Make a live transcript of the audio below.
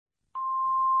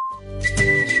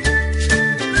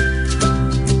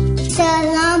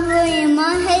سلام روی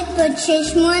ماهت با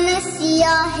چشمان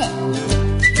سیاهه.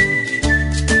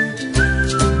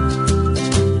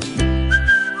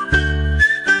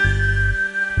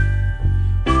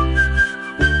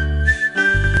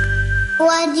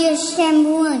 رادیو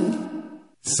شمرون.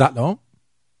 سلام،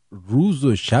 روز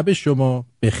و شب شما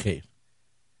بخیر.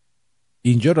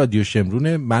 اینجا رادیو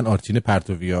شمرونه. من آرتین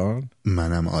پرتویان،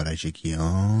 منم آرش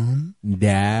کیان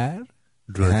در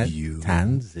رادیو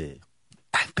تنزه.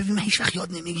 ببین من هیچ وقت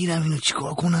یاد نمیگیرم اینو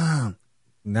چیکار کنم.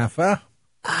 نفهم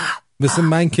مثل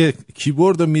من که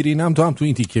کیبورد رو میرینم، تو هم تو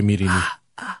این تیکه میرینی.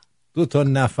 دو تا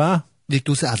نفهم. یک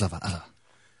دو سه از اول.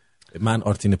 من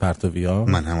آرتین پرتویان،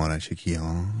 من هم آرش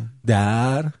کیان،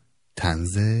 در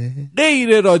تنزه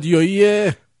غیر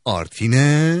رادیویی آرتین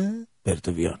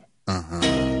پرتویان.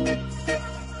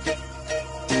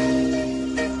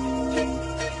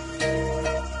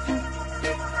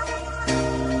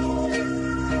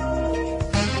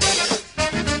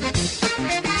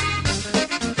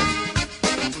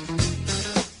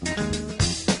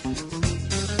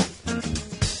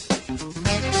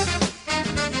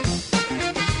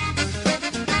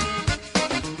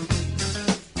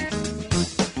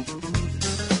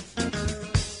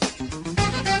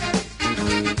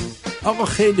 آقا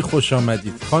خیلی خوش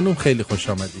آمدید، خانم خیلی خوش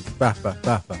آمدید. به به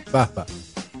به به به به.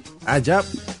 عجب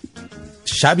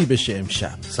شبی بشه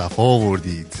امشب. صفا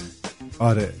آوردید.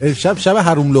 آره امشب شب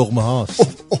حروم لقمه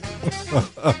هاست.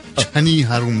 چنی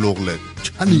حروم لغله.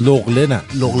 چنی لغله نه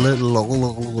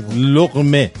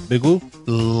لقمه بگو.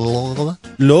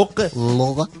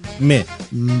 لقمه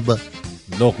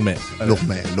لقمه.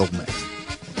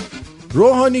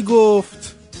 روحانی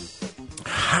گفت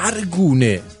هر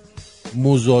گونه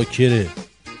مذاکره،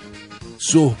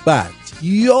 صحبت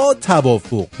یا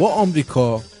توافق با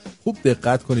آمریکا، خوب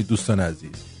دقت کنید دوستان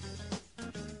عزیز،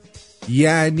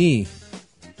 یعنی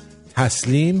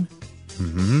تسلیم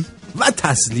و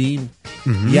تسلیم،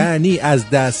 یعنی از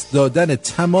دست دادن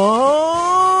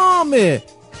تمام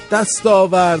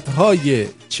دستاوردهای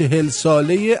 40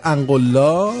 ساله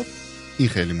انقلاب. این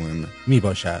خیلی مهمه می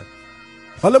باشد.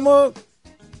 حالا ما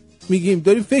میگیم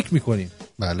داریم فکر میکنیم،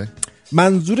 بله،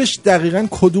 منظورش دقیقاً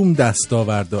کدوم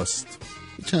دستاورداست؟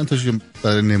 چند تاشو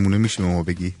برای نمونه میشه ما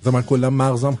بگی؟ من کلا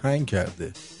مغزم هنگ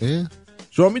کرده.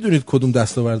 شما میدونید کدوم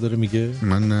دستاورد رو میگه؟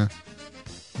 من نه.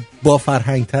 با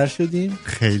فرهنگ‌تر شدیم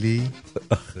خیلی.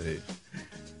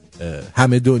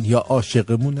 همه دنیا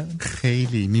عاشقمونن.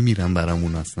 خیلی میمیرم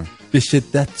برامون اصلا. به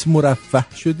شدت مرفه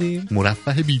شدیم.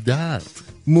 مرفه بی درد.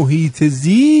 محیط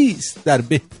زیست در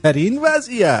بهترین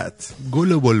وضعیت.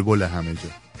 گل و بلبل همه جا.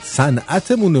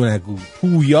 صنعتمون رو نگو،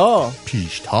 پویا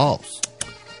پیشتاز.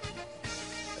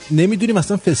 نمیدونیم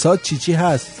اصلا فساد چی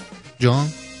هست. جان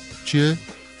چیه؟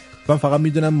 من فقط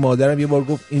میدونم مادرم یه بار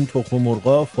گفت این تخم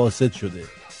مرغا فاسد شده.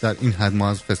 در این حد ما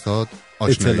از فساد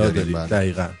آشنایی داریم.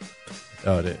 دقیقاً.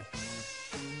 آره.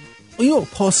 ایو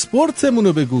پاسپورتمون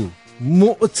رو بگو.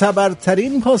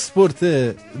 معتبرترین پاسپورت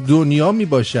دنیا می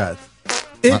باشد.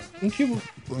 این کی بود؟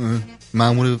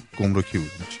 مأمور گمرکی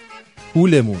بود.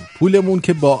 پولمون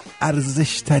که با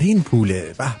ارزشترین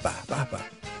پوله. به به به به.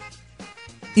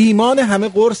 ایمان همه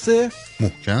قرص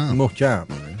محکم.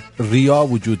 ریا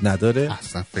وجود نداره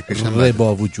اصلا، فکرشم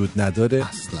ربا وجود نداره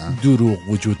اصلا، دروغ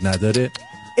وجود نداره.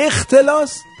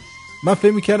 اختلاس من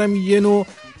فکر می‌کردم یه نوع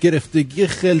گرفتگی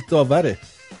خلطاوره.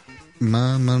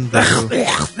 من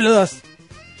اختلاس.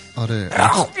 آره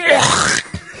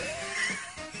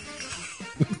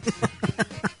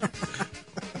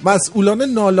مسئولان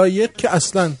نالایق که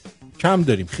اصلا کم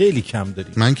داریم، خیلی کم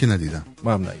داریم. من که ندیدم.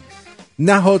 من هم ندیدم.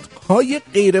 نهادهای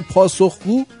غیر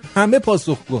پاسخگو همه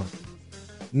پاسخگو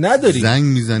نداریم. زنگ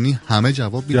میزنی همه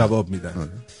جواب میدن. آره.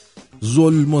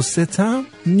 ظلم و ستم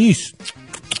نیست.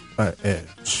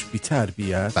 بی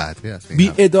تربیت، بی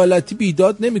عدالتی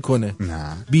بیداد نمیکنه.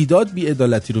 نه، بیداد بی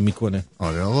عدالتی رو میکنه.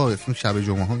 آره آقا اسم شب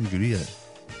جمعه ها اینجوریه.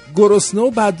 گرسنه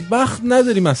و بدبخت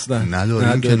نداریم اصلا.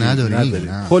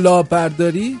 نداریم.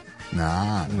 کلاهبرداری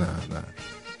نه.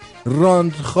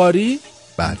 راندخاری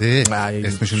بعده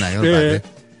اسمشو نیار. بعده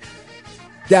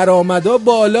درآمدا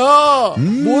بالا.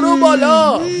 برو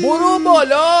بالا.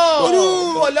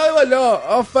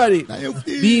 آفرین.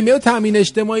 بیمه و تامین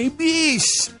اجتماعی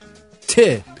 20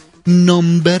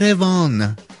 نمبر 1.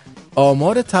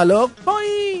 آمار طلاق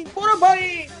پایین. برو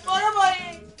پایین.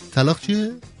 طلاق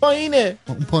چیه؟ پایینه.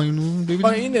 اون پایینو ببین.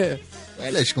 پایینه.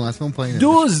 ولش کن اصلا اون پایینه.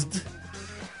 دوست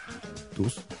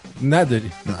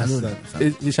نداری اصلا.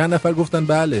 چند نفر گفتن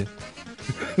بله.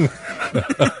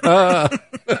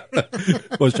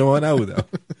 با شما نبودم.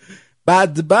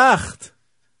 بدبخت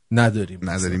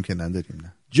نداریم که نداریم.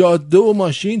 نه جاده و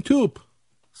ماشین توپ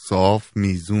صاف،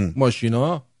 میزون،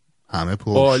 ماشینا همه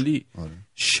پشت، عالی. آره.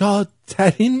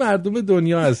 شادترین مردم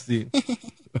دنیا هستیم.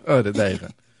 آره دقیقا.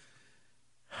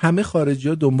 همه خارجی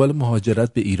ها دنبال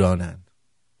مهاجرت به ایرانن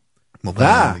ما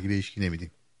پناهندگی به هیچکی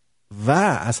نمیدیم. و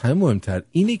از همه مهمتر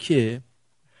اینه که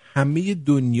همه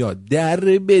دنیا در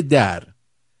به در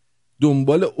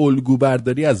دنبال الگو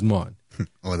برداری از ما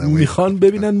میخوان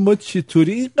ببینن ما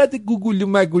چطوری اینقدر گوگلی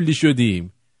مگولی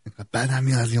شدیم. بعد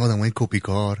همین از این آدمای کپی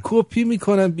کار کپی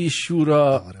میکنن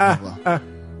بیشورا.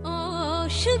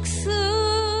 عاشقسın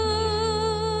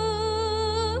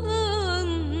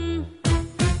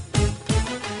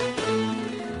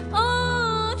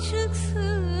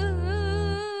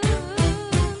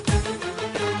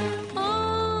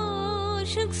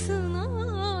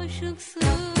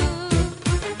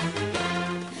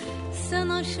sen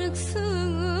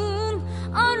aşıksın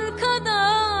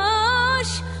arkadaş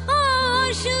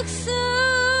aşıksın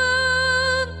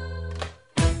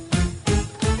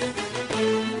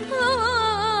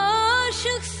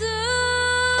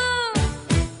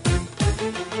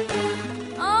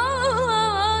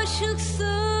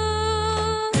aşıksın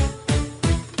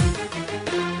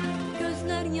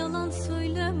gözler yalan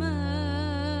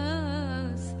söylemez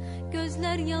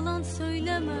gözler yalan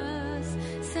söylemez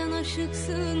sen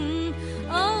aşıksın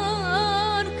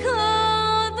arkadaş.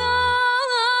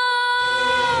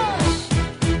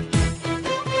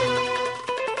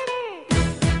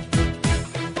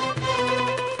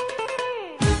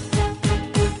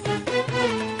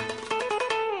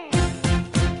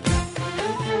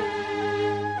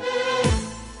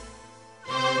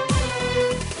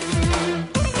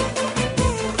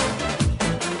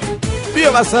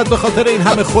 بیا وسط به خاطر این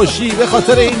همه خوشی، به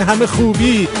خاطر این همه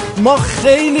خوبی. ما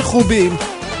خیلی خوبیم،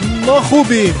 ما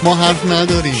خوبیم، ما حرف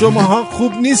نداریم. شماها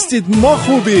خوب نیستید، ما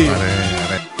خوبیم. آره.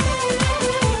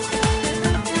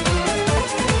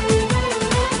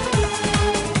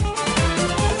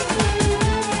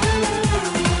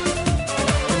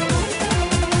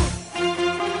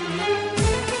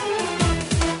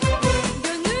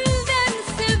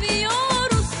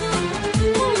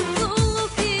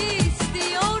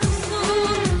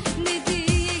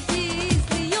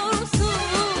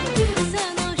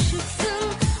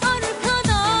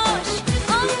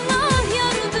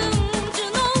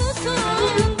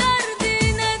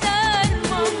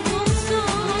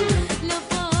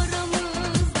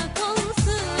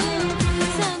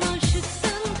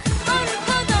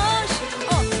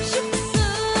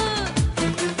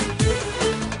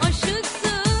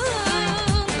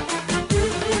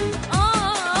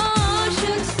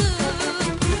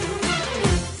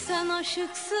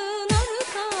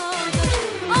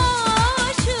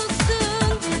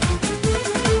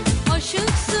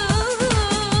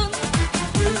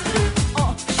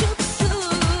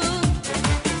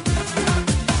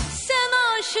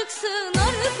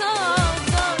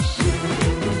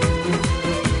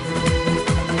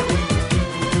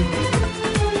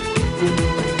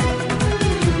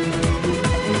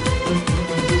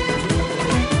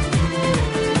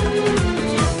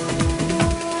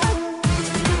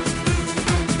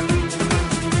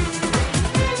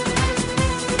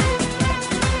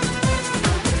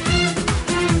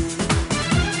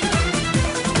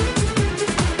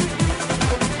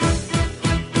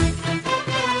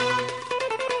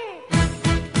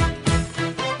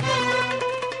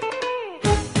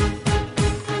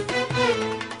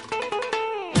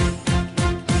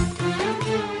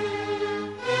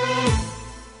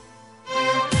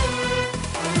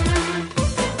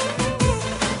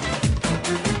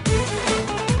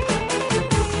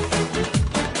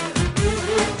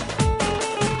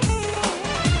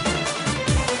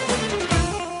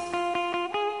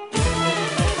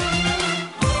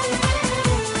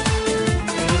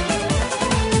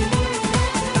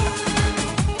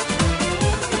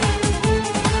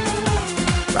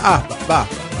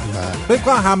 فکر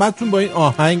کنم همتون با این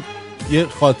آهنگ یه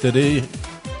خاطره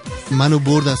منو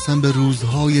برد اصلا به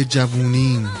روزهای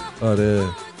جوونیم. آره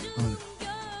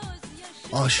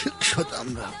عاشق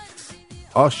شدم رفت.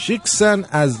 عاشقسن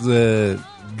از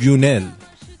گونل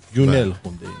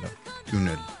خونده اینا.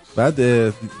 گونل. بعد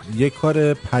یه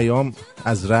کار پیام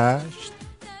از رشت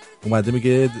اومده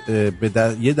میگه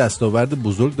یه دستاورد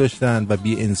بزرگ داشتن و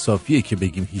بی انصافیه که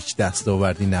بگیم هیچ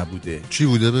دستاوردی نبوده. چی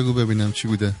بوده؟ بگو ببینم چی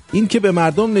بوده. این که به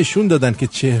مردم نشون دادن که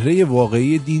چهره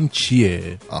واقعی دین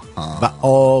چیه. آها. و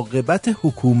عاقبت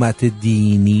حکومت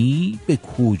دینی به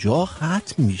کجا ختم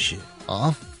میشه.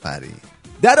 آفرین.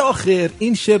 در آخر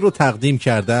این شعر رو تقدیم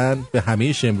کردن به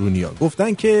همه شمرونی‌ها.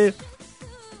 گفتن که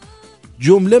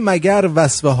جمله مگر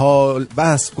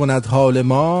وصف کند حال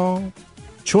ما،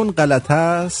 چون غلط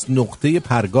است نقطه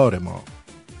پرگار ما.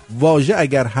 واژه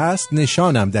اگر هست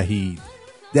نشانم دهید،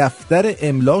 دفتر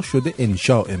املا شده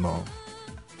انشاء ما.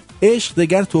 عشق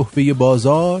دگر تحفه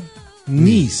بازار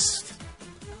نیست،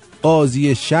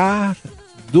 قاضی شهر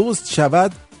دوست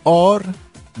شود آر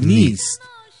نیست.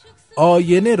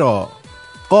 آینه را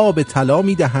قاب طلا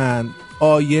می دهند،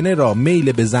 آینه را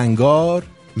میل به زنگار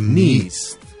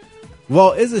نیست.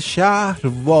 واعظ شهر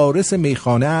وارث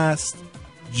میخانه است،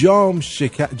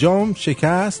 جام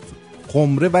شکست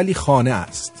خمره ولی خانه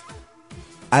است.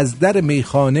 از در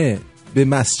میخانه به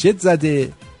مسجد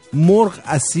زده، مرغ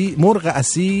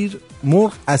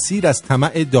اسیر از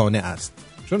طمع دانه است.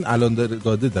 چون الان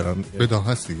داده دارم بدا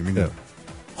هست دیگه میدونم.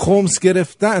 خمس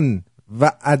گرفتن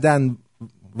و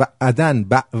عدن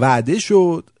وعده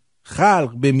شد،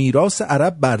 خلق به میراث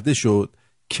عرب برده شد.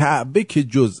 کعبه که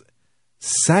جز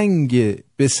سنگ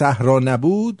به صحرا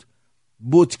نبود،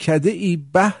 بتکده ای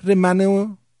بحر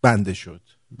منو بنده شد.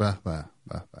 به به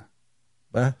به به.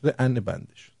 بحر ان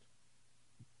بنده شد،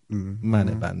 من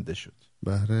بنده شد،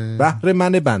 بحر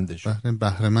من بنده شد،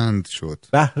 بهرمند شد،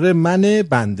 بحر من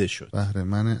بنده شد، بحر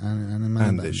من ان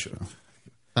بنده شد.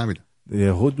 فهمیدم.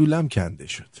 حدولم کنده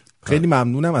شد. خیلی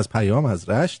ممنونم از پیام از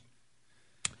رشت.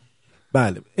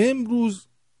 بله امروز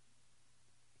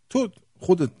تو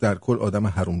خودت در کل آدم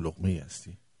حروم لقمه‌ای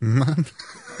هستی. من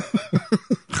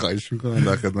خواهش میکنم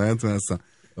در خدمتتون هستم.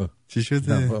 چی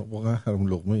شده؟ واقعا حروم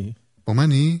لقمه‌ای؟ با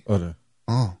منی؟ آره.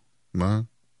 من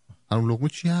حروم لقمه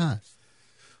چی هست؟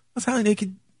 مثلا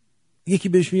یکی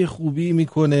بهش یه خوبی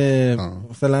میکنه،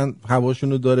 مثلا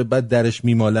هواشونو داره بعد درش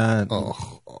میمالن.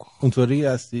 اونطوری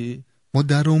هستی؟ ما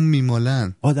درم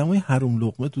میمالن. آدمای حروم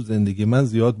لقمه تو زندگی من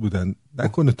زیاد بودن،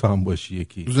 نکنه تو هم باشی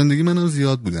یکی. تو زندگی منم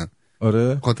زیاد بودن.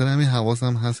 آره. خاطر همین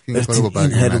حواسم هست که این کارو با بقیه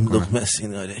نکنم. حروم لقمه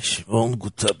سینارش و اون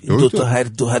گوتاب، این دوتا هر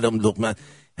دو حروم لقمه.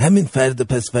 همین فردا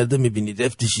پس فردا میبینی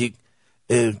رفتش یک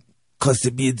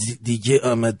کاسبی دیگه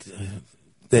آمد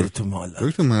در تو مالا.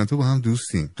 دکتر من تو با هم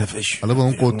دوستیم. خفش. حالا با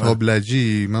اون قطاب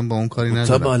لجی من با اون کاری ندارم.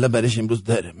 قطاب حالا برش امروز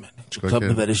دارم من.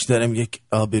 قطاب برش دارم یک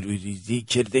آبروی ریزی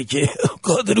کرده که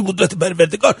قادر قدرت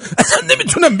پروردگار اصلا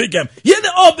نمیتونم بگم. یعنی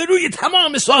آبروی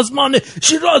تمام سازمان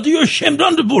رادیو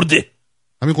شمران رو برده.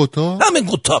 همین قطاب؟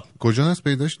 همین قطاب. کجا هست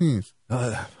پیداش نیست؟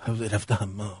 رفته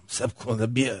حمام. سب کنه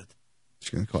بیاد.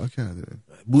 چیکار کار کرده؟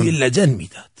 بوی لجن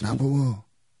میداد. نه بابا.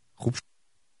 خوب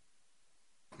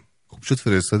شد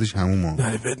فرستادش همون.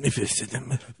 بله بهت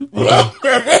میفرستیدم.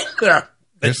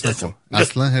 هرس نخور.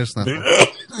 اصلا هرس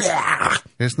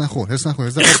نخور. هرس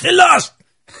نخور. اختلاس.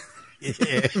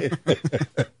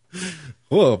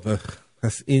 خب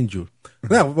پس اینجور.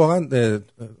 نه واقعا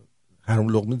حروم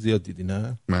لقمه زیاد دیدی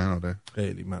نه؟ من آره.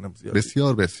 خیلی منم زیاد.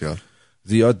 بسیار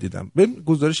زیاد دیدم. به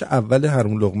گزارش اول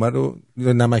حروم لقمه رو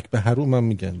نمک به حروم هم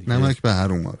میگن دیگه. نمک به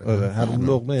حروم آره. حروم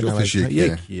لقمه نمک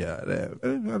یکی. آره.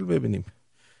 حالا ببینیم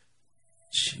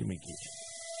چی میگی.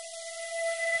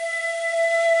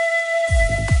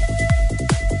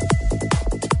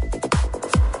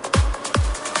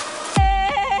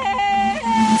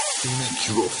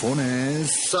 میکروفون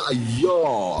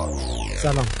سیار.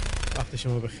 سلام، وقت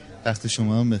شما بخیر. وقت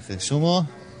شما هم بخیر. شما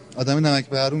آدم نمک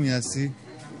به حرومی هستی؟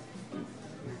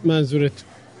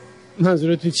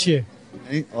 منظورت چیه؟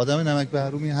 یعنی آدم نمک به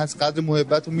حرومی هست؟ قدر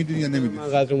محبت رو میدونی یا نمیدونی؟ من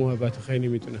قدر محبت رو خیلی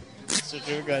میدونم.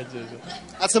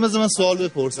 اصلا من سوال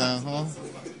بپرسم ها.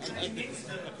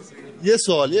 یه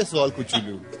سوال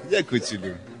کوچولو.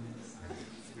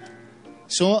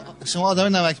 شما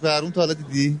آدم نمک به حروم تا حالا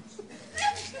دیدی؟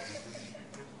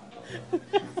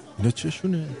 نه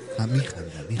چشونه؟ میخندم.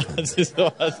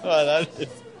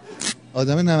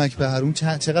 آدم نمک به حروم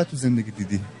چقدر تو زندگی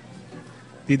دیدی؟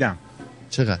 دیدم.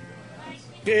 چقدر؟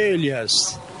 خیلی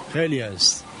هست.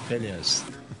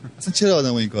 اصلا چرا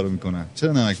آدم ها این کارو میکنن؟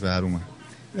 چرا نمک به حرومه؟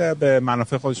 به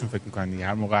منافع خودشون فکر میکنن دیگه.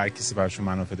 هر موقع هر کسی براشون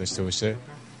منافع داشته باشه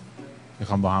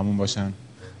میخوام با همون باشن.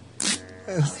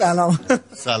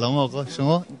 سلام آقا.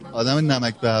 شما آدم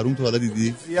نمک به حروم تو حالا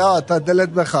دیدی؟ یا تا دلت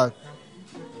بخواد.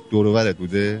 دور و برت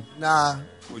بوده؟ نه.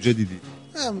 کجا دیدی؟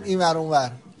 این ور اون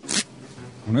ور.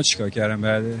 اونا چیکار کردن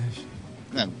بعدش؟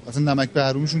 نه اصلا نمک به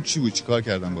حرومشون چی بود؟ چیکار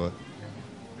کردن باهات؟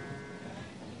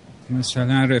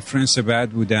 مثلا رفرنس بد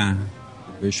بودن،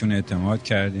 بهشون اعتماد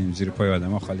کردیم، زیر پای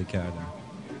آدم ها خالی کردن،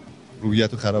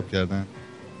 روحیت رو خراب کردن.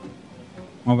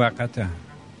 موقتا.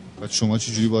 بعد شما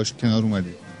چجوری باهاش کنار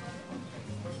اومدی؟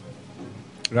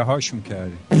 رهاشون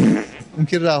کردیم. اون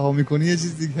که رها میکنی یه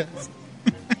چیز دیگه است.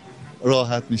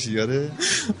 راحت میشی یاره.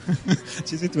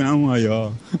 چیزی تو همون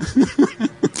آیا.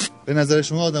 به نظر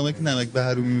شما آدمایی که نمک به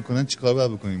حرومی میکنن چیکار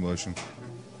باید بکنیم باهاشون؟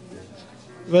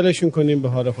 ولشون کنیم به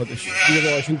حال خودش. دیگه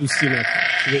باهاشون دوستی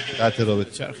نکنیم.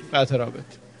 قطع رابطه.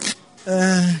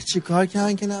 چی کار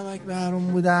کردن که نمک به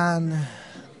حروم بودن؟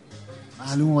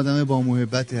 معلوم آدم با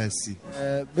محبتی هستی.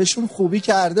 بهشون خوبی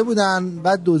کرده بودن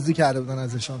بعد دزدی کرده بودن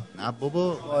ازشون. نه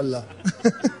بابا والا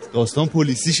داستان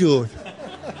پلیسی شد.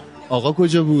 آقا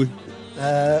کجا بود؟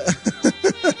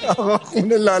 آقا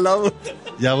خونه لالا بود.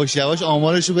 یواش یواش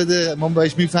آمارشو بده، ما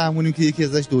بهش میفهمونیم که یکی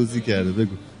ازش دزدی کرده.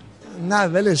 بگو. نه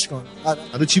ولش کن.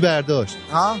 حالا چی برداشت؟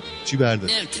 ها؟ چی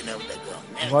برداشت؟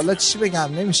 والا چی بگم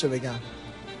نمیشه بگم.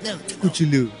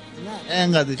 کوچولو.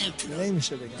 اینقدر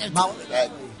نمیشه بگم.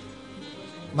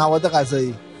 مواد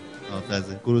غذایی.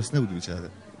 غذا. گرسنه بود بیچاره.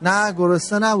 نه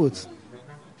گرسنه نبود.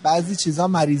 بعضی چیزا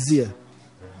مریضیه.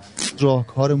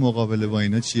 راهکار مقابله با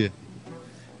اینا چیه؟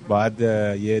 باید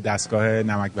یه دستگاه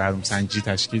نمک به حروم سنجی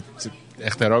تشکیل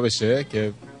اختراع بشه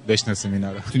که بشناسیم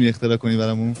اینا رو. میتونی اختراع کنی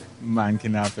برامون؟ من که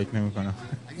نه فکر نمی‌کنم.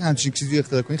 اگه همچین چیزی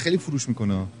اختراع کنی خیلی فروش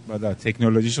میکنه. بعد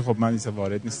تکنولوژیشو خب من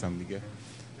وارد نیستم دیگه.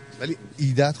 ولی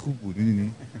ایده‌ت خوب بود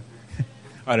میدونی؟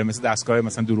 آره مثل دستگاه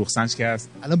مثلا دروغ سنج که هست.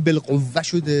 الان بالقوه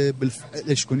شده،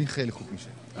 بالفعلش کنی خیلی خوب میشه.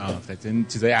 این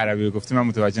چیزای عربی رو گفتی من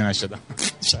متوجه نشدم.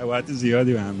 شباهت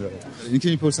زیادی به هم داره. این که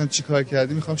میپرسن چی کار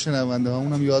کردی میخوام شنونده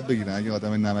هامون هم یاد بگیرن. اگه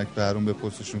آدم نمک به حروم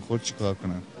بپرسشون خورد چی کار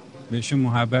کنن؟ بهشون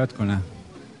محبت کنن.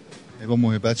 با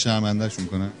محبت شرمندهشون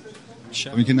کنن.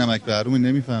 این که نمک به حروم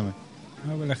نمیفهمه.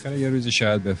 بالاخره یه روزی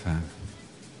شاید بفهم.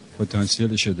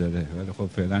 پتانسیلشو داره ولی خب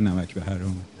فعلا نمک به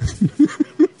حروم.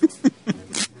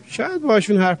 شاید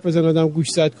باشون حرف بزنن آدم گوش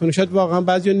زد کنه. شاید واقعا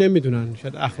بعضیا نمیدونن.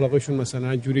 شاید اخلاقشون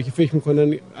مثلا جوری که فکر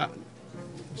میکنن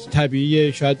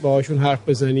طبیعیه. شاید باهاشون حرف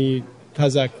بزنی،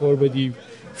 تذکر بدی،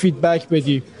 فیدبک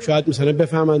بدی، شاید مثلا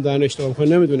بفهمن دارن اشتباه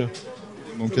میکنن. نمیدونم.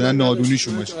 ممکنه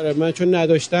نادونیشون باشه. آره من چون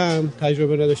نداشتم،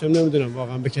 تجربه نداشتم، نمیدونم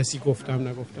واقعا به کسی گفتم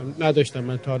نگفتم. نداشتم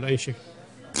من تا حالا این شکل.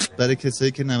 برای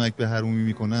کسایی که نمک به حرومی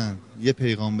میکنن یه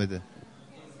پیغام بده.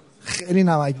 خیلی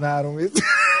نمک به حرومی.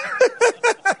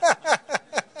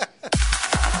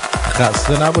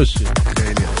 خسته نباشی.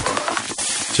 خیلی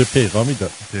چه پیغامی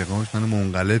داد؟ پیغامش منو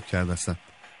منقلب کرد اصلا.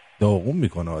 داغون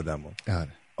میکنه آدمو. آره.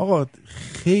 آقا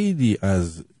خیلی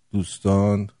از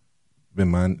دوستان به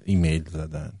من ایمیل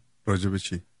زدن. راجع به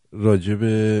چی؟ راجع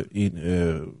به این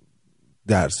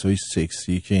درس‌های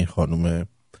سکسی که این خانم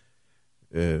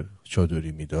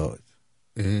چادری میداد.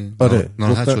 آره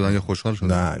ناراحت شدن یا خوشحال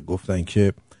شدن؟ نه گفتن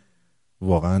که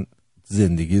واقعا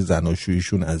زندگی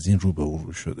زناشوییشون از این رو به اون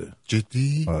رو شده.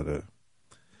 جدی؟ آره.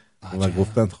 و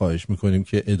گفتن خواهش میکنیم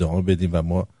که ادامه بدیم و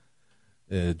ما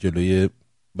جلوی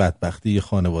بدبختی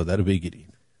خانواده رو بگیریم.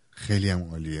 خیلی هم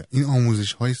عالیه. این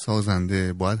آموزش های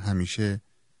سازنده باید همیشه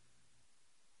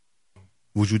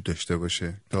وجود داشته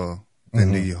باشه تا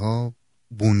زندگی ها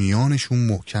بنیانشون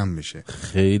محکم بشه.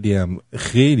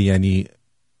 خیلی یعنی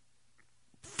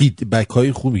فیدبک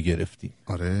های خوبی گرفتیم.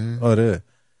 آره.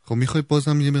 خب میخوای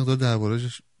بازم یه مقدار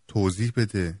درباره‌اش توضیح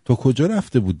بده. تو کجا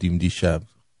رفته بودیم دیشب؟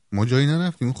 ما جایی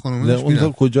نرفتیم. اون خانومه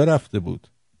اون کجا رفته بود؟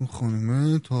 اون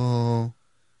خانومه تا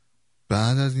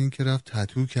بعد از این که رفت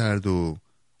تتو کرد و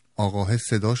آقاه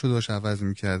صداشو داشت عوض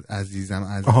میکرد.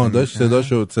 عزیزم داشت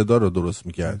صدا رو درست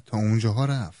میکرد. تا اونجاها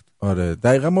رفت. آره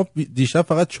دقیقا ما دیشب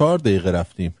فقط 4 دقیقه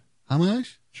رفتیم.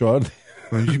 همش؟ 4 دقیقه.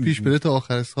 منجی پیش بره تا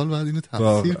آخر سال بعد اینو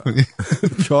تفسیر کنی.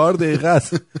 4 دقیقه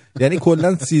است. یعنی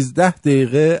کلا 13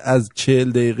 دقیقه از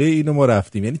 40 دقیقه اینو ما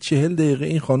رفتیم. یعنی 40 دقیقه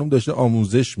این خانم داشته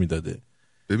آموزش میداده.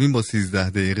 ببین با 13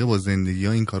 دقیقه با زندگی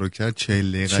ها این کارو کرد.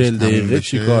 40 دقیقه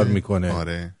چی کار میکنه؟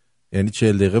 آره. یعنی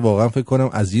 40 دقیقه واقعا فکر کنم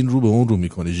از این رو به اون رو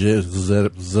میکنه.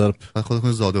 زرب بعد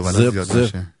خودتون زاد و ولد زیاد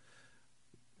باشه.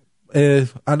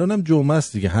 الانم جمعه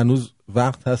است دیگه. هنوز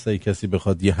وقت هست اگه کسی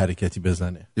بخواد یه حرکتی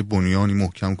بزنه، یه بنیانی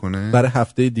محکم کنه برای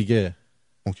هفته دیگه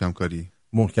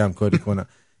محکم کاری کنه.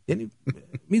 یعنی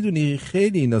میدونی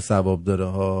خیلی اینا ثواب داره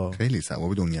ها. خیلی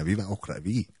ثواب دنیوی و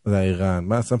اخروی. دقیقاً.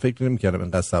 من اصلا فکر نمی‌کردم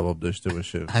اینقدر ثواب داشته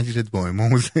باشه. اجرت با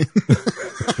امام حسین.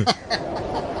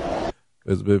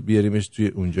 بیاریمش توی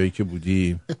اونجایی که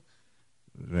بودیم.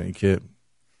 اینکه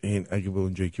این اگه به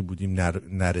اونجایی که بودیم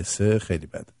نرسه خیلی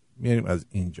بده. میاریم از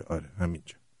اینجا. آره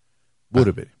همینجا.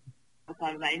 برو بریم.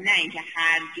 نه اینکه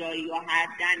هر جایی و هر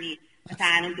دمی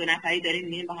مثلا 2 نفری داریم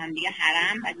میریم با هم دیگه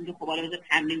حرم، بعد اینکه خب حالا بذار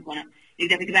تمرین کنم،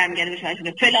 یک دفعه که برمیگردیم به شوهرش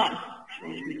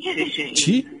میگه فلان.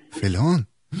 چی؟ فلان؟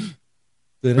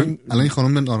 الان این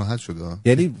خانم ناراحت شده.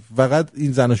 یعنی فقط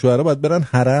این زن و شوهرها باید برن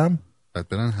حرم؟ باید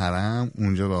برن حرم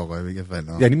اونجا به آقای بگه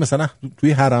فلان. یعنی مثلا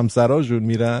توی حرم سراشون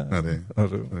میرن؟ آره.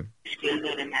 مشکل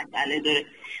داره، مسئله داره.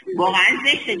 واقعا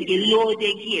زشته دیگه،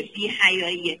 لودگیه، بی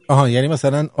حیاییه. یعنی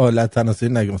مثلا آلت تناسلی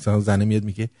نگه، مثلا زنه میاد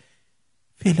میگه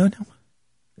فلانم.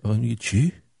 آقا میگه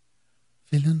چی؟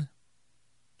 فلانه.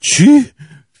 چی؟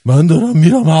 من دارم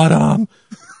میرم حرم.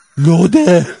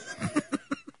 لوده.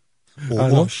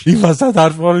 این وسط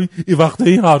حرفا، این وقت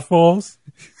این حرفاست.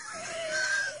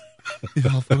 یه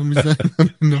حرفا رو میزنم.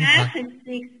 حرف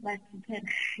سکس و سوپر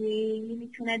خیلی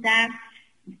میتونه در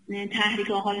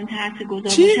تحریک آقایون تحت گذار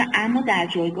باشه، اما در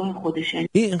جایگاه خودش. این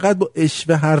اینقدر با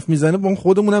اشوه حرف میزنه با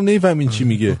خودمون هم نمیفهمین چی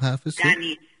میگه.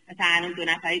 یعنی مثلا دو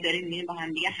نفری داریم میریم با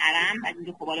هم دیگه حرم، بعد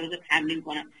میگه خب حالا بذار تمرین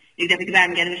کنم، یک دفعه که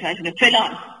برمیگرده به شوهرش میگه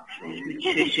فلان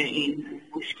چشه، این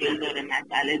مشکل داره،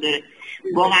 مسئله داره،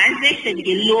 واقعا زشته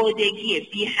دیگه، لودگیه،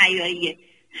 بی حیاییه.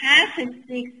 حرف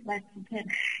سکس و سوپر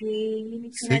خیلی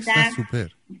میتونه در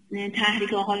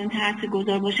تحریک آقایون تحت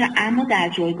گذار باشه، اما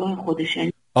در جایگاه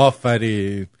خودشه.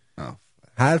 آفرین.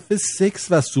 حرف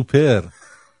سکس و سوپر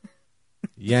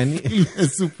یعنی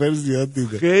سوپر زیاد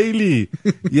دیده خیلی.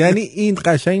 یعنی این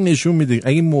قشنگ نشون میده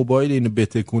اگه موبایل اینو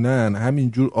بتکونن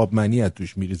همینجور آبمنی از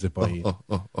توش میریزه پایین.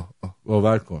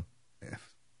 باور کن.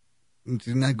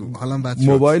 نگو حالا بعد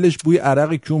موبایلش بوی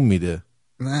عرق کون میده.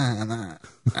 نه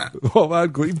باور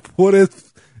کن این پر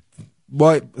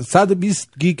با 120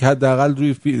 گیگ حداقل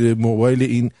روی موبایل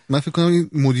این. من فکر کنم این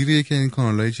مدیریه که این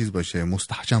کانالای چیز باشه،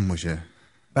 مستحکم باشه.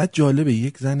 بعد جالبه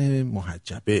یک زن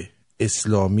محجبه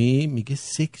اسلامی میگه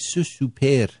سکس و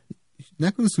سوپر.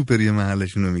 نکنه سوپری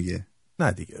محلشون رو میگه.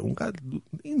 نه دیگه اونقدر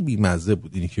این بیمزه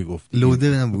بود اینی که گفتی. لوده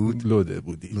نبود. لوده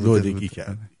بودی. لودگی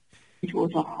کردی. تو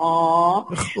اتاق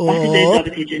خواب وقتی داری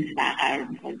رابطه جنسی برقرار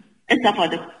میکنی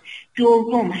استفاده کن.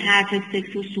 دوم حرف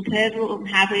سکس و سوپر رو،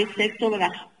 حرفای سکس رو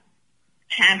ببخشید،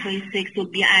 حرفای سکس و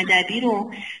بی‌ادبی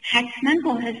رو حتما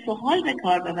با حس و حال به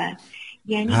کار ببر.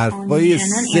 یعنی حرفای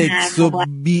سکس و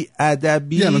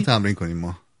بی‌ادبی بیا الان تمرین کنیم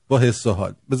ما با حس و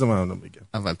حال. بذار من اونو بگم.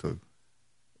 اول تو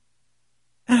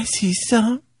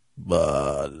عزیزم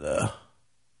بالا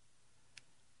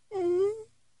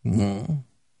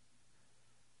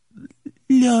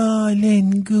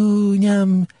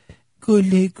لالنگونم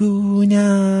گلگون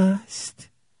است.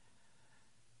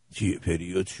 چیه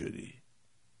پریود شدی؟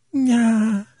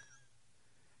 نه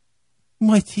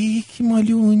ماتیک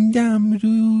مالوندم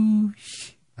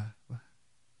روش.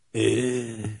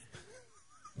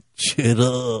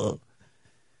 چرا؟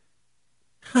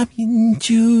 همین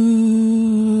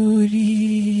جوری.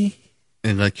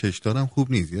 اینقدر کشدارم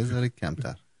خوب نیست، یه ذره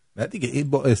کمتر. نه دیگه این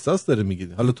با احساس داره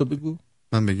میگه. حالا تو بگو.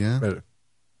 من بگم؟ بله.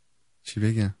 چی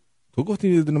بگم؟ تو گفتی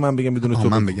میدونه من بگم میدونه تو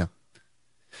من بگم.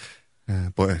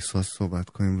 با احساس صحبت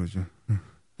کنیم روزا.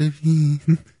 ببین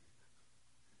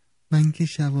من که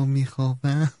شبا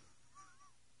میخوابم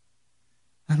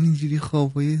همینجوری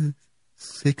خوابای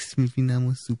سکس میبینم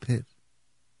و سوپر.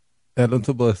 الان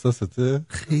تو با احساسته؟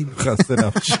 خیلی خسته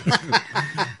نباشی.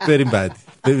 بریم بعدی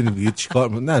ببینیم دیگه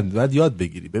چیکار. نه بعد یاد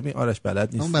بگیری. ببین آرش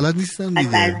بلد نیست. من بلد نیستم دیگه.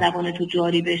 بعد زبان تو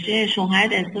جاری بشه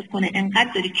شوهرت احساس کنه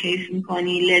انقدر داری کیف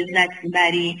میکنی، لذت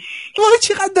میبری. وای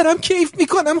چقدر دارم کیف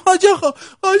میکنم حاج آقا.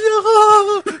 حاج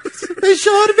آقا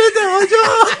فشار بده حاج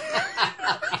آقا.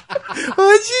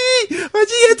 حاجی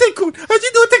یه تکون، حاجی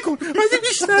دو تکون، حاجی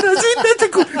بیشتر از این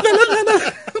بتکون. نه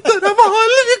دارم حال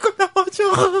میکنم حاج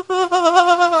آقا.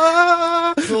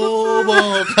 تو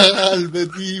با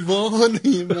قلب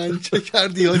دیوانه من چه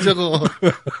کردی حاج آقا؟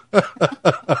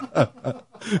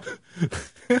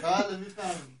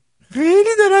 خیلی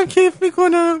دارم کیف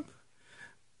میکنم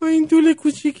با این دوله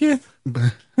کوچیکه.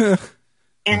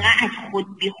 اینقدر از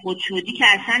خود بی خود شدی که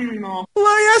اصلا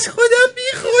وای از خودم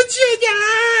بی خود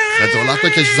شدم. خجالت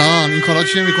بکش زن، این کارا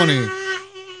چیه میکنی؟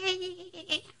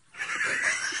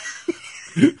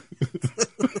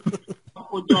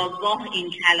 خودآگاه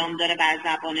این کلام داره بر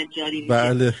زبانت جاری میشه.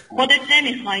 بله. خودت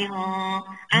نمیخوای ها،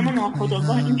 اما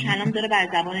ناخودآگاه این کلام داره بر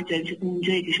زبانت جاری میشه.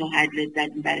 اونجایی که شوهر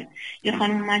لذت میبره. یه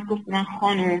خانم اومد گفت من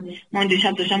خانم من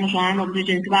دیشب داشتم با شوهرم رابطه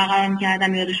جنسی برقرار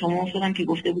میکردم، یاد شما افتادم که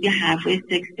گفته بودی حرفای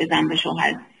سکس بزن به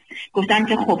شوهر. گفتم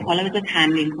که خب حالا بذار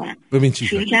تمرین کنم. ببین چی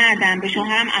شروع کردم به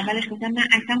شوهرم. اولش گفتم من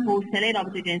اصلا حوصله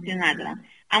رابطه جنسی ندارم،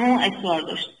 اما اون اصرار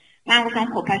داشت. من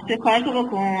گفتم خب پس تو کارتو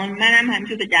بکن. منم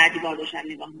همینجور به در دیوار داشتم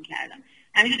نگاه میکردم،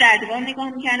 همینجور در دیوار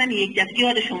نگاه میکردم. یک دفعه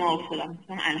یاد شما افتادم.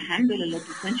 گفتم الحمدلله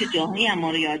دوستان چه جاهایی هم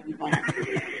ما رو یاد میکنن.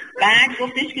 بعد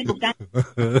گفتش که گفتم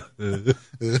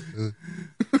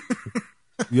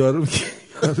یارو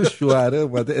شوهره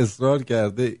اومده اصرار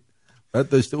کرده، بعد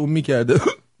داشته اون میکرده،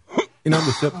 این هم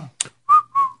داشته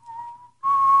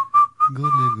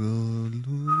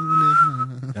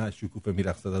نه شکوفه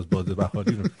میرخصد از بازه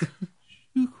بخاری رو.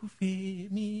 شکوفه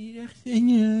میرخصد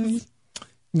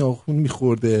ناخون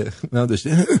میخورده، نه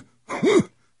داشته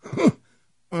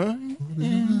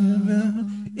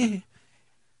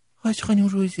حاج خانم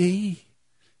روزه‌ای.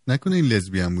 نکنه این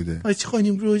لزبیان بوده. حاج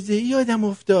خانم روزه‌ای یادم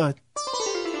افتاد.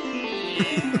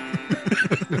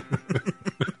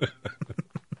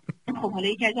 خب حالا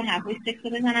یکی از اون حرفای سکس رو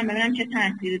بزنم ببینم چه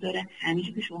تأثیری داره.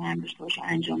 همیشه که شوهرم داشته باشه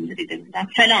انجام میده. دیدم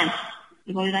فلان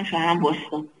دیگه دیدم شوهرم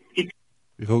باستا.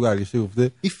 خب برگشته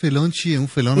گفته این فلان چیه؟ اون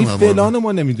فلان این فلان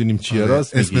ما نمیدونیم چیه.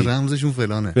 راست میگی، اسم رمزشون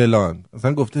فلانه. فلان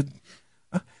مثلا گفته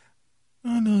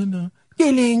نه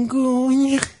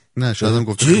گلنگون. نه شاید هم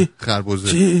گفته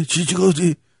خربزه. چی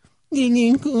گفتی؟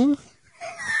 گلنگون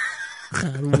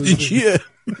خربزه چیه؟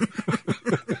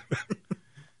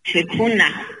 شکون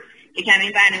نه یکم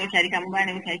این برنامه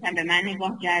کردیکم به من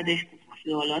نگاه کردش،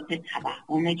 خیالات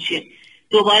توهم چیه.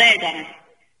 دوباره ادامه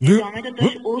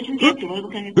داشت اوج میگه. دوباره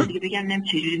گفتم یه دیگه بگم نم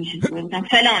چجوری میشه. دوباره گفتم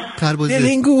فلان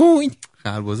گلنگون.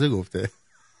 خربزه گفته.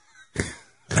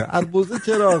 خربزه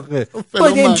چرا آخه؟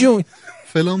 بادم جون.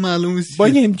 فلان معلوم نیست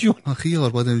بادم جون. خیار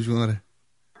بادم جون. آره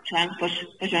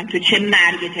باشم تو چه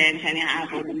مرگ ترمشم این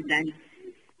حرفا رو میزنی.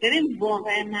 ببین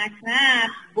واقع مطلب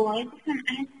باید گفتم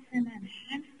عزیز من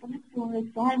هر کنه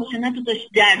سوال باشه، نه تو داشت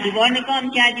در دیوار نگاه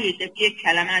میکردی یک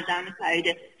کلمه از زمان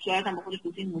سعیده شاید هم با خودش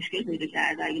گفتی مشکل پیدا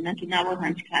کرده، اگه نه تو نباید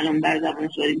همچی کلمه بر زبان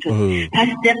سوالیم شد. پس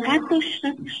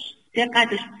دقت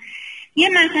داشت. یه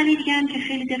مسئله دیگه هم که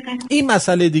خیلی دقت، این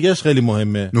مسئله دیگهش خیلی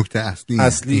مهمه، نکته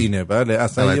اصلی اینه. بله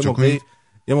اصلا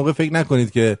یه موقع فکر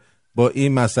نکنید که با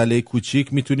این مسئله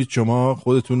کوچیک میتونید شما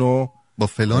خودتونو با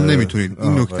فلان نمیتونید.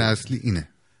 این نکته اصلی اینه.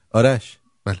 آرش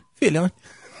بله فلان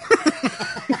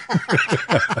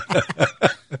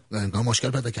انگار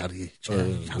مشکل پیدا کردی.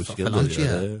 فلان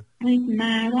چیه؟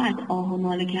 مردا از آه و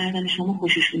ناله کردن شما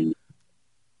خوششون میاد.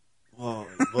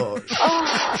 وای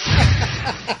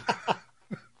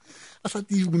اصلا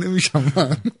دیوونه میشم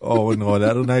من. آه و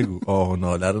ناله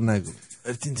رو نگو.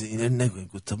 ارتین اینا رو نگوین.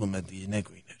 گفتم با من دیگه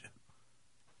نگو اینا رو.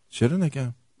 چرا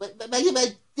نگم؟ مگه من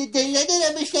دل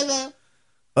ندارم بشنوم؟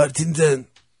 ارتین زن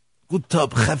گفتم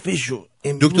خفه شو.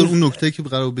 دکتر اون نکته که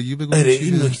قرار بگی بگو. آره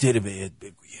این نکته رو باید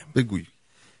بگوی.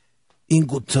 این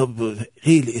گفتم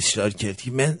خیلی اصرار کردی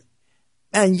من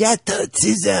یه تا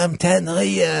چیزم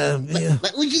تنهاییم. من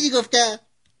اون چیزی گفتم.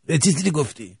 چیزی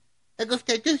گفتی؟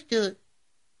 گفتم دکتر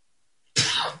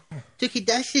تو که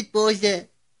دستت بازه،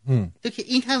 تو که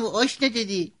این همه آش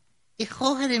ندادی، این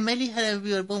خواهر ملی هرم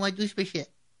بیار با ما دوست بشه.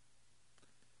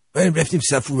 بریم رفتیم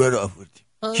صفورا رو آوردیم.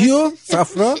 کیو؟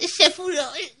 صفورا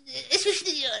اسمش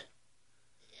نیار.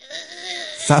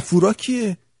 صفورا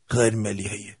کیه؟ خواهر ملی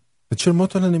هایه. چرا ما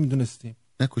تا نمیدونستیم؟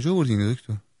 نه کجا آوردین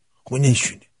دکتر؟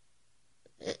 خونهشونه.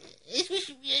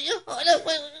 اسمش حالا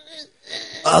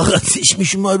آقا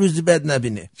چشمش ما روز بد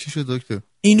نبینه. چی شد دکتر؟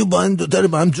 اینو با هم دوتا رو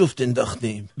با هم جفت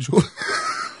انداختیم.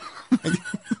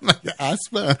 مگه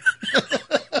اسبه؟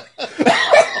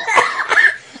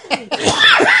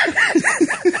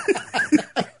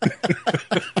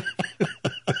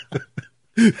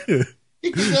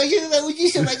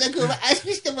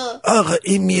 آقا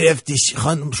این میرفتیش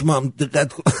خانم شما هم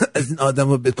دقت کن از این آدم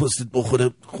رو به پستت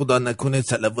بخوره خدا نکنه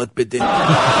صلوات بده.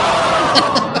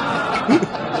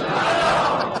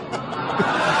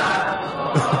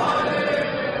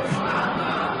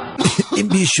 این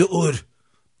بیشعور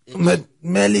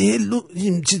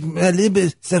ملیه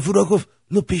به سفورا گفت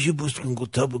لپشو بوز کن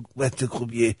گفتا وقت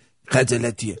خوبیه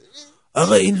خجالتیه.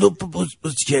 آقا این لپ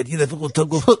بوز کرد یه دفعه گفتا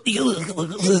گفت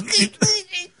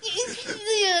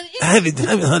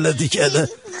همین حالتی که الان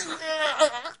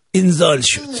انزال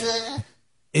شد.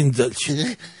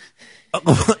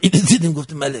 آقا اینو دیدیم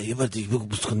گفتم ملیه یه بار دیگه بگو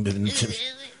بوز کن ببینیم چه میشه.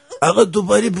 آقا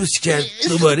دوباره بوز کرد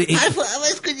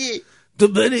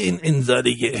دوباره این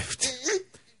انزالی گرفت.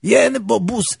 یعنی با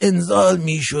بوس انزال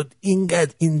میشد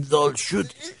اینقدر انزال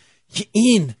شد که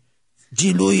این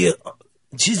جلوی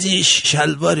چیزیش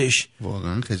شلوارش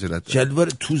واقعا خجالت شلوار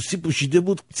توسی پوشیده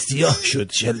بود سیاه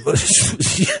شد شلوارش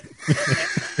توسی.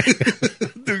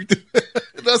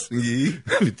 راست میگی؟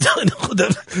 دان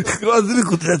خودم رازی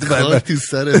قدرت برم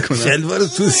شلوار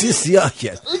توسی سیاه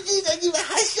کرد.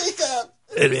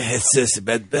 حساس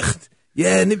بدبخت.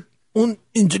 یعنی اون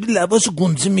اینجوری لباس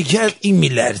گنزه میکرد این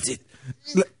میلرزید،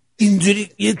 اینجوری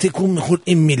یه تکون میخورد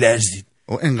این میلرزید.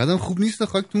 انقدر خوب نیست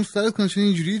خاکتون سرت کنه چون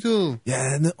اینجوری تو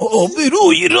یعنی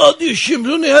آبروی رادیو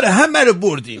شمرون یاره همه رو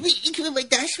بردیم. این که به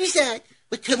دست میزد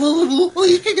با تمام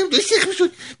روحایی که دم دستخ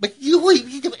میشد با یه هایی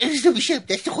میدیدم ارزا میشم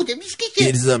دست خودم نیست که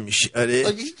ارزا میشه.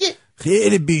 آره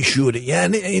خیلی بیشوره.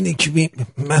 یعنی اینه که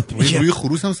روی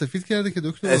خروس هم سفید کرده که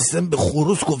دکتر اصلا به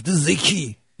خروس گفته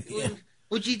زکی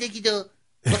وجیدگی دا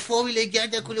با فامیل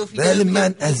گرده کلوفی. بله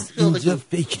من از اینجا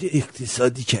فکر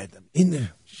اقتصادی کردم. این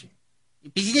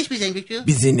بیزینس بزنیم بکنم؟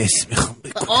 بیزینس میخوام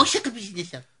بکنم. عاشق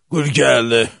بیزینسم.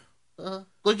 گرگله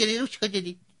رو چکار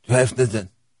دادی؟ حرف نزن.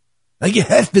 اگه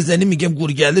حرف بزنی میگم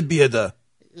گرگله بیادا.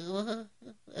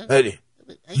 آره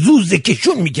زوزه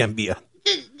کشون میگم بیا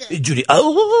اینجوری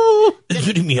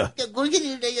اینجوری میاد.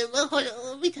 گرگله رو حالا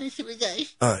میتونستی بزنش.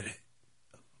 آره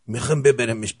میخوام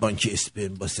ببرمش بانک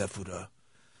اسپرم با سفورا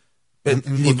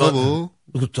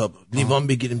لیوان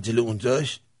بگیریم جلو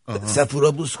اونجاش،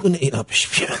 سفورا بوز کنه اینا پیش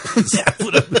بیاد،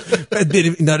 بعد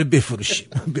بریم اینا رو بفروشیم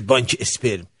به بانک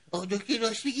اسپرم. دکتر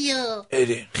راست میگی یا؟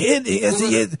 خیلی از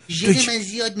ژن من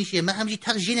زیاد میشه، من همجی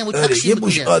تق ژنمو تقسیم میکنم.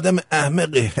 یه مش آدم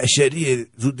احمق حشری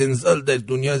زودنزال در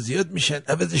دنیا زیاد میشن،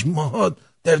 عوضش ماها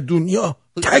در دنیا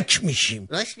تک میشیم.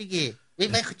 راست میگه.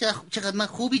 من چقدر من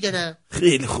خوبی دارم.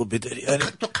 خیلی خوبی داری.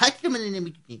 تو قتل من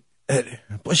نمیدونی.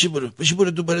 باشه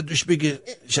برو دوباره دوش بگیر،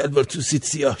 شلوار تو سیت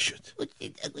سیاه شد.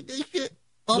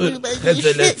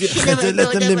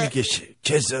 خجالتم نمیکشه،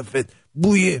 کثافت.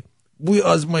 بوی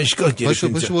آزمایشگاه گرفت.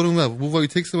 باشه برو بو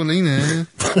وایتکس ولی اینه.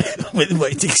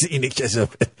 وایتکس اینه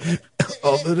کثافت.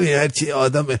 آبروی هرچی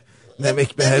آدم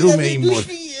نمک به حروم این مرد.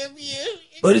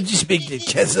 برو دوش بگیر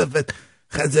کثافت،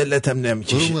 خجالتم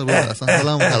نمیکشه. برو اصلا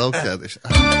حالم خراب کردش.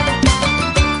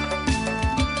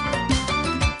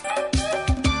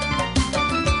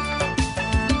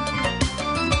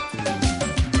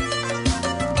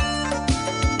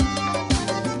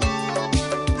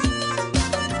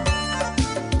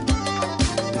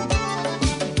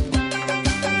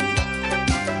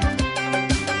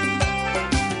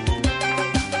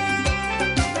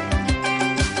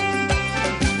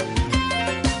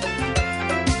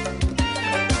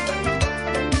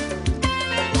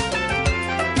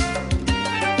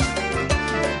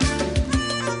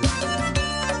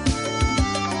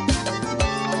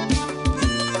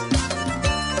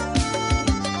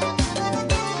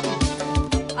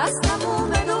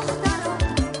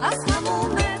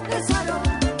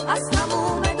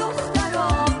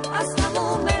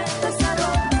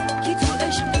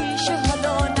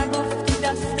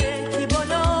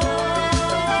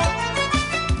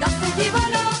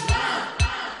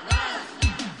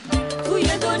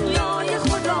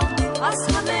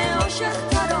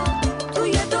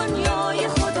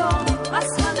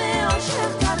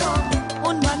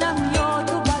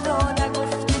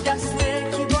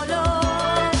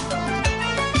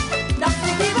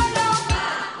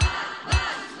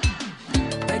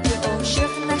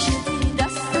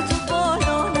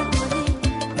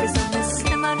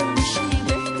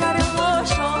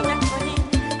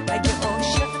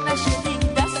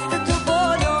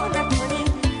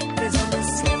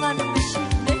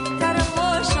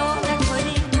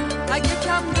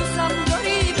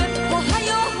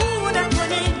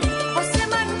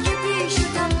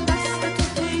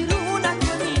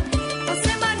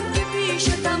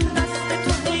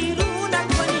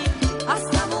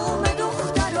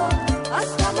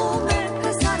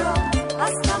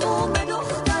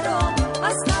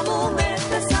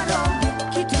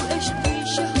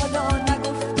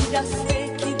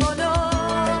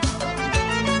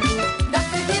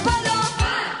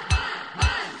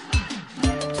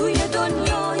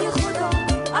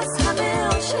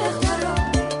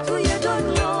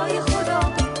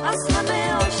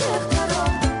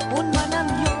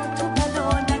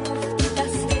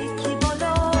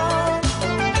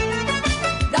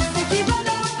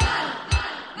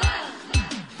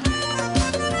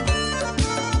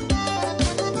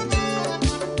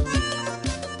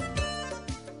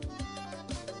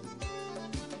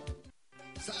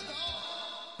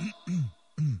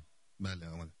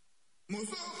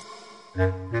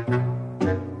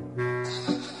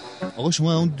 آقا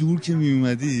شما اون دور که می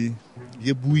اومدی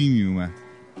یه بویی می اومد.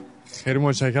 خیلی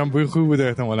متشکرم، بوی خوبی بوده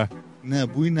احتمالا. نه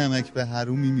بوی نمک به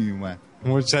حرومی می اومد.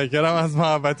 متشکرم از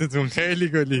محبتتون، خیلی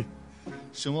گلی.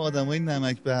 شما آدمای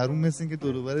نمک به حروم مثل که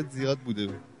دور و برت زیاد بوده.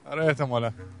 آره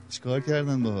احتمالا. چیکار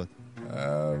کردن باهات؟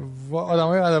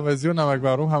 آدمای عدوازی و نمک به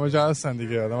حروم همه جا هستن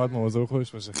دیگه، آدم باید مواظب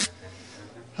خودش باشه.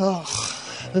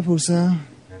 بپرسم؟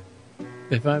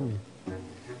 بفرمایید.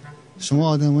 شما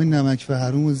آدمای نمک به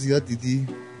حروم رو زیاد دیدی؟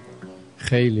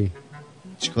 خیلی.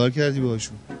 چیکار کردی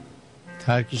باهاشون؟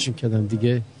 ترکشون کردم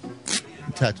دیگه.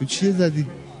 تتو چیه زدی؟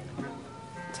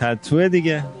 تتوه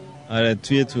دیگه. آره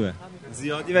توه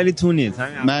زیادی ولی تو نیست.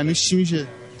 معنیش چی میشه؟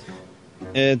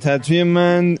 تتوی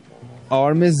من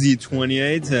آرم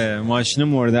Z28 ماشین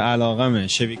مورد علاقمه.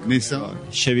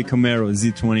 شوی کامرو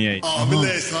Z28. عامل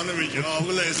احسان میگه،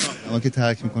 عامل احسان. اما که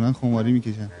ترک میکنن خماری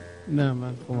میکشن. نه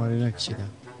من خماری نکشیدم.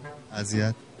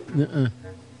 اذیت؟ نه.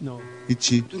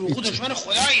 هیچی؟ دروغ دشمن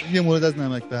خدایی. یه مورد از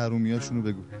نمک به حرومیاشونو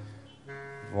بگو.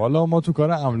 والا ما تو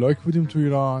کار املاک بودیم تو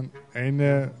ایران،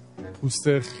 این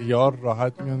پوست خیار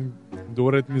راحت میان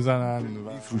دورت میزنن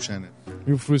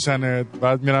میفروشنت،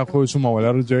 بعد میرن خودشون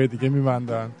معامله رو جای دیگه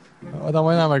میبندن.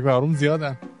 آدمای نمک به حروم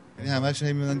زیادن، یعنی همش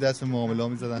میمونن دست به معامله ها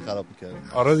میزدن خراب میکردن.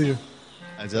 آره دیگه.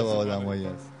 عجب آدمایی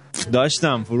هست.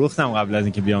 داشتم فروختم قبل از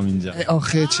اینکه بیام اینجا.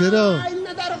 آخه چرا؟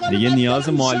 دیگه نیاز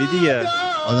مالی دیگه.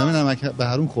 آدم نمک به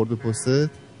حروم خورد به پستت؟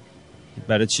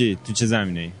 برای چی؟ تو چه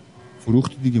زمینه‌ای؟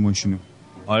 فروختی دیگه ماشینو؟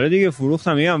 آره دیگه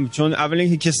فروختم، میگم چون اول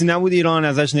اینکه کسی نبود ایران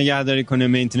ازش نگهداری کنه،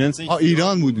 مینتیننس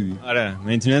ایران بودی؟ آره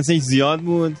مینتیننسش زیاد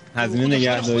بود، هزینه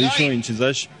نگهداریش و این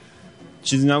چیزاش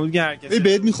چیزی نبود که هر کسی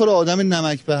بهت میخوره آدم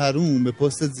نمک به حروم به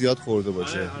پستت زیاد خورده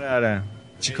باشه. آره.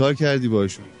 چیکار کردی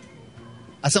باشون؟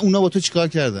 اصلا اونا با تو چیکار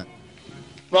کردن؟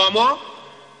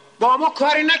 با ما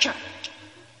کاری نکرد،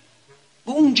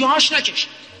 به اونجاش نکشید،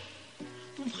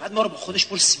 اون فقط ما رو با خودش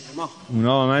برد سینما.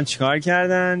 اونا با من چیکار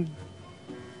کردن؟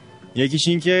 یکیش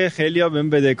این که خیلیا بهم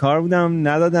بدهکار بودم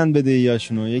ندادن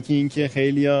بدهیاشونو، یکی این که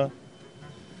خیلیا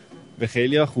به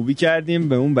خیلیا خوبی کردیم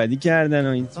به اون بدی کردن. و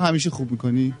این تو همیشه خوب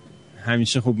میکنی؟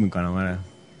 همیشه خوب میکنم. آره.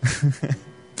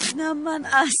 نه من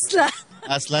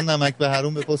اصلا نمک به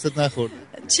حروم به پستت نخورد.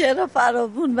 چرا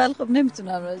فراوون، ولی خب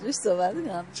نمیتونم راجعش صحبت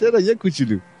کنم. چرا یه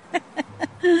کوچولو؟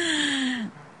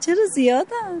 چرا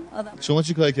زیادن آدم. شما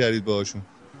چی کار کردید باهاشون؟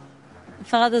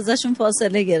 فقط ازشون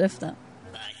فاصله گرفتم،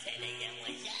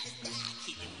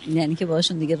 یعنی که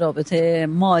باشون دیگه رابطه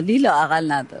مالی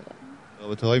لااقل نداره.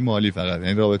 رابطه های مالی فقط،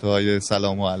 یعنی رابطه های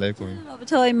سلام علیکم.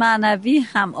 رابطه های معنوی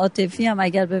هم عاطفی هم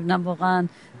اگر ببینم واقعا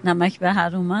نمک به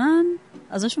حرومن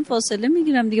ازشون فاصله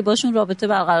میگیرم دیگه، باشون رابطه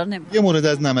برقرار نمیکنم. یه مورد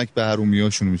از نمک به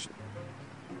حرومیاشون میشه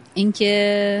این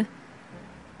که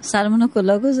سرمونو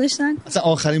کلا گذاشتن. اصلا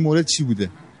آخرین مورد چی بوده؟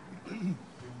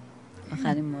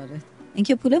 آخرین مورد این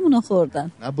که پولمونو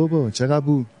خوردن. نه بابا چقدر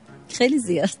بود؟ خیلی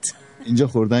زیاد. اینجا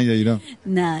خوردن یا ایران؟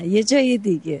 نه یه جای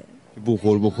دیگه.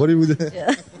 بخوری بوده.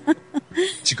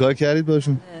 چیکار کردید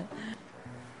باشون؟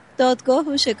 دادگاه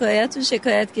و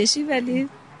شکایت کشی، ولی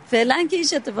فعلا که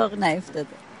هیچ اتفاقی نیفتاده.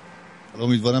 حالا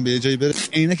امیدوارم به یه جایی بره.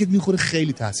 عینکت میخوره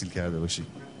خیلی تحصیل کرده باشی.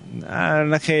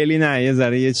 نه خیلی نه، یه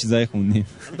ذره یه چیزای خوندیم.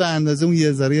 به اندازه اون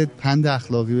یه ذره پند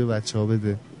اخلاقی به بچه‌ها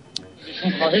بده.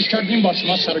 خواهش کردیم با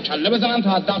شما سر و کله بزنن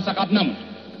تا از درس عقب نمون.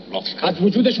 از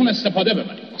وجودشون استفاده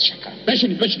ببرید.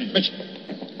 بشینید.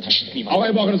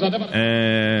 آقای باقرزاده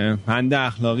پند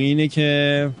اخلاقی اینه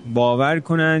که باور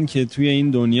کنن که توی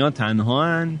این دنیا تنها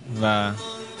هن و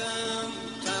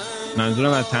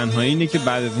منظورم از تنهایی اینه که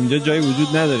بعد از اینجا جایی وجود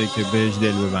نداره که بهش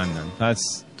دل ببندن،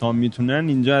 پس تا میتونن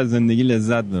اینجا از زندگی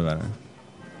لذت ببرن.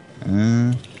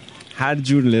 هر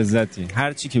جور لذتی،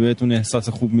 هر چی که بهتون احساس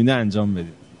خوب میده انجام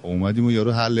بدید. اومدیم و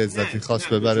یارو هر لذتی خواست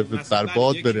ببره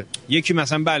برباد بره. یکی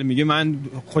مثلا میگه من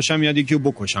خوشم میاد یکی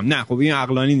رو بکشم، نه خب این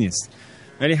عقلانی نیست،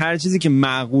 ولی هر چیزی که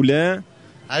معقوله،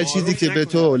 هر چیزی که به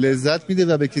تو لذت میده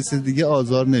و به کسی دیگه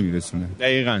آزار نمیرسونه.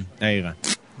 دقیقاً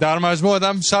در مجموع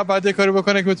آدم شب بعد یه کاری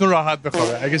بکنه که بتون راحت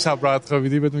بخوابه. اگه شب راحت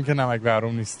خوابیدی بدون که نمک به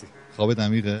حروم نیستی. خواب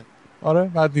عمیقه؟ آره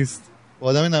بد نیست.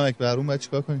 آدم نمک به حروم باید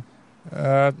چیکار کنی؟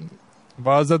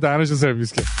 باز دهنشو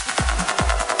سرویس کنی.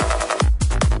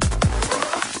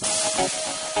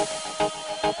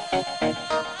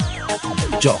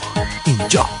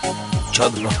 اینجا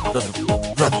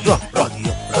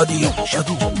رادیو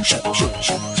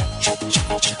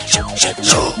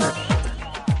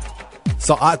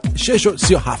ساعت 6:37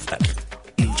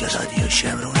 اینجا رادیو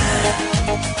شمرونه.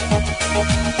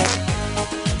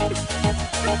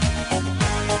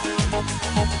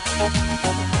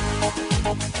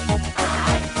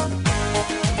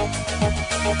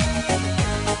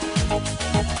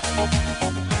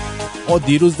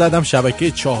 دیروز زدم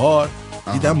شبکه 4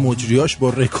 دیدم مجریاش با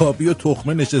رکابی و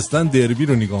تخمه نشستن دربی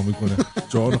رو نگاه میکنه.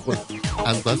 جان خود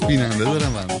از بس بیننده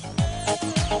دارم من.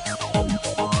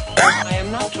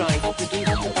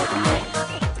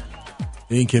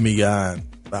 این که میگن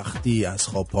وقتی از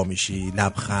خواب پا میشی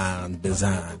لبخند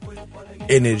بزن،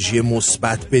 انرژی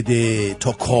مثبت بده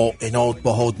تا کائنات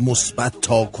باهات مثبت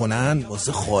تا کنن،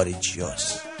 واسه خارجی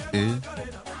هست.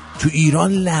 تو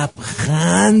ایران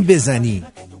لبخند بزنی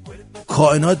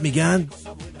کائنات میگن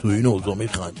تو این اوضاع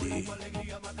میخندی،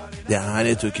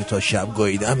 دهن تو که تا شب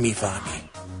گاییدم میفهمی.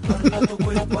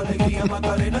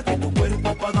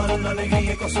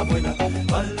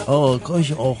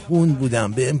 کاش آخوند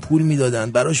بودم بهم پول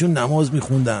میدادن براشون نماز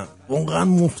میخوندم. واقعا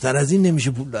مفتر از این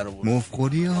نمیشه پول در آورد.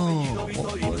 مفخوری ها.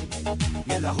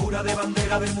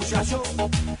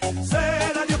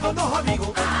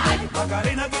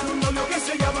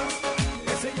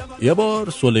 یه بار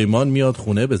سلیمان میاد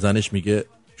خونه به زنش میگه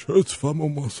شطفم و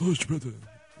ماساژ بده.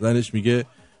 زنش میگه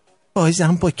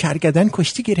بازم با کرگدن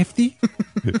کشتی گرفتی؟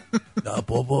 نه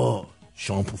بابا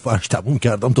شامپو فرش تبون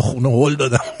کردم تو خونه هول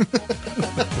دادم.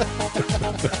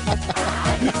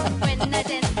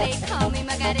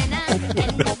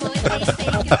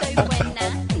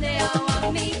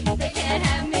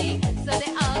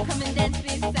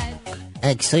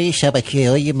 عکسای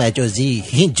شبکه‌های مجازی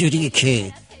اینجوریه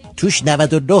که توش 99%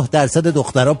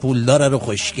 دخترها پولدار رو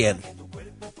خوشگل،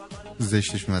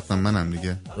 زشتش میاد منم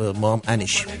دیگه. ما هم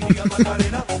انش.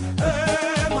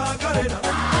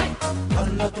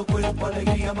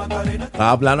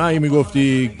 قبلا اگه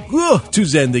میگفتی گوه تو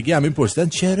زندگی همین پرسیدن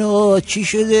چرا چی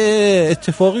شده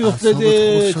اتفاقی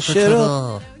افتاده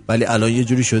چرا، ولی الان یه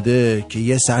جوری شده که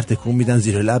یه سر تکون میدن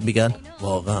زیر لب میگن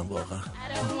واقعا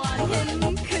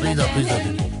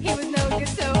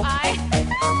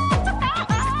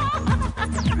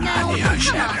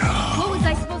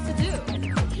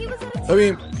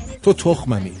ببین تو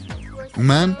تخممی.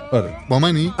 من؟ آره. با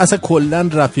منی؟ اصلا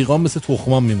کلن رفیقام مثل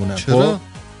تخمام میمونن. چرا؟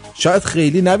 شاید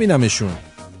خیلی نبینمشون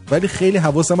ولی خیلی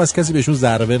حواسم از کسی بهشون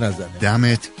ضربه نزنه.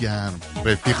 دمت گرم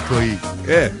رفیق تویی.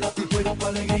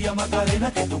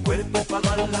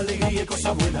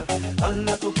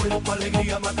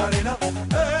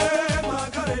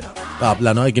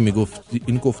 قبلا اگه میگفت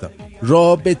این گفتم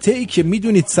رابطه ای که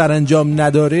میدونید سرانجام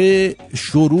نداره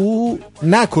شروع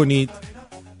نکنید.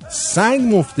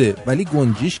 سنگ مفته ولی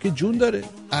گنجیش که جون داره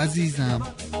عزیزم.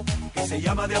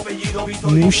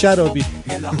 نوشرابی.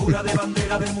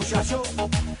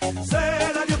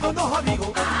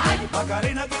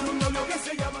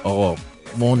 آقا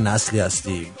ما نسلی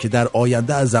هستیم که در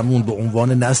آینده از زمون به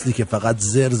عنوان نسلی که فقط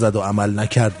زر زد و عمل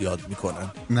نکرد یاد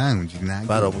میکنن. نه اونجوری نه،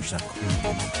 فراموش نکن.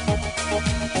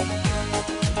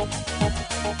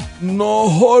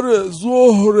 نهار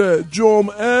ظهر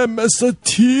جمعه مثل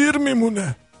تیر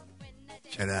میمونه.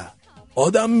 چرا؟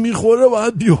 آدم میخوره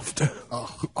باید بیفته.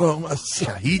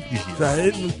 شهید میشی.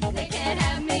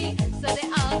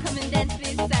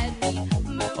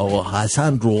 آقا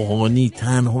حسن روحانی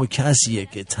تنها کسیه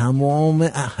که تمام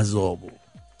احزاب و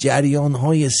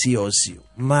جریانهای سیاسی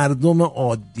و مردم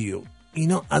عادی و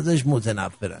اینا ازش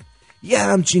متنفرن. یه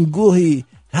همچین گوهی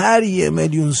هر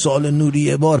 1,000,000 سال نوری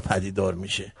یه بار پدیدار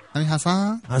میشه. همین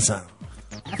حسن؟ حسن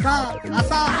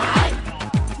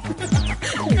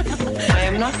I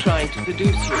am not trying to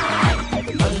seduce you.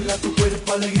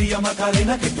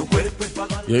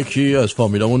 یکی از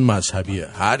فامیلامون مذهبیه.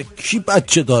 هر کی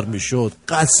بچه دار میشد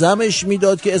قسمش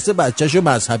میداد که اسم بچهشو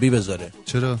مذهبی بذاره.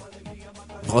 چرا؟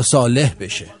 با صالح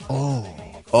بشه.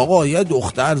 آقا یه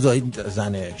دختر زاید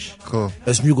زنش. خب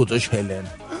اسمی گذاشت هلن.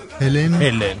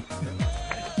 هلن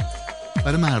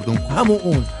برای مردم همون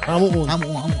اون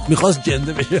میخواست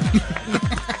جنده بشه.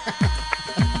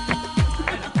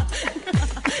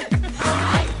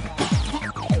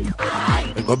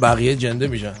 بقیه جنده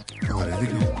میشن.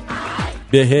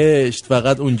 بهشت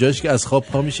فقط اونجاش که از خواب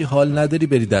پا میشی حال نداری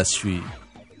بری دستشویی.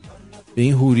 به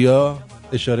این هوریا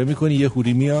اشاره میکنی یه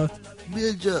هوری میاد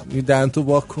می دهن تو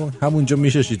واک کن همونجا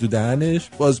میشاشی تو دهنش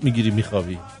باز میگیری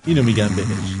میخوابی. اینو میگن بهشت.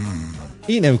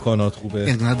 این امکانات خوبه.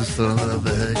 اینقدر دوست دارم برم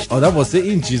بهشت. آدم واسه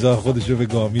این چیزا خودشو به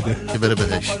گاه میده که بره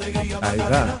بهشت.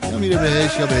 حقیقا یا میره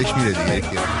بهشت یا بهشت میره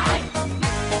دیگه.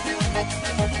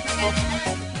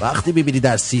 وقتی ببینی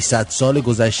در 300 سال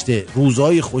گذشته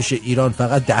روزای خوش ایران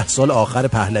فقط 10 سال آخر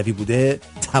پهلوی بوده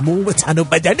تموم تن و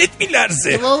بدنت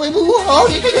میلرزه.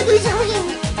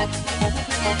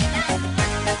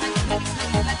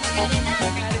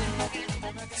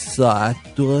 ساعت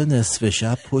 2 نصف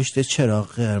شب پشت چراغ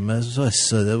قرمز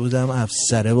وایساده بودم.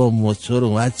 افسره با موتور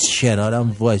اومد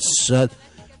کنارم وایساد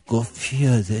گفت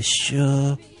پیاده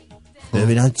شو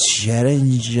ببینم چرا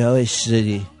اینجا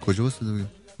وایسادی. کجا وایساده بودی؟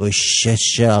 پشت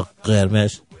چراغ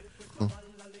قرمز.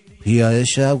 پیاده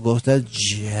شب گفتم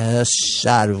چه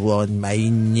سروان مایی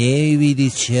نمیدی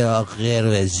چراغ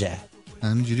قرمزه.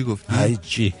 همینجوری گفتی؟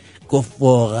 هیچی. گفت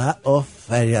واقعا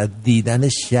آفرین دیدن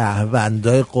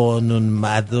شهروندای قانون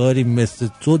مداری مثل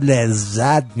تو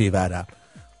لذت میبرم.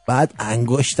 بعد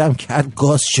انگشتم کرد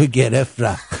گازشو گرفت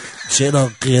رفت چرا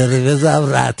قرمزم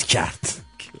رد کرد.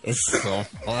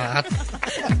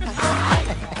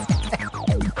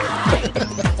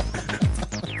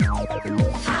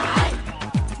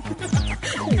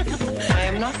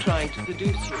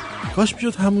 کاش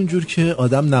بیاد همونجور که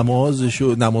آدم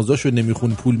نمازاشو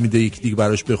نمیخونه پول میده یکی دیگه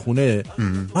براش بخونه.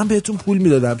 من بهتون پول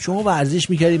میدادم شما ورزش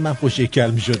میکردید من خوش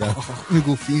هیکل میشدم.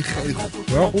 میگفتی این خیلی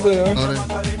خوبه. آره.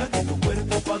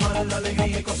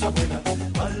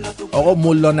 آقا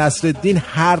ملا نصرالدین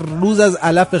هر روز از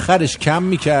علف خرش کم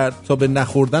میکرد تا به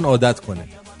نخوردن عادت کنه.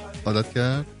 عادت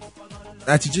کرد؟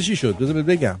 نتیجه چی شد؟ بذار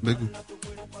بگم. بگو.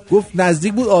 گفت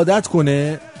نزدیک بود عادت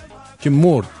کنه که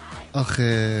مرد.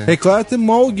 آخه حکایت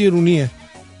ما و گرونیه.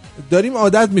 داریم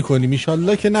عادت میکنیم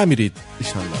انشالله که نمیرید.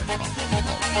 انشالله.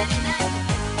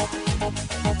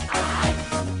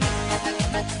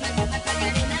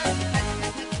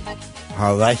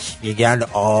 همش میگن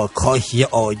کاش یه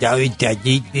آدم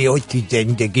جدید بیاد تو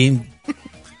زندگیم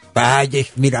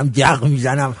بعدش میرم جغ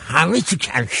میزنم همه چی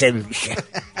کنسل میشه.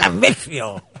 همه چی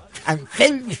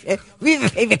کنسل میشه.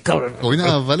 این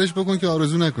اولش بکن که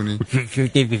آرزو نکنی.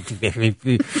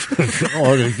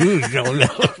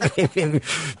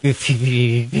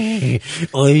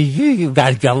 آرزو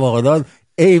در جوانان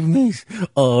عیب نیست.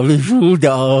 آرزو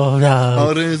دارم،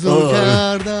 آرزو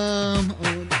کردم،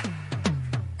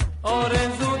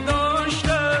 آرزو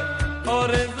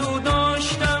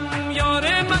داشتم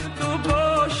یار من تو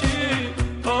باشی،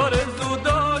 آرزو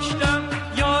داشتم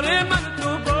یار من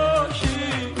تو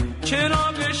باشی،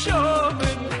 چرا به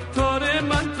شامل کار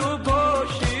من تو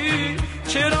باشی،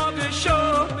 چرا به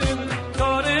شامل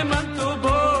کار من تو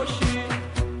باشی.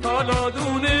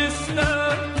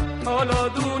 حالا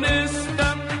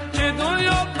دونستم که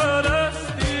دنیا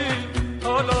پرستی،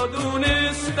 حالا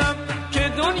دونستم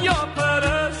که دنیا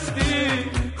پرستی،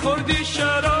 خوردی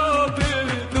شراب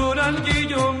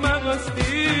دورنگی و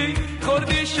مستی،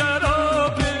 خوردی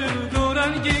شراب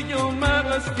دورنگی و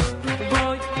مستی.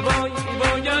 وای وای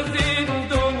وای از این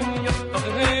دنیا،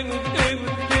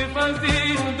 حیف از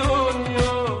این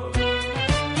دنیا.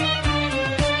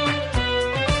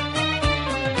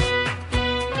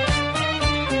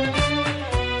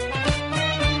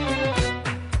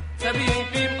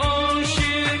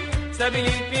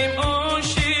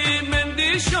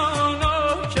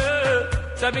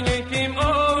 Sabiyim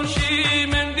oshi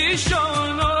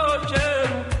mendishona ke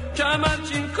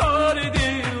kamalchin kordi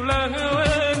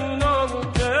lahwen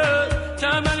ke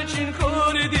kamalchin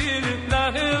kordi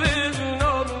lahwen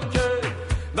ke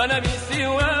bana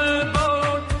bisiwan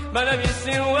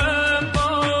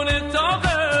bon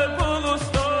taqe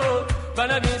busto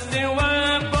bana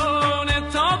bisiwan bon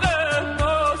taqe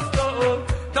busto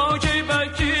ta ki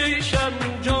bakisham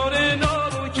jore no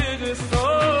kisto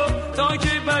ta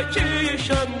ki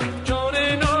bakisham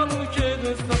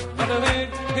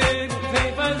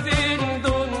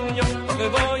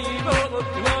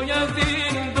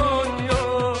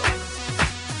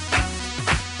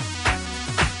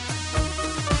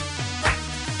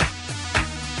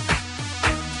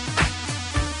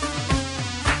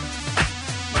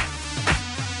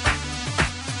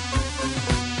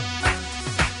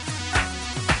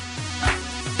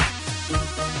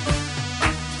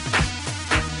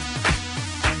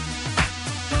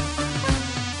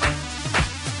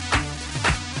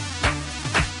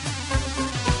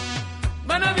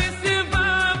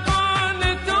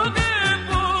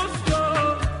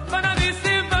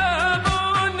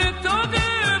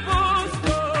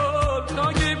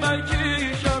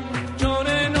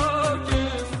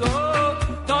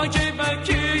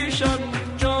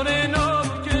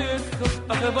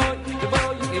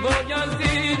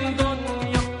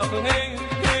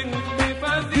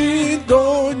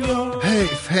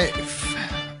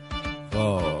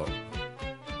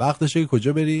وقتشه که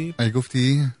کجا بریم؟ ای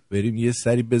گفتی؟ بریم یه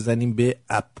سری بزنیم به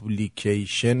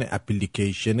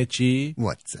اپلیکیشن چی؟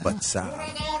 واتساپ.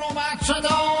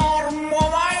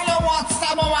 موبایل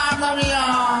واتساپ رو بردار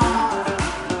بیار،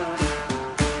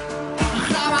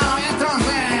 خبرهای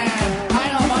تازه،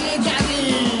 پیام‌های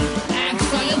جدید،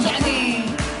 عکسای جدید،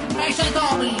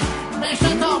 بشتابی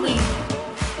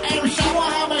امشب و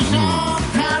همیشه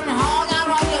تنها در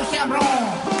رادیو شمرو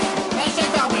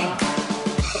بشتابی.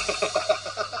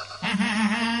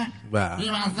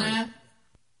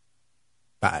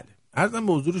 بله عرضم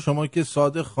به حضور شما که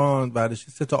صادق خان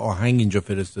برداشتی 3 تا آهنگ اینجا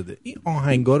فرستاده. این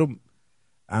آهنگا رو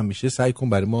همیشه سعی کن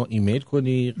برای ما ایمیل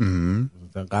کنی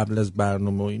قبل از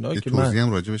برنامه و اینا که توضیح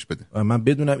هم راجبش بده، من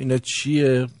بدونم اینا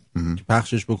چیه که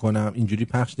پخشش بکنم. اینجوری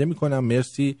پخش نمی کنم.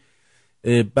 مرسی.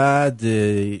 بعد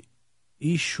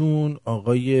ایشون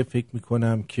آقای فکر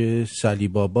میکنم که سالی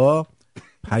بابا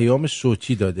پیام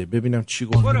صوتی داده، ببینم چی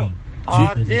گفت.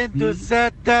 آرتین دوست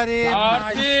داریم،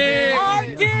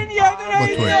 آرتین یه دونه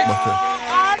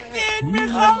آرتین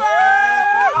میخوام،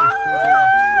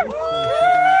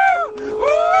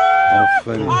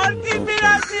 آرتین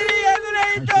بیرسیری یه دونه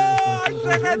ای تو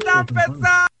عشقتم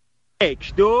پسر.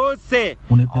 1 2 3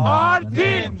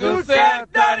 آرتین دوست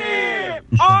داریم،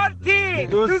 آرتین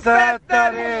دوست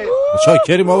داریم.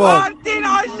 شاکریم بابا، آرتین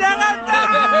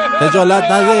عاشقتم،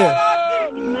 خجالت نده.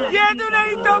 یه دونه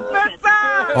ای تو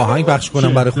پسر. آهنگ پخش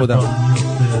کنم برای خودم.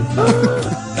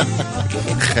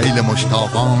 خیلی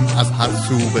مشتاقان از هر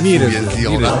سو به سوی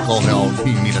زیارتگاه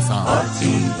آرتین میرسند.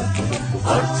 آرتین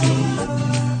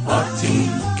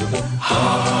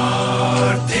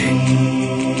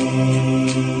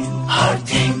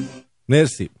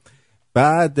مرسی.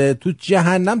 بعد تو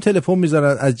جهنم تلفن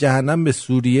میذارن، از جهنم به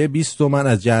سوریه 20 تومن،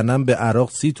 از جهنم به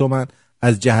عراق 30 تومن،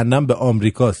 از جهنم به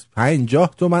آمریکاست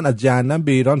 50 تومن، از جهنم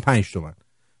به ایران 5 تومن.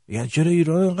 یعنی چرا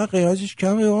ایران اینقدر قیمتش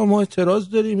کمه؟ ما اعتراض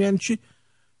داریم. یعنی چی؟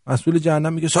 مسئول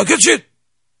جهنم میگه ساکت شید،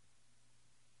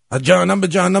 از جهنم به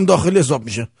جهنم داخلی حساب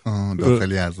میشه.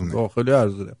 داخلی ارزونه. داخلی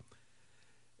ارزونه.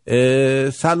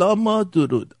 سلام ما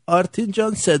درود. آرتین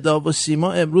جان، صدا و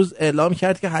سیما امروز اعلام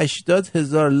کرد که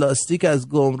 80,000 لاستیک از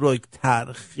گمرک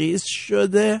ترخیص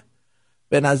شده.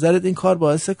 به نظرت این کار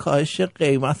باعث کاهش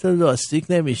قیمت لاستیک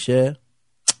نمیشه؟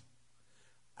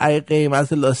 اگه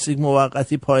قیمت لاستیک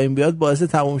موقتی پایین بیاد باعث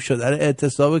تموم شدن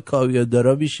اعتصاب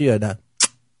کاویادارا میشه یا نه؟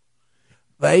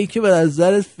 و این که به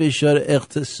نظرت فشار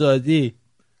اقتصادی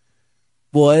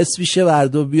باعث میشه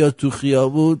مردم بیاد تو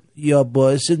خیابون یا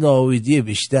باعث ناامیدی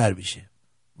بیشتر میشه؟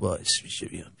 باعث میشه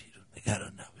بیان بیرون،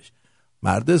 نگران نباش.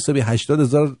 مرد حسابی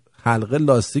 80,000 حلقه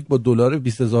لاستیک با دلار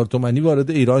 20,000 تومانی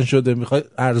وارد ایران شده. میخوای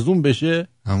ارزون بشه؟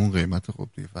 همون قیمت خوب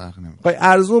دیگه، فرق نمیکنه. میخوای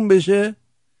ارزون بشه؟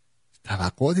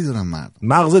 توقعاتی دارم مردم.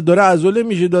 مغزت داره عضله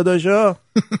میشه داداشا.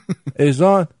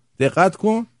 احسان دقت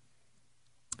کن.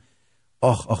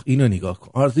 آخ اینو نگاه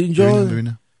کن. آرتین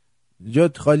جان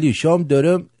جات خالی، شام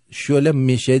دارم شله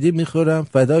مشدی میخورم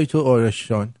فدای تو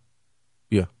آرشان.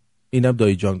 بیا اینم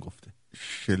دایی جان گفته.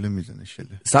 شله میزنه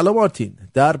شله. سلام آرتین،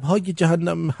 دربهای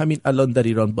جهنم همین الان در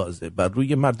ایران بازه. بر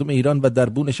روی مردم ایران و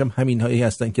دربونش هم همین هایی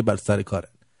هستن که بر سر کارن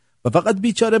و فقط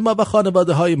بیچاره ما و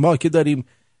خانواده های ما که داریم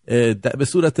به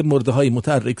صورت مرده های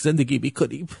متحرک زندگی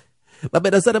میکنیم و به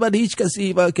نظر من هیچ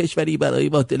کسی و کشوری برای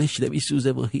ما دلش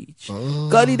نمیسوزه و هیچ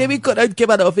کاری نمیکنن که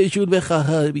منافعشون به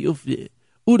خطر بیفته.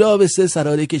 اونا مثل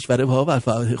سران کشور ما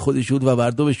منفعت خودشون و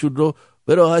مردمشون رو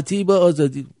به راحتی با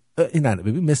آزادی نه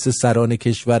ببین مثل سران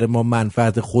کشور ما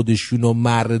منفعت خودشون و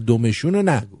مردمشون رو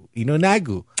نگو، اینو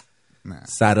نگو.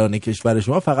 سران کشور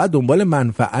شما فقط دنبال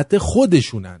منفعت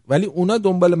خودشونن ولی اونا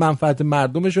دنبال منفعت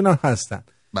مردمشون هم هستن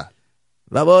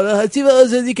و با راحتی و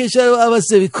آزادی کشور رو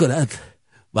عوض نمی‌کنن.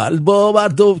 ولی با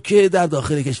مردم که در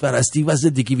داخل کشور هستیم و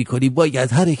زندگی می‌کنیم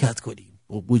باید حرکت کنیم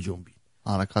و بجنبیم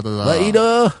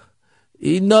و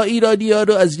اینا ایرانی‌ها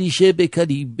رو از ریشه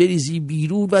بکنیم، بریزیم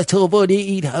بیرون و تاوان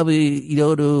این همه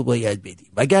اینا رو باید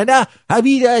بدیم، وگرنه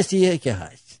همین هستیه که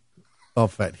هست.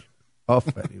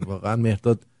 آفرین واقعا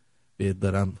مهداد بهت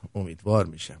دارم امیدوار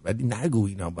میشم ولی نگو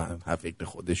اینا با هم فکر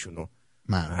خودشونو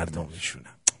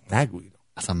مردمشونن، نگو اینا.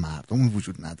 اصلا مردم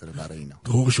وجود نداره برای اینا.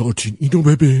 داغ شارچین اینو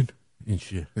ببین. این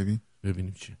چیه؟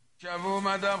 ببینیم چیه. شب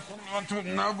اومدم خونه تو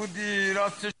نبودی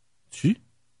راستش. چی؟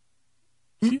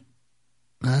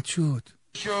 قد شد.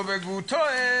 شو بگو تو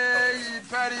ای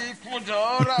پری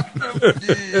کجا رفته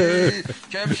بودی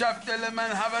که امشب دل من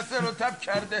هوسه رو تب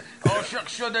کرده، عاشق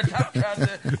شده تب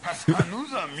کرده، پس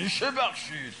هنوزم میشه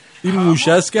بخشید. این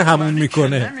موشه است که همون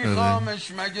میکنه.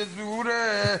 نمیخوامش مگه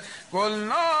زوره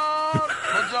گلنار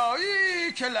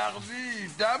کجایی که لغزی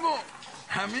دمو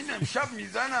همین امشب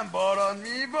میزنم باران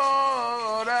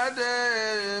میبارد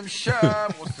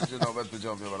امشب. قصد جنابت به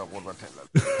جا بیارم قربت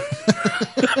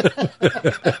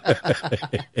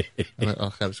هلال.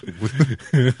 آخرش خوب بود.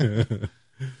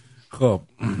 خب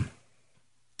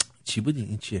چی بودی؟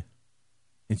 این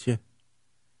چیه؟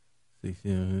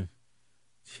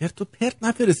 چرت و پرت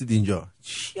نفرستید اینجا.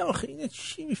 چی آخه اینه؟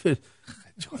 چی میفرست؟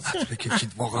 خجالت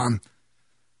بکشید واقعا.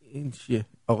 این چیه؟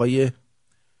 آقای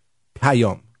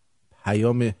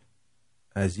پیام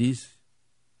عزیز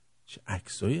چه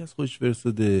عکسایی از خودش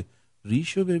فرستاده.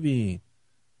 ریشو ببین.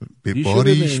 ریشو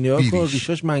ببین. یا کن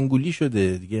ریشاش منگولی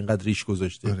شده دیگه اینقدر ریش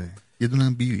گذاشته. آره. یه دونه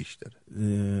هم بی ریش داره.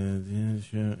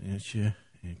 چیه؟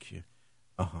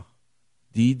 آها.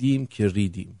 دیدیم که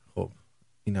ریدیم. خب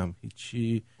اینم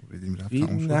هیچی.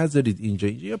 فیلم نذارید اینجا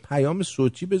یا پیام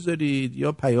صوتی بذارید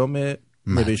یا پیام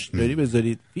نوشتاری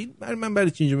بذارید. فیلم من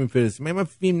برای چی اینجا میفرستید؟ من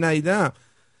فیلم ندیدم.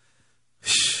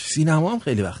 سینما هم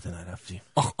خیلی وقت نرفتیم.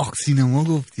 آخ سینما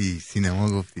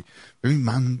گفتی. ببین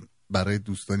من برای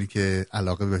دوستانی که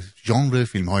علاقه به ژانر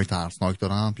فیلم‌های ترسناک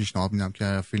دارم پیشنهاد میدم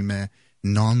که فیلم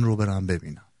نان رو برام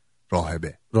ببینم.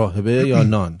 راهبه یا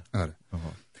نان. آره.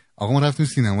 آقا ما رفتیم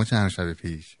سینما چند شب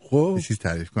پیش. خب یه چیز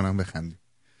تعریف کنم بخندیم.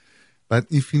 بعد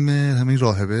این فیلم همین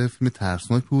راهبه فیلم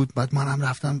ترسناک بود. بعد منم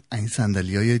رفتم این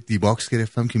صندلیای دی باکس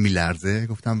گرفتم که میلرزه.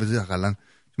 گفتم بذار حداقل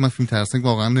من فیلم ترسناک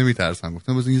واقعا نمیترسم.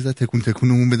 گفتم بذار یه ذره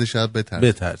تکونمون بده شاید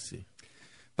بترسی.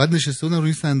 بعد نشسته بودم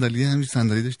روی صندلی، همین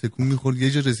صندلی داشت تکون میخورد.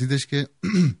 یه جا رسیدش که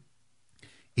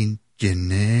این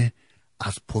جنه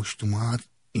از پشت اومد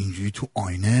اینجوری تو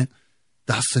آینه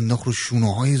دست انداخت رو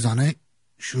شونه های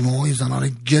زنه رو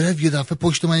گرفت. یه دفعه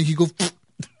پشت من یکی گفت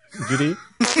اینجوری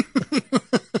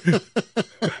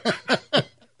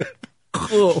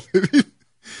خب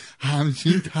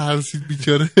همچین ترسید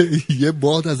بیچاره. یه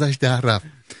باد ازش در رفت.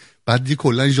 بعد یه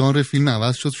کلا ژانر فیلم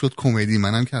عوض شد کمدی.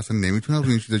 منم که اصلا نمیتونم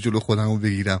روی این چیزا جلو خودمو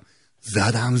بگیرم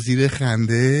زدم زیر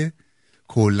خنده.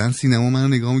 کلا سینما منو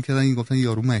نگاه میکردن این گفتن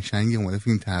یارو مشنگه اومده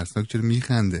فیلم ترسناک چرا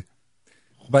میخنده.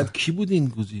 بعد کی بود این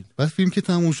گزید؟ بعد فیلم که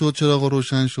تموم شد چراغ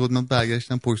روشن شد من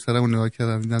برگشتم پشت سرمو نگاه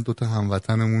کردم دیدم دوتا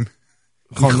هموطنمون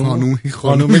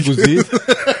خانوم گزید.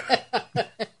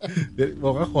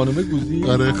 واقعا خانوم گزید؟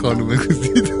 آره خانوم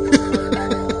گزید.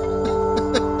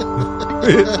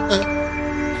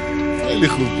 خیلی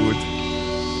خوب بود.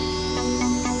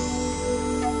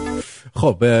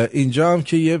 خب اینجا هم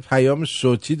که یه پیام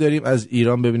صوتی داریم از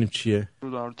ایران، ببینیم چیه.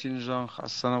 آرتین جان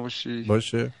خسته نباشی.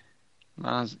 باشه.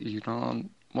 من از ایران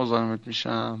مزاحمت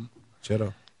میشم.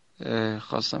 چرا؟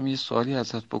 خواستم یه سوالی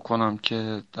ازت بکنم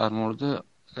که در مورد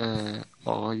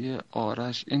آقای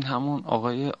آرش، این همون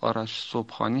آقای آرش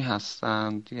صبحانی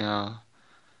هستند یا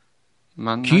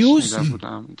من نشنیده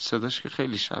بودم؟ صداش که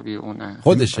خیلی شبیه اونه.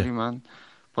 خودشه. ولی من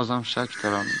بازم شک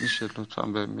دارم. میشه لطفا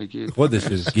بهم بگید؟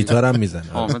 خودشه، گیتارم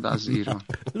میزنه. حامد از ایران.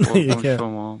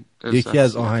 یکی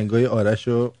از آهنگای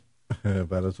آرشو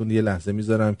براتون یه لحظه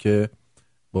میذارم که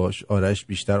باش آرش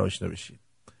بیشتر آشنا بشید.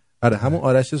 آره همون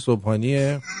آرش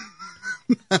صبحانیه.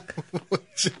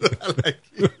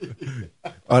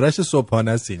 آرش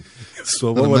صبحانه است. این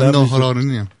صبح من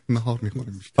ناهارانیم، نهار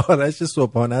میخورم. آرش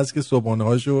صبحانه است که صبحانه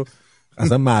هاشو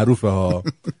اصلا معروفه ها.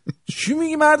 چی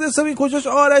میگی مرد حساب؟ این کجاش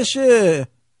آرشه؟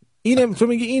 اینه تو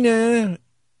میگی اینه؟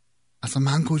 اصلا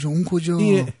من کجا اون کجا؟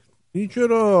 این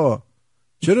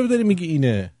چرا داری میگی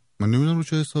اینه؟ من نمیدونم رو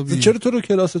چه حسابی. چرا تو رو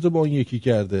کلاستو با اون یکی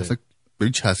کرده؟ اصلا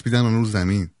ببین چسبیدن اون رو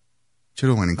زمین.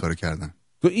 چرا من این کارو کردم؟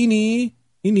 تو اینی؟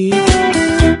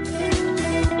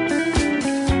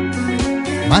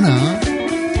 منم؟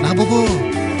 نه بابا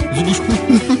زوگوش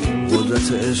کن.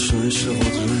 قدرت عشق و عشق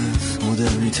قدرت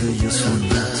مدرنیته یه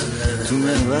سنت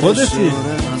تو خودتی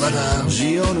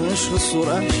جیان عشق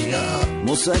سرعت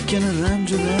مسکن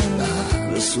رنج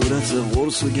به صورت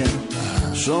قرص و گم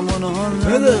شما نهار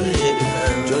نداری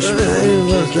جاش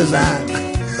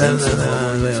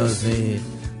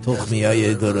تخمی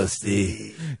های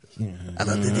درستی.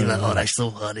 الان دیدی من آرش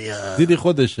صبحانی دیدی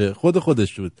خودشه،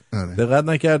 خودش بود. دقت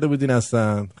نکرده بودین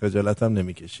اصلا، خجالتم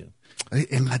نمیکشین.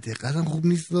 اینقدر دقتم خوب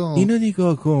نیست. اینو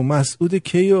نگاه کن. مسعود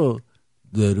کیو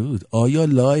درود. آیا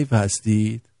لایو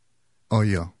هستید؟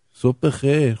 آیا صبح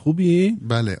بخیر. خوبی؟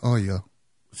 بله آیا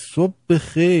صبح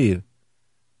بخیر.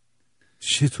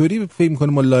 چطوری فکر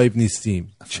میکنه ما لایو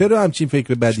نیستیم؟ چرا همچین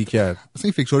فکر بدی کرد؟ اصلا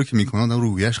این فکرها رو که میکنه آدم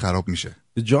روحیش خراب میشه.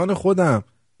 به جان خودم.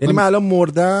 یعنی من الان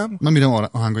مردم. من میرم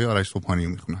آهنگای آرش صبحانی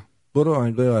رو میخونم. برو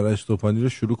آهنگای آرش صبحانی رو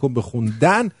شروع کن به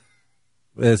خوندن.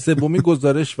 سومین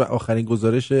گزارش و آخرین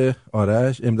گزارش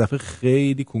آرش امدفعه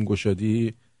خیلی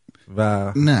کنگوشادی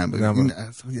و نه این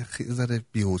یه ذره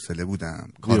بی‌حوصله بودم.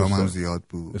 کارام هم زیاد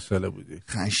بود. حوصله بودی.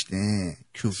 خشته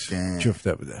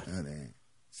کوفته بوده. آره.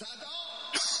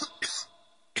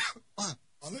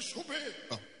 حالا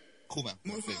خوبم.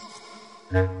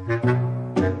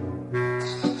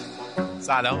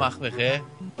 سلام، وقت بخیر.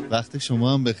 وقت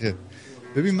شما هم بخیر.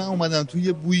 ببین من اومدم تو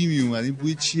یه بویی میومد. این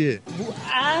بوی چیه؟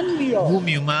 بو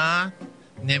میومد؟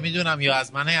 نمیدونم، یا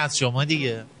از منه از شما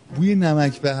دیگه. بوی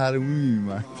نمک به حرومی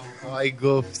میومد.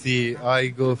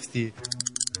 آی گفتی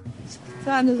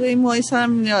تا اندازه این ماهی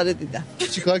سرم نیاره دیدم.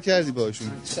 چی کار کردی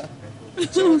باشون؟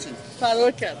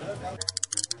 فرار کردم.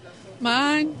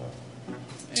 من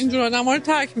اینجور آدم ها رو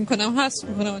ترک میکنم، حذف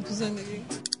میکنم تو زندگی.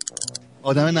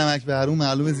 آدم نمک به حروم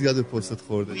معلومه زیاد به پستت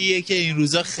خورده. یه که این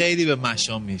روزا خیلی به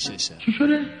مشام میششه.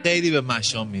 خیلی به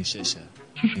مشام میششه.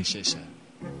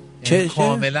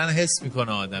 کاملا حس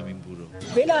میکنه آدم این بو رو.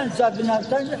 فعلا زد به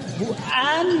نفتن بو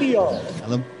ان میاد.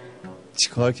 الان چی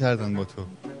کار کردن با تو؟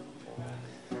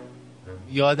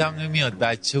 یادم نمیاد،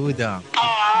 بچه بودم.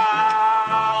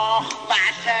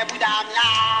 بچه بودم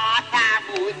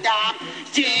نبودم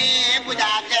چی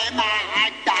بودم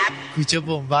مهدم. کوچه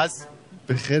بنبست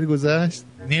به خیر گذشت؟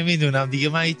 نمیدونم دیگه،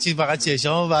 من هیچی، فقط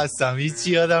چشامو بستم،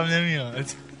 هیچی یادم نمیاد.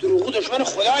 دروغو دشمن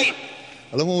خدایی.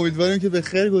 حالا ما امیدواریم که به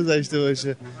خیر گذشته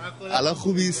باشه. الان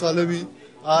خوبی؟ سالمی؟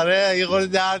 آره یه خورده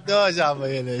درد داشت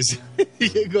اوایلش.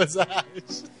 دیگه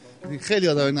گذشت. خیلی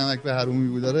آدم نمک به حرومی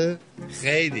بود. داره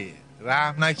خیلی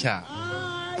رحم نکرد.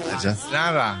 عجب. نه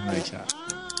رحم نکرد.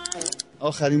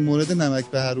 آخرین مورد نمک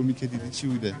به حرومی که دیدی چی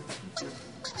بوده؟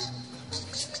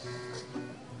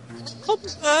 خب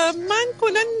من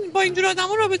کلا با اینجور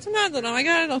آدما رابطه ندارم.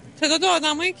 اگر تعداد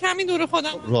آدمای کمی دور خودم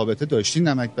رابطه داشتی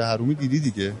نمک به حرومی دیدی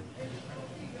دیگه.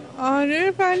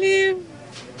 آره ولی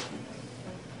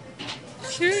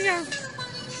چی بگم؟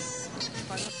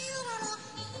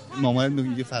 مامانت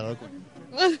میگه فرار کنیم.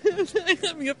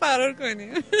 میگه فرار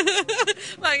کنیم.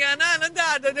 مگر نه الان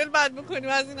درد دل بد میکنیم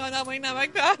از این آدمای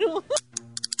نمک به حروم.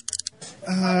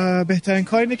 بهترین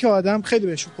کار اینه که آدم خیلی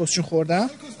بهش پستشون خوردم.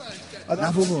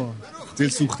 نه بابا دل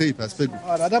سوخته ای، پس بگو.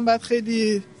 آره آدم باید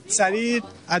خیلی سریع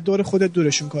از دور خودت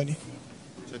دورشون کنی.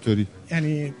 چطوری؟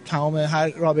 یعنی تمام هر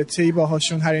رابطه‌ای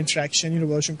باهاشون، هر اینتراکشنی رو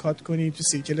باهاشون کات کنی، تو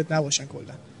سیرکلت نباشن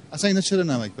کلا. اصلا اینا چرا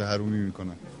نمک به حرومی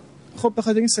میکنن؟ خب به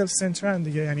خاطر این سلف سنترن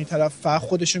دیگه، یعنی طرف فقط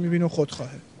خودش رو میبینه و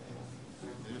خودخواهه.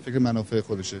 فکر منافع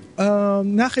خودشه.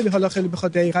 نه خیلی، حالا خیلی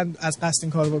بخواد دقیقاً از قصد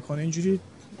این کارو بکنه، اینجوری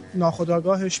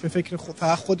ناخودآگاهش به فکر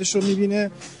فقط خودش رو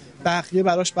میبینه، بقیه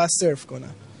براش بس سرو کنن.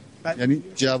 یعنی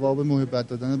جواب محبت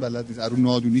دادن بلد نیست، ارو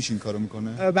نادونیش این کارو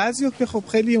میکنه. بعضیا که خب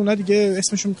خیلی اونا دیگه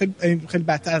اسمشون خیلی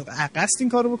بدتر از قصد این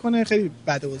کارو بکنه، خیلی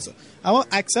بده اوضاع. اما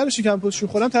اکثرش که پوزشون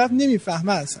خودم طرف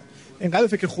نمیفهمه اصلا، اینقدر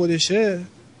فکر خودشه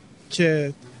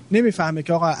که نمیفهمه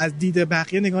که آقا از دید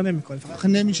بقیه نگاه نمیکنه. آخه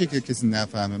نمیشه که کسی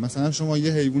نفهمه. مثلا شما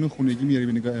یه حیوان خونگی میاری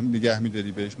نگه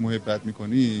میداری بهش، محبت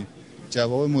میکنی،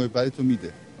 جواب محبتتو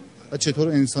میده. و چطور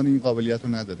انسان این قابلیت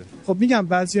رو نداره؟ خب میگم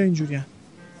بعضیا اینجوریان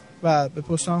و به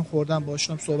پستان خوردم،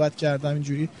 باشم صحبت کردم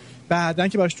اینجوری، بعدن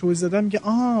که باش توضیح دادم میگه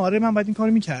آره من باید این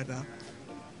کارو میکردم،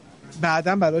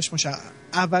 بعدن براش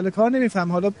اول کار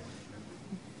نمیفهم، حالا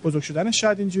بزرگ شدنش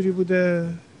شاید اینجوری بوده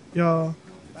یا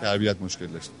تربیت مشکل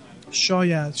داشته،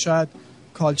 شاید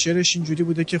کالچرش اینجوری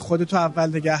بوده که خودتو اول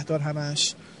نگهدار،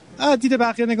 همش دید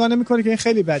بقیه نگاه نمیکنه که این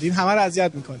خیلی بده، این همه رو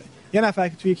اذیت میکنه. یه نفر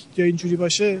که توی جای اینجوری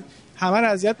باشه همه رو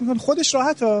اذیت میکنه، خودش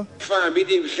راحته.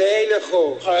 فهمیدیم، خیلی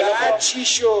خوب. بعد چی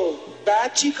شد؟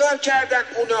 بعد چی کار کردن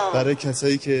اونا؟ برای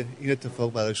کسایی که این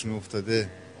اتفاق براشون افتاده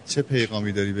چه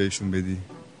پیغامی داری بهشون بدی؟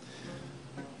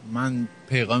 من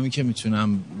پیغامی که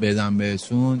میتونم بدم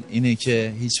بهتون اینه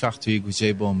که هیچ وقت توی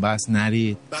کوچه بنبست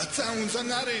نرید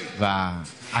و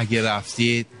اگه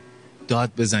رفتید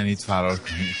داد بزنید فرار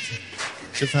کنید.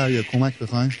 چه فریاد؟ کمک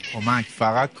بخواین؟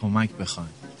 فقط کمک بخواین.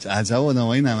 چه عجب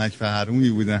آدمای نمک به حرومی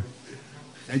بودن.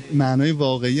 معنای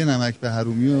واقعی نمک به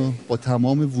حرومی رو با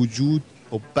تمام وجود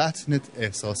با بطنت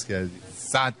احساس کردی.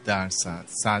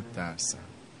 100%.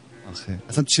 آخه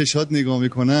اصلا چشات نگاه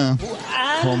میکنم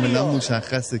کاملا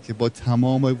مشخصه که با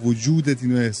تمام وجودت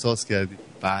اینو احساس کردی.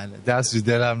 بله، دست رو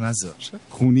دلم نذار.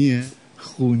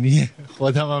 خونیه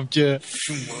خودم هم که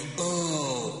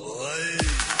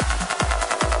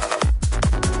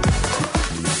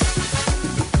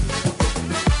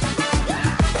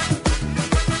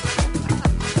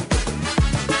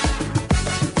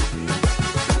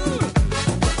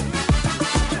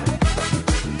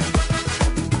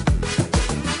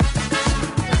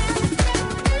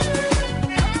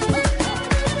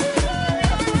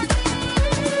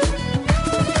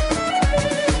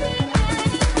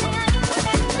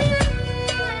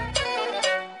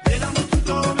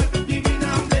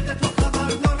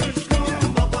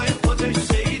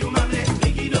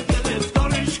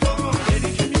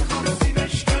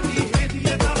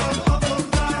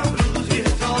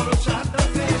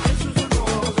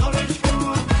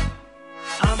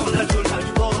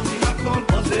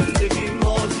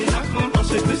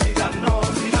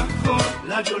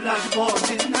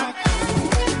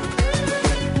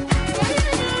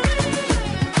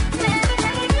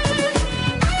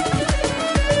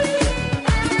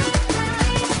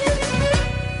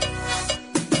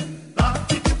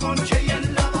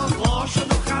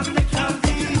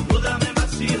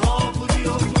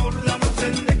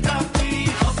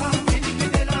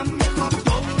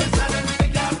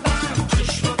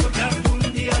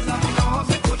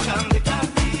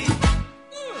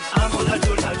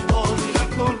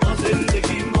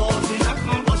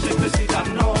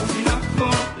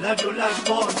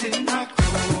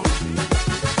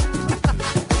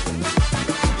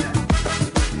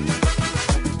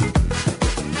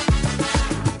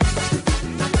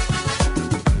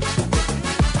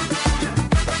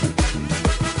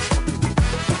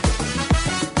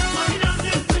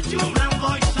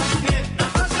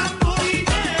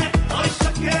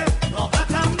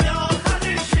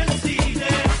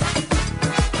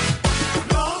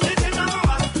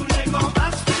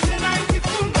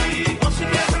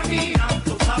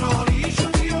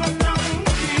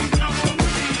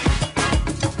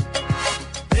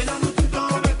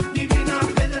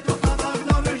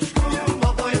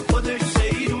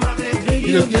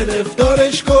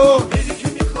گرفتارش کن،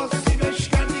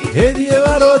 هدیه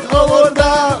برات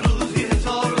آوردم،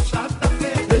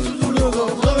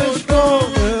 بسوزونش کن،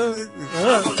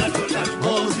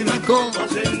 بازی نکن،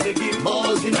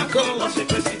 بازی نکن،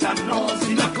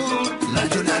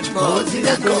 بازی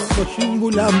نکن، باشون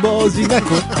بولم بازی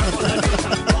نکن.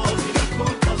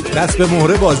 دست به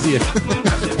مهره بازیه.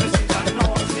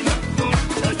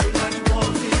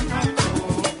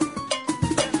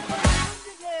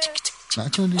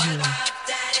 نکن دیگه.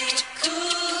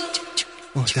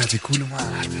 دادی کول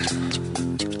اومد.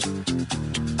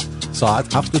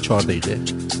 ساعت 7:04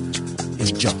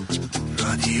 اینجا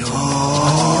رادیو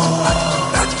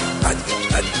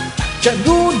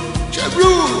چمرون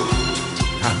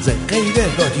طنز غیر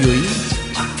رادیویی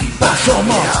با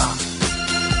شما.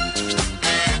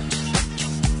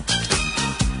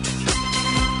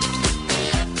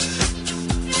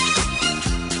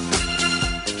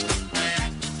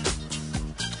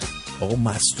 آقا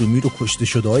مصدومی رو کشته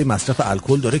شده های مصرف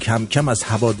الکل داره کم کم از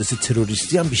حوادث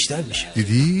تروریستی هم بیشتر میشه.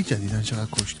 دیدی جدیدن چقدر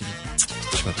کشته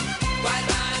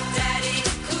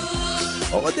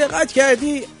آقا دقت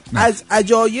کردی؟ از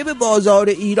عجایب بازار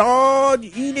ایران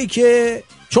اینه که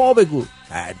چا بگو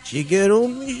هرچی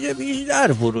گرون میشه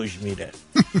بیشتر فروش میره.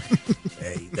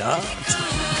 ایداد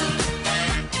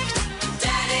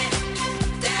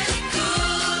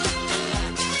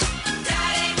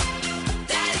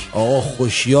آقا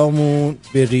خوشیامون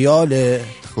به ریاله،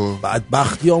 بعد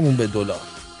بختیامون به دلار.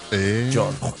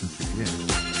 جان خود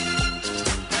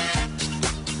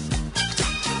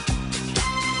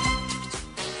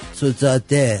تو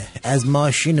زاده از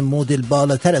ماشین مدل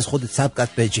بالاتر از خودت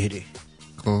سبقت بگیری.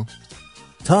 خب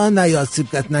تا نیاد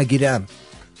سبقت نگیرم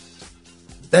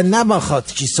در نماخواد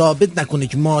که ثابت نکنه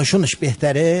که ماشونش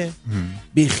بهتره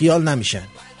بی خیال نمیشن.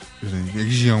 یکی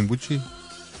جیان بود چی؟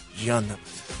 جیان نبود.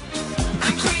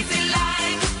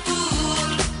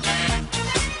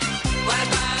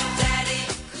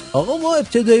 آقا ما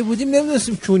ابتدایی بودیم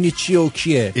نمیدونستیم کونی چیه و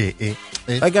کیه.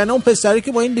 وگرنه اون پسری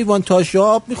که با این لیوان تاشی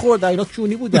آب میخورد اینا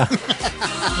کونی بودن.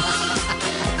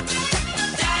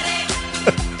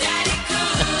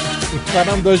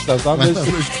 منم داشتم.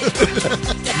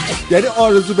 یعنی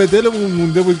آرزو به دلمون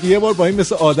مونده بود که یه بار با این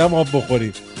مثل آدم آب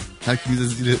بخوریم. هر کی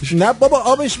میز زیرش. نه بابا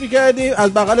آبش میکردیم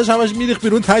از بغلش همش میریخت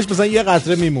بیرون تاش مثلا یه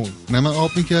قطره میمون. نه من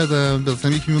آب میکردم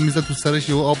مثلا یکی میزد تو سرش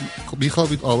یهو آب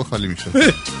بیخوابید آب خالی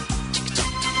میشد.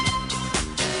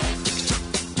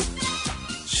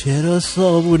 چرا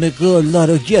صابون گلا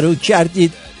رو گرون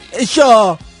کردید؟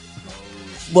 اشا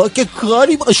ما که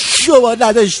کاری با شما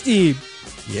نداشتیم،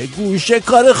 یه گوشه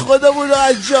کار خودمون رو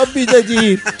انجام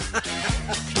میدادیم.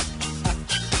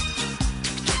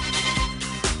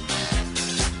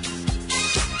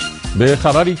 به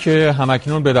خبری که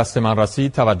همکنون به دست من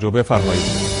رسید توجه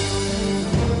بفرمایید.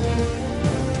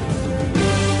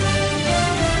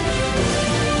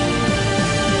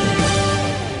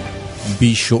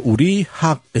 بیشعوری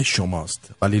حق شماست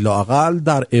ولی لااقل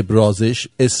در ابرازش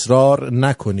اصرار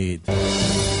نکنید.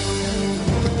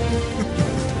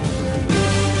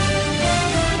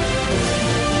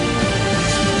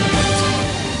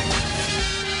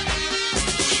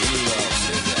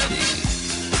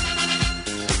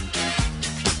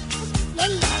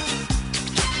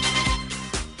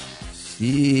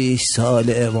 سی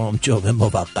سال امام جمعه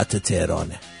موقت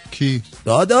تهرانه. کی؟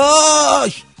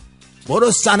 داداش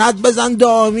برو سند بزن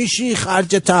دامیشی، خرج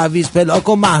تعویض پلاک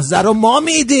و محضر رو ما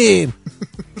میدیم.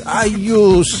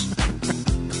 ایوس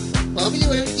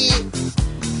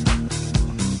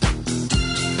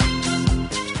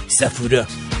سفوره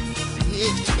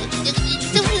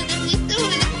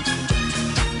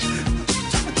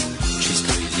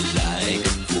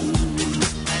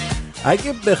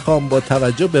اگه بخوام با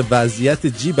توجه به وضعیت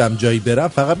جیبم جایی برم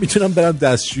فقط میتونم برم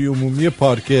دستشوی عمومی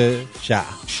پارک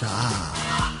شهر.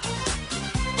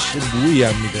 چه بویی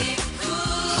هم میده.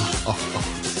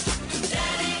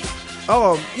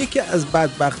 آقا یکی از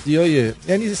بدبختی‌های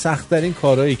یعنی سخت‌ترین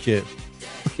کارهایی که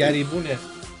گریبونه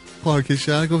پارک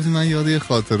شهر گفتی من یاد یه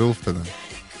خاطره افتادم.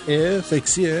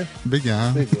 سکسیه؟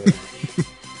 بگم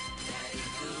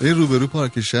یه روبرو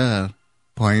پارک شهر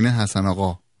پایین حسن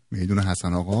آقا، میدون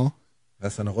حسن آقا؟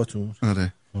 حسن آقا تو؟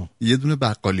 آره. یه دونه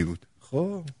بقالی بود.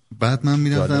 خب بعد من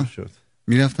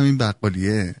میرفتم این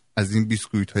بقالیه از این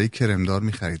بیسکویت های کرمدار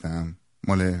میخریدم،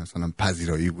 مال مثلا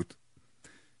پذیرایی بود.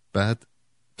 بعد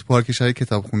تو پارک شهر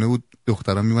کتابخونه بود،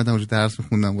 دختران میمدن اونجا درس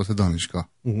میخوندن واسه دانشگاه.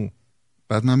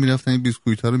 بعد من میرفتم این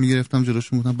بیسکویت ها رو میگرفتم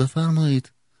جلوشون، گفتم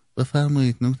بفرمایید.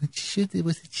 نمیدونم چی شده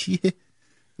واسه چیه؟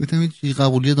 گفتم این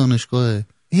قبولی دانشگاهه.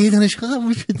 دانشگاه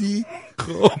قبول شدی؟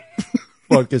 خب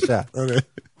پارک شهر. آره.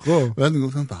 خب بعد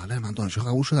میگفتم بله من دانشگاه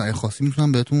قبول شدم، اگه خواستی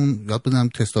میتونم بهتون یاد بدم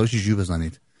تستا رو چجوری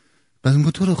بزنید. بعد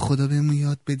میگه تو رو خدا بهمون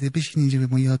یاد بده، بشین اینجا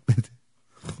بهمون یاد بده.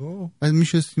 خب بعد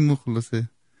میشستیم و خلاصه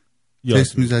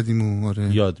تست میزدیم و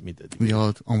آره یاد میدادیم.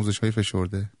 یاد آموزش‌های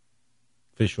فشرده.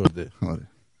 آره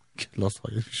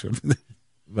کلاس‌های فشرده.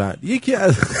 و یکی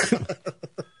از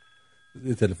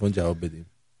تلفن جواب بدیم.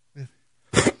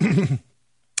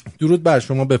 درود بر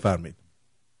شما، بفرمایید.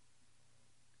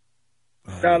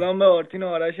 سلام به آرتین و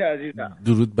آرش عزیزم.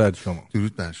 درود بر شما.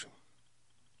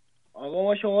 آقا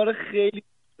ما شما رو خیلی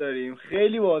داریم،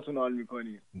 خیلی باهاتون حال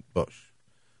میکنیم. باش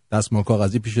دستمال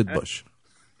کاغذی پیشت باش.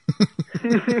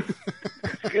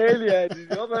 خیلی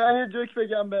عزیزی. آقا من یه جوک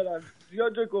بگم برم،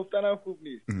 زیاد جوک گفتنم خوب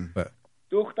نیست.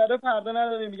 دختره پرده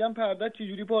نداره. میگم پرده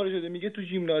چجوری پاره شده؟ میگه تو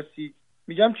ژیمناستیک.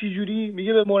 میگم چجوری؟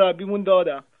 میگه به مربیمون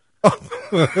دادم.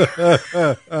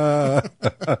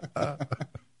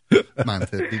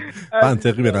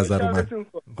 منطقی به نظر اومد.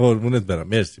 قربونت برم،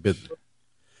 مرسی. بدون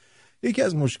یکی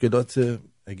از مشکلات،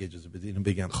 اگه اجازه بدی اینو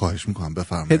بگم، خواهش میکنم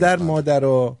بفرمایید. پدر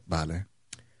مادرها بله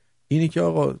اینی که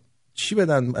آقا چی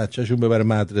بدن بچه‌شون ببره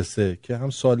مدرسه که هم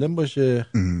سالم باشه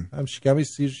هم شکمش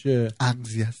سیر شه.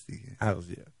 اغذیه است دیگه.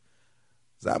 اغذیه.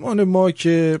 زمان ما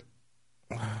که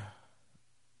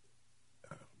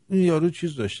این یارو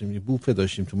چیز داشتیم، بوفه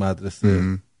داشتیم تو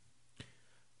مدرسه،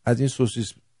 از این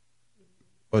سوسیس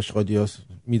آشغالی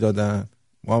میدادن،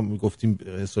 ما میگفتیم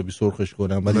حسابی سرخش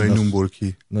کنن، ولی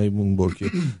نون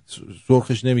برکی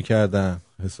سرخش نمیکردن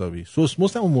حسابی.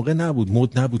 سوسموس هم اون موقع نبود،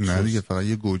 مد نبود. نه دیگه، فقط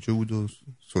یه گوجه بود و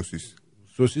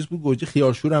سوسیس بود. گوجه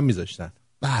خیارشور هم میذاشتن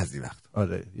بعضی وقت.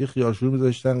 آره یه خیارشور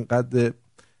میذاشتن قد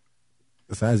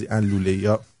مثلا از این لوله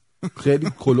یا خیلی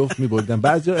کلوف میبریدن،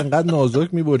 بعضی انقدر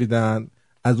نازک میبریدن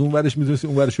از اون ورش میتونستی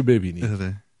اون ورشو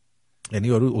ببینی. یعنی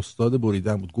یارو استاد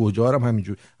بریدن بود. گوجه هم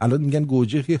همینجور. الان میگن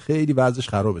گوجه خیلی وضعش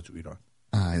خرابه تو ایران.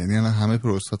 یعنی الان همه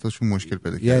پروستاتاشون مشکل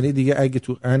پیدا کرده. یعنی دیگه اگه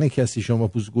تو انه کسی شما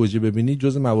پوست گوجه ببینی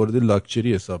جز موارد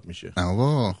لاکچری حساب میشه.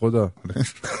 آقا خدا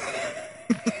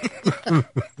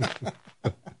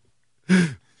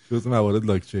جز موارد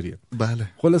لاکچریه. بله.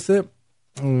 خلاصه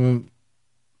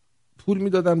پول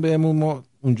میدادن بهمون، ما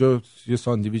اونجا یه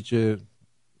ساندویچ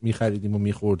میخریدیم و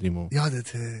میخوردیم.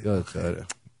 یادته؟ آره.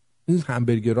 این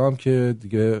همبرگرها هم که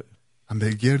دیگه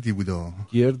همبرگردی بود.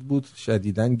 گرد بود،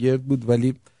 شدیداً گرد بود،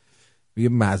 ولی یه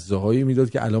مزه هایی میداد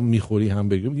که الان میخوری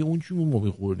همبرگر میگه اون چی ما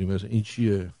میخوردیم، مثلا این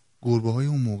چیه؟ گربه های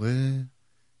اون موقع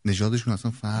نژادشون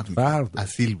اصلا فرق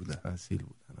اصیل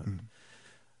بودن.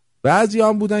 بعضی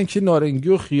هم بودن که نارنگی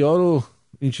و خیار و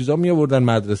این چیزا می آوردن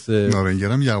مدرسه. نارنگی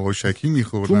هم یواشکی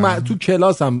میخوردن. تو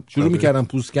کلاس هم شروع میکردن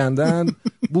پوست کندن،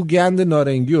 بو گند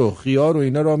نارنگی و خیار و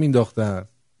اینا را مینداختن.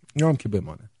 اینا هم که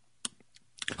بمانه.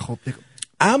 خب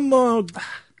اما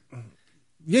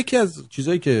یکی از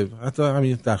چیزایی که حتی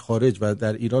همین در خارج و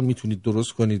در ایران میتونید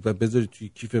درست کنید و بذارید توی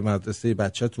کیف مدرسه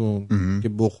بچه‌تون که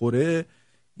بخوره،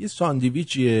 یه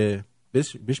ساندویچیه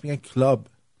بهش میگن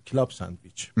کلاب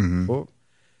ساندویچ. خب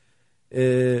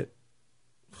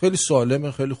خیلی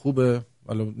سالمه، خیلی خوبه.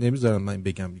 حالا نمیذارم من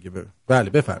بگم دیگه. بله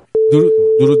بفرمایید.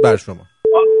 درود بر شما.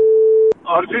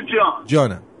 آرتین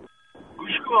جانم.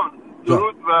 گوش کن.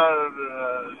 درود بر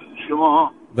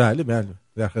شما. بله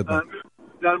در خدمت.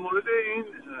 در مورد این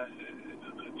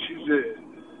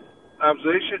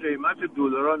افزایش قیمت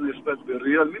دلار نسبت به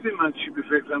ریال، میدونی من چی به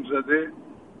فکرم زده؟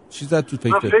 چی زد تو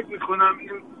فکرت؟ من فکر میکنم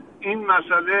این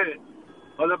مسئله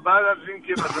حالا بعد از این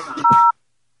که مثلا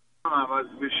عوض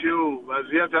بشه و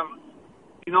وضعیت هم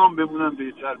اینا هم بمونن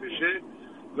بهتر بشه،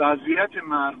 وضعیت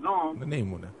مردم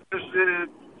نمیمونه مثل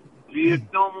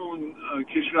ویتنام و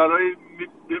کشورهای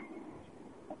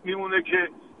میمونه که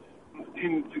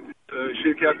این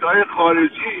شرکت‌های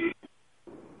خارجی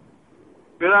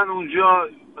برن اونجا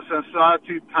مثلا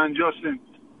ساعتی 50 سنت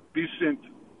 20 سنت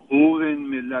حقوق این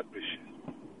ملت بشه.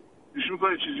 گوش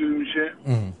میکنه چجوری میشه؟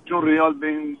 چون ریال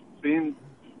به این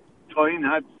تا این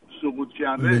حد سقوط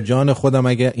کرده. جان خودم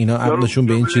اگه اینا عقلشون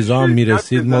به این چیزا هم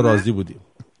میرسید ما راضی بودیم.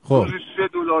 خب $3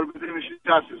 بده میشه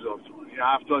 10,000 تومان یا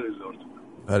 70,000 تومان.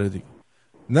 آره دیگه.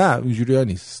 نه اینجوریه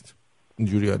نیست.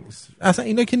 اصلا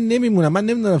اینا که نمیمونن. من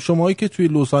نمیدونم شماهایی که توی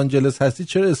لس آنجلس هستید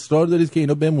چرا اصرار دارید که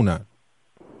اینا بمونن.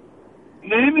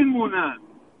 نمیمونن.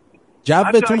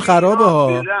 جوتون خرابه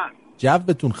ها.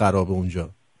 جوتون خرابه اونجا.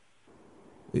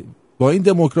 با این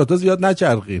دموکرات‌ها زیاد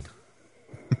نچرخید.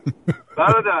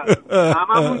 برادر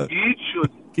هممون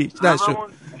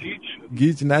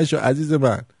گیج نشو عزیز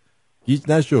من.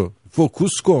 گیج نشو.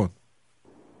 فوکوس کن.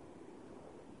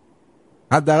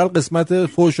 حداقل قسمت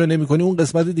فوشو نمی‌کنی اون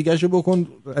قسمت دیگه‌شو بکن،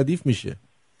 ردیف میشه.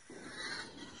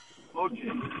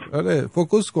 اوکی. آره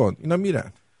فوکوس کن. اینا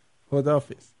میرن.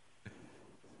 خداحافظ.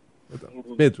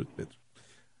 بدرود.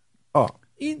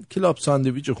 این کلاب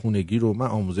ساندویچ خونگی رو من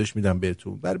آموزش میدم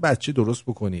بهتون. برای بچه درست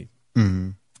بکنید.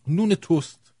 نون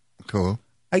توست. خب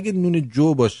اگه نون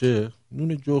جو باشه،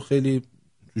 نون جو خیلی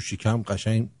تو شکم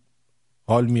قشنگ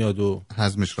حال میاد و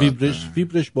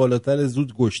فیبرش بالاتر،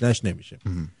 زود گشنش نمیشه.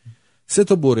 3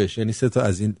 تا برش، یعنی 3 تا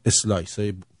از این اسلایس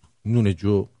های نون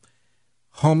جو.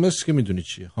 هامس که میدونی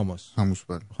چیه؟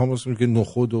 هامس که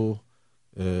نخود و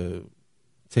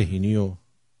تهینی و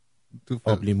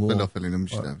آب لیمو فلافل اینو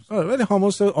میشیدم. ولی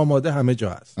هامس آماده همه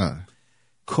جا هست.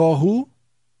 کاهو،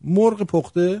 مرغ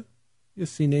پخته، یه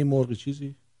سینه مرغ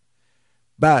چیزی،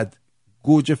 بعد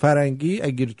گوجه فرنگی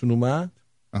اگرتون اومد،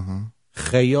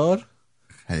 خیار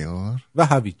و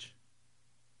هویج.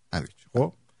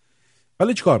 خب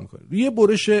حالا چیکار میکنی؟ روی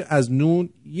برش از نون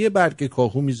یه برگ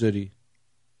کاهو میذاری.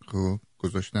 خب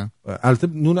گذاشتم. البته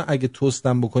نون اگه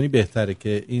توستم بکنی بهتره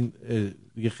که این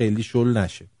دیگه خیلی شل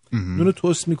نشه. نونو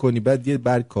توست میکنی، بعد یه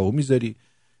برگ کاهو میذاری.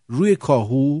 روی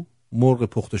کاهو مرغ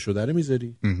پخته شده رو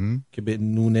میذاری که به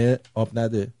نونه آب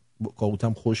نده، کاهوت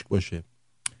هم خشک باشه.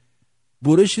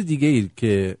 برش دیگه ای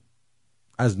که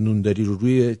از نون داری رو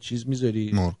روی چیز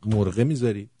میذاری، مرغه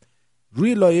میذاری.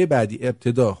 روی لایه بعدی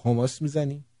ابتدا حماس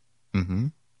میزنی،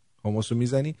 حماس رو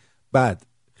میزنی، بعد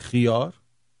خیار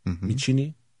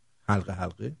میچینی حلقه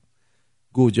حلقه،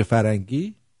 گوجه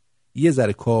فرنگی، یه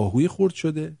ذره کاهوی خرد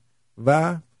شده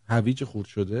و هویج خرد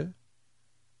شده.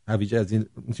 هویج از این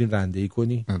میتونی رنده‌ای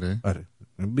کنی. آره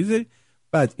بذاری.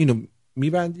 بعد اینو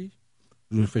میبندی،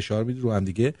 روی فشار میدی رو هم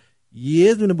دیگه،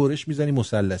 یه دونه برش میزنی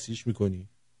مثلثیش میکنی.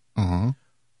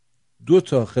 2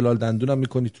 تا خلال دندونم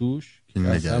میکنی توش که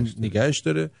نگهش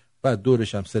داره. بعد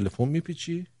دورش هم سلفون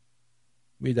میپیچی،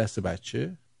 می دست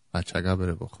بچه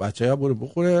بره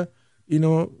بخوره.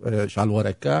 اینو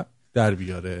شلوارکه در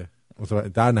بیاره،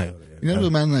 در نیاره. اینا رو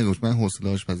من نگوش، من حوصله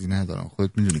آشپزی ندارم،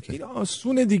 خودت میدونی که این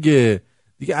آسونه دیگه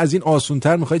از این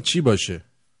آسونتر میخوای چی باشه؟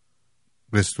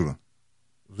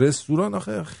 رستوران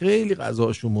آخه خیلی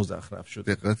غذاشون مزخرف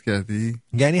شده. دقت کردی؟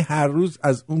 یعنی هر روز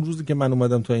از اون روزی که من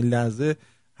اومدم تا این لحظه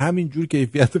همین جور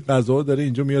کیفیت غذا داره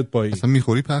اینجا میاد پایین. اصلا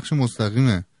میخوری پخش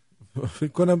مستقیمه.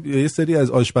 فکر کنم یه سری از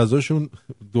آشپزاشون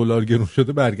دلار گرون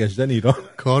شده برگشتن ایران،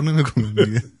 کار نمیکنن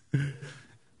دیگه.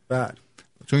 بله،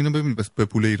 چون اینا ببین بس به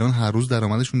پول ایران هر روز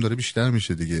درآمدشون داره بیشتر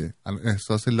میشه دیگه.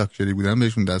 احساس لاکچری بودن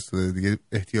بهشون دست داده دیگه،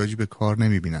 احتیاجی به کار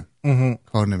نمیبینن،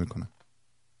 کار نمیکنن.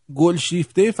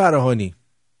 گلشیفته فراهانی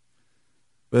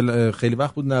خیلی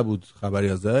وقت بود نبود خبری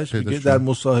ازش، میگه در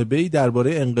مصاحبه‌ای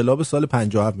درباره انقلاب سال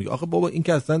 57 میگه آخه بابا این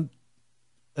که اصلا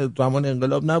زمان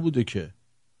انقلاب نبوده که،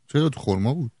 چرا تو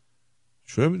خرما بود؟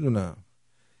 چه میدونم.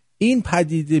 این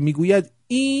پدیده میگوید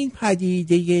این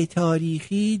پدیده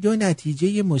تاریخی 2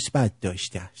 نتیجه مثبت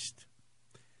داشته است.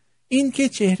 این که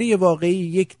چهره واقعی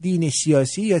یک دین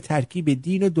سیاسی یا ترکیب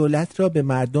دین و دولت را به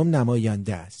مردم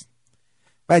نمایانده است،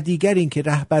 و دیگر این که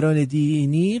رهبران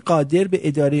دینی قادر به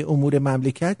اداره امور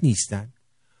مملکت نیستند.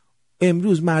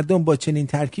 امروز مردم با چنین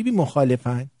ترکیبی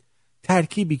مخالفند،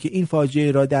 ترکیبی که این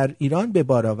فاجعه را در ایران به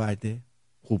بار آورده.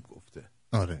 خوب گفته.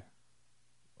 آره.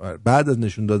 بعد از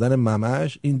نشون دادن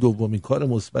ممش این دومین کار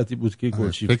مثبتی بود که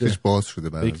گلشیفته فکرش باز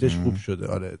شده، فکرش خوب شده.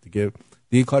 آره دیگه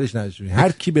کارش نداشت.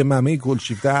 هر کی به ممه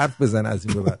گلشیفته حرف بزنه از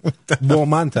این به بعد با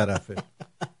من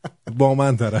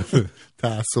طرفه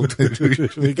تعصب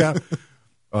میگم.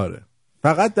 آره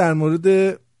فقط در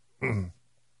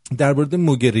مورد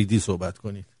موگریدی صحبت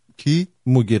کنید. کی؟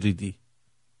 موگریدی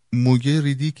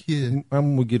کیه؟ من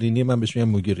موگرینی، من بهش میگم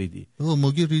موگریدی.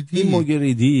 موگریدی. این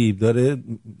موگریدی داره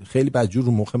خیلی بدجور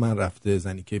رو مخ من رفته،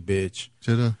 زنی که بچ.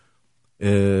 چرا؟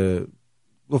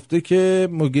 گفته که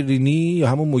موگرینی یا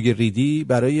همون موگریدی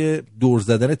برای دور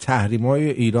زدن تحریم‌های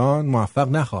ایران موفق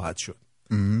نخواهد شد.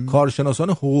 کارشناسان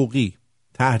حقوقی،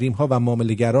 تحریم‌ها و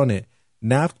معامله‌گران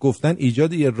نفت گفتن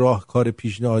ایجاد یه راهکار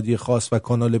پیشنهادی خاص و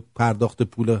کانال پرداخت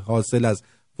پول حاصل از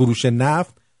فروش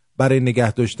نفت برای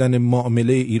نگه داشتن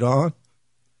معامله ایران.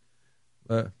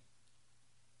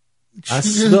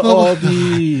 اسب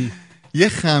آبی یه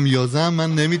خمیازه هم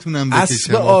من نمیتونم بکشم.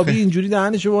 اسب آبی اینجوری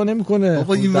دهنشو وا نمیکنه.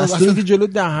 دسته که جلو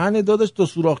دهن داداش تو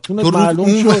سوراخ‌تونت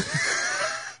معلوم شد.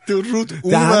 تو رود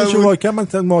اون دهنشو واکن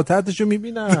من ماتحتشو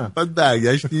میبینم. بعد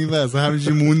برگشتیم و اصلا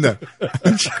همینجوری موندن.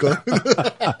 چیکار؟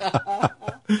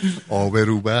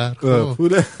 آبروبر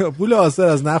پول حاصل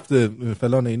از نفت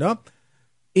فلان اینا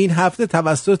این هفته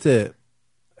توسط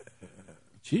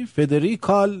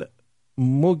فدریکال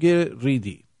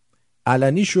موگریدی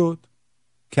علنی شد.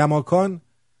 کماکان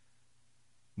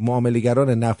معامله‌گران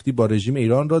نفتی با رژیم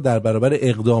ایران را در برابر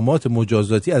اقدامات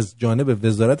مجازاتی از جانب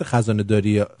وزارت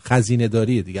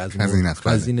خزینه‌داری دیگه از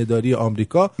خزینه‌داری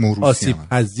آمریکا آسیب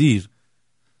پذیر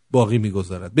باقی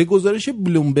می‌گذارد. به گزارش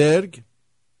بلومبرگ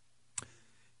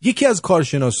یکی از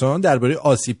کارشناسان درباره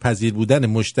آسیب پذیر بودن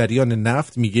مشتریان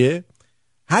نفت میگه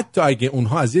حتی اگه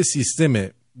اونها از یه سیستم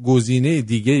گزینه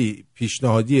دیگه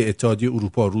پیشنهادی اتحادیه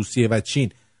اروپا، روسیه و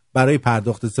چین برای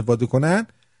پرداخت استفاده کنن،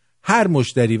 هر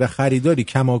مشتری و خریداری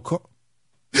کماکان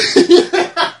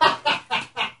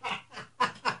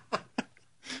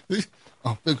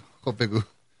بگو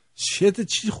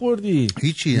چی خوردی؟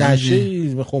 هیچی،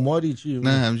 نشه خماری چی؟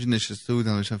 نه همینجوری نشسته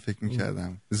بودم داشتم فکر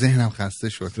می‌کردم، ذهنم خسته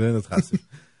شد.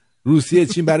 روسیه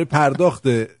چین برای پرداخت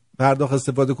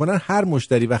استفاده کنن، هر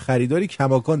مشتری و خریداری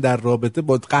کماکان در رابطه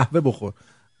با قهوه بخور.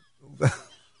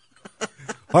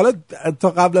 حالا تا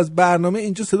قبل از برنامه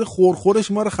اینجا صدا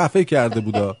خورخورش ما رو خفه کرده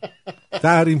بودا.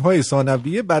 تحریم های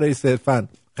ثانویه برای صرفاً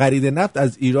خرید نفت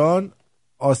از ایران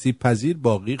آسیب پذیر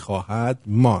باقی خواهد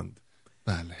ماند.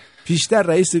 بله. پیشتر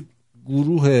رئیس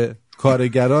گروه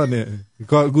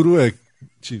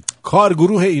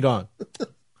کارگروه ایران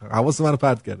حواس من رو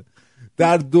پرت کرده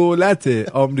در دولت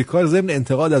آمریکا ضمن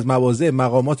انتقاد از مواضع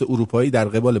مقامات اروپایی در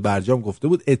قبال برجام گفته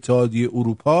بود اتحادیه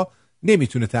اروپا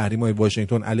نمیتونه تحریم‌های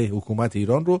واشنگتن علیه حکومت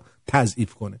ایران رو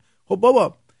تضعیف کنه. خب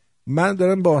بابا من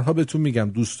دارم بارها بهتون میگم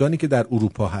دوستانی که در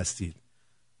اروپا هستید،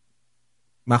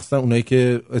 مخصوصا اونایی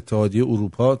که اتحادیه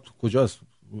اروپا کجاست؟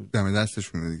 دم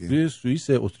دستشونه دیگه. سوئیس،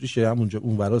 اتریش، همونجا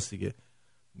اون وراست دیگه.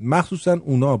 مخصوصا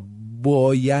اونا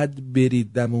باید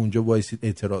برید دم اونجا وایسید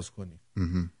اعتراض کنید.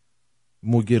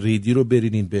 موگریدی رو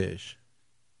برینین بهش.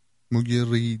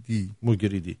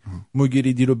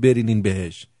 موگریدی رو برینین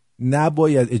بهش.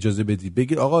 نباید اجازه بدید.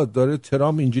 بگید آقا داره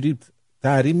ترامپ اینجوری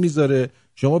تحریم میذاره،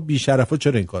 شما بی‌شرفا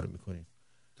چرا این کارو میکنید؟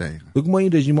 دقیقاً. بگو ما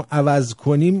این رژیم رو عوض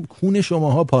کنیم کون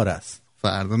شماها پاره است.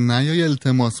 فردا نیای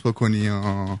التماس بکنی.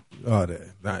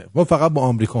 آره نه. ما فقط با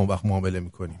آمریکا اون وقت معامله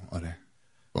میکنیم. آره.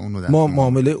 با اونو ما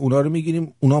معامله اونا رو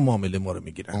میگیریم، اونا معامله ما رو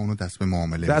میگیرن. با اونو دست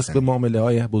به معامله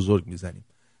های بزرگ میزنیم.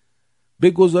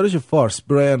 به گزارش فارس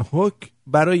برایان هوک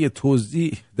برای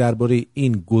توضیح درباره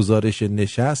این گزارش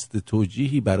نشست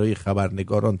توجیهی برای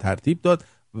خبرنگاران ترتیب داد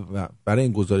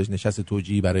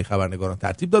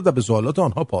و به سوالات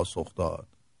آنها پاسخ داد.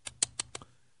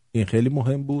 این خیلی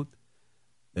مهم بود.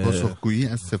 پاسخگویی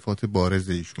از صفات بارز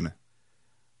ایشونه.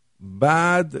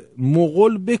 بعد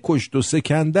مغول بکشت و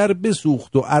سکندر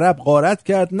بسوخت و عرب غارت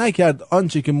کرد، نکرد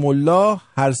آنچه که ملا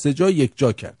هر سه جا یک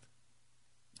جا کرد.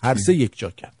 هر سه یک جا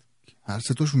کرد. هر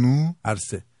سه تاشونو؟ هر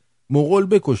سه. مغول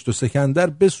بکشت و سکندر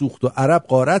بسوخت و عرب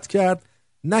غارت کرد،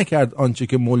 نکرد آنچه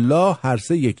که ملا هر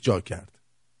سه یک جا کرد.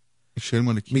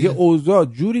 میگه اوضاع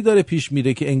جوری داره پیش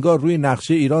میره که انگار روی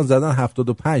نقشه ایران زدن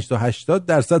 75 تا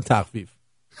 80% تخفیف.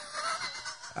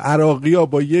 عراقی‌ها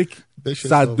با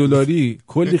 $100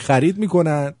 کلی خرید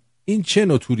میکنن. این چه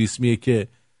نوع توریسمیه که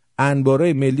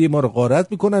انبارای ملی ما رو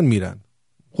غارت میکنن میرن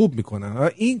خوب میکنن.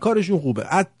 این کارشون خوبه.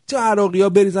 حتی عراقی‌ها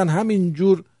بریزن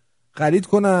همینجور خرید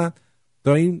کنن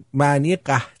تا این معنی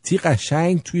قحطی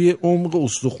قشنگ توی عمق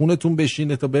استخونتون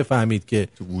بشینه تا بفهمید که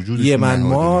یه من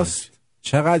ماست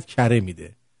چقدر کره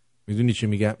میده. میدونی چی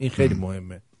میگم؟ این خیلی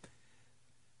مهمه.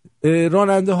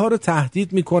 راننده ها رو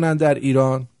تهدید میکنن در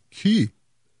ایران. کی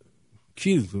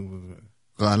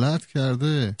غلط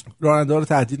کرده؟ راننده ها رو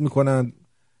تهدید میکنن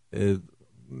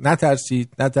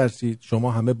نترسید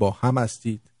شما همه با هم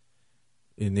هستید،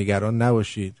 نگران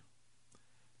نباشید.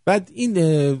 بعد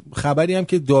این خبری هم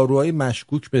که داروهای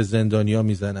مشکوک به زندانیا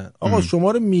میزنن. آقا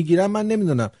شما رو میگیرن، من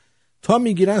نمیدونم تا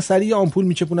میگیرن سریع آمپول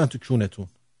میچپونن تو کونتون.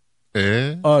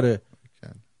 آره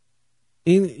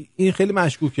این خیلی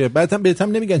مشکوکه. بعد هم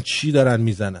بهتم نمیگن چی دارن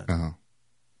میزنن.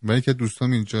 ولی که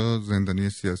دوستام اینجا زندانی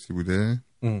سیاسی بوده.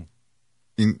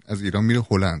 این از ایران میره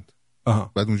هلند.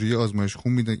 بعد اونجا یه آزمایش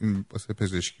خون میده این واسه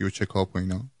پزشکی و چکاپ و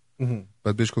اینا.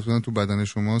 بعد بهش گفتن تو بدن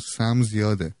شما سم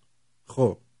زیاده.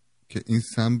 خب که این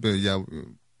سم به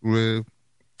روی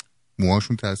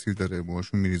موهاشون تاثیر داره،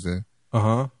 موهاشون میریزه.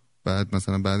 بعد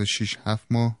مثلا بعد 6-7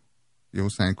 ماه یهو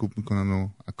سنگکوب میکنن و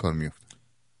از کار میافتن.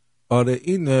 آره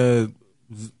این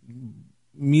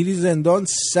میری زندان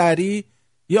سری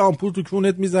یه آمپول تو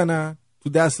کونت میزنن، تو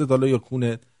دستت حالا یا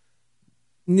کونت،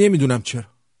 نمیدونم چرا.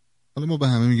 حالا ما به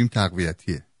همه میگیم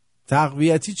تقویتیه.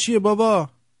 تقویتی چیه بابا؟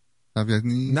 تقویت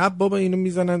نیست؟ نه بابا اینو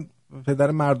میزنن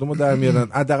پدر مردم رو در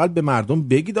میارن. حداقل به مردم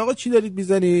بگید آقا چی دارید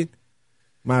میزنید،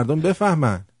 مردم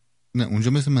بفهمن. نه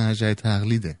اونجا مثل مرجع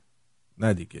تقلیده.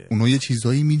 نه دیگه اونا یه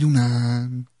چیزایی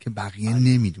میدونن که بقیه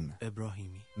نمیدونن.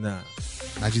 ابراهیمی نه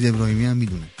مجید ابراهیمی هم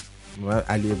میدونه.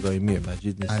 علی ابراهیمیه،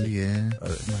 مجید نیست. علیه؟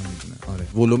 آره من میدونم. آره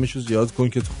ولومشو زیاد کن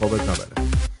که تو خوابت نبره.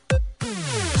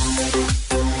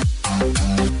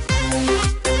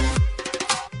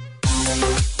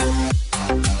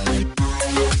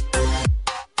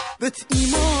 بهت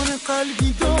ایمان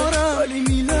قلبی دارم ولی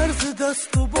میلرزه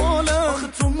دست و بالم. آخه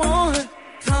تو ماه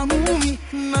تمومی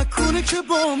نکنه که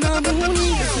با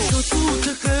نمونی. شو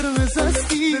توت قرمز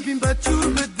هستی ببین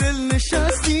بدجور به دل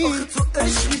نشستی. آخه تو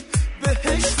عشقی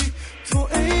بهشتی تو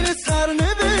عین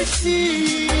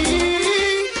سرنوشتی.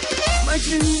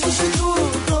 مگه میشه تو رو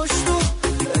داشت و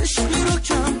عشقی رو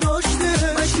کم داشته؟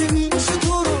 مگه میشه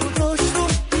تو رو داشت و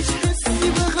هیچ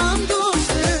حسی به غم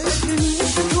داشته؟ مگه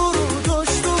میشه تو رو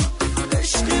داشت و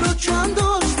عشقی رو کم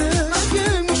داشته؟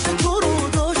 مگه میشه تو رو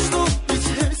داشت و هیچ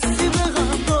حسی به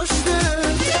غم داشته؟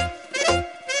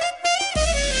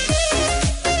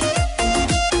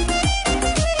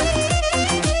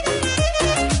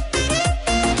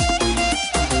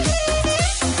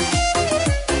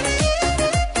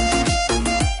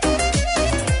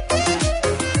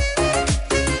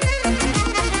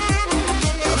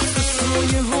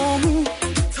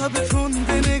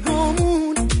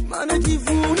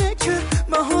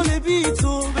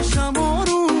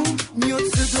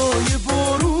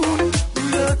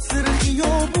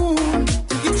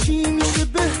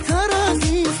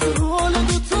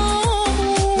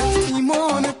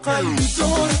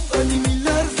 ولی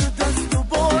میلرزه دست و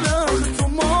بالم تو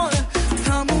ماه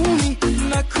تمومی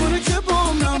نکنه که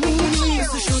با نمونی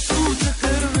شو توت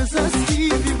قرمز هستی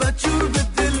بی بدجور به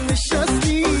دل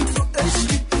نشستی تو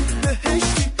عشقی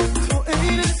بهشتی تو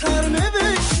عین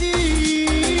سرنوشتی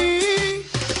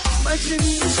مگه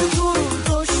میشه تو رو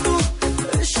داشت و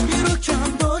عشقی رو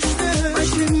کم داشته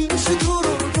مگه میشه تو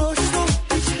رو داشت و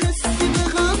هیچ حسی به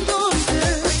غم داشته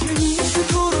مگه میشه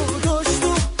تو رو داشت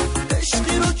و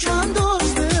عشقی رو کم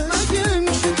داشته مگه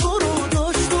میشه تو رو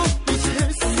داشت و هیچ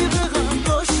حسی به غم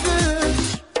داشته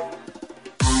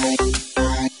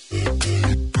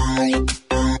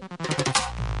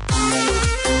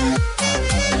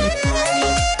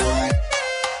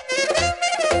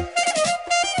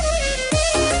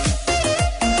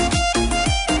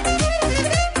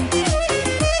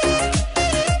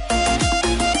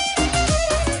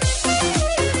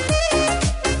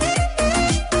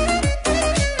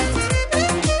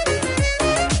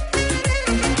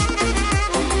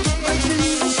مگه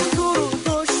میشه تو رو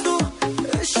داشت و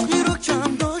عشقی رو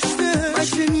کم داشته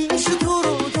مگه میشه تو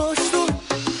رو داشت و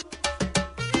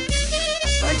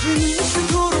مگه میشه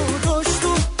تو رو داشت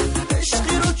و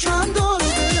عشقی رو کم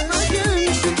داشته مگه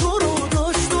میشه تو رو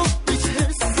داشت و هیچ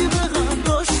حسی به غم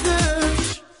داشته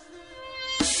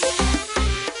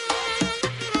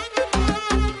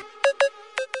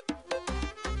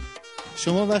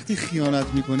شما وقتی خیانت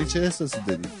میکنی چه احساسی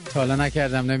داری؟ تا حالا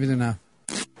نکردم نمیدونم.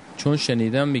 چون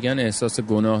شنیدم میگن احساس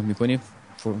گناه میکنی،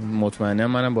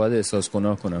 مطمئنم منم باید احساس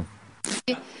گناه کنم.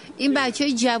 این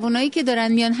بچهای جوانایی که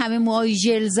دارن میان همه موهای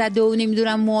ژل زده و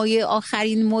نمیدونم موهای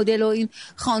آخرین مدل و این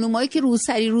خانومایی که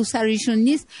روسریشون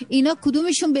نیست، اینا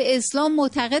کدومشون به اسلام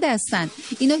معتقد هستن؟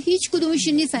 اینا هیچ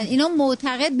کدومشون نیستن. اینا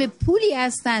معتقد به پولی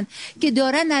هستن که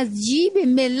دارن از جیب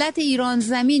ملت ایران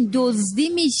زمین دزدی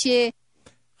میشه.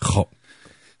 خب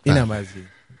اینم از این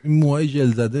موهای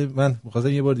ژل زده. من می‌خواستم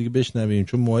یه بار دیگه بشنویم،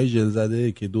 چون موهای ژل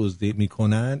زده که دزدی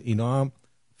میکنن اینا هم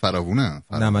فراوونه.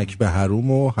 نمک به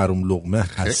حروم و حروم لقمه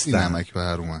هستن. خیلی نمک به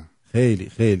حرومه. خیلی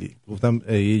خیلی گفتم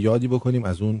یه یادی بکنیم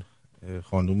از اون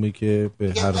خانومی که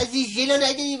به حروم از این ژلو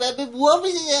نداری و به بوها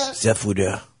بزنم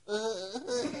سفوره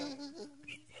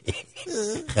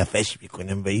خفش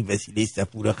میکنم و این وسیله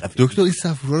سفوره خفش. دکتر این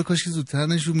سفوره رو کاش که زودتر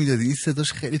نشون میدادی، این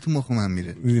صداش خیلی تو مخ من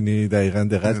میره. میدونی دقیقاً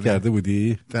دقت کرده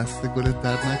بودی؟ دست گلت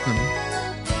درد نکنه.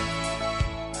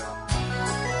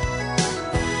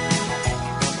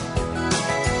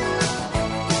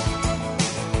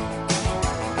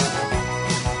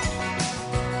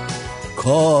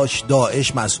 کاش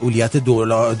داعش مسئولیت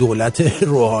دولت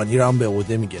روحانی رو هم به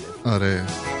عهده میگیره. آره.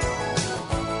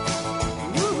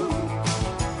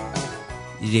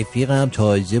 رفیقم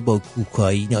تازه با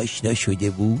کوکائین آشنا شده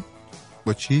بود.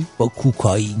 با چی؟ با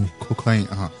کوکائین. کوکائین.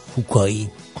 آها. کوکائین.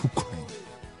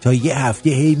 تا یه هفته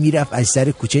هی میرفت از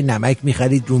سر کوچه نمک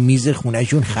میخرید رو میز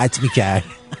خونهشون خط میکرد،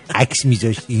 عکس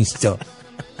میذاشت اینستا.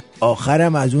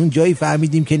 آخرم از اون جایی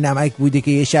فهمیدیم که نمک بوده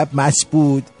که یه شب مست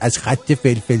بود، از خط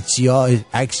فلفل سیاه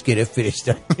عکس گرفت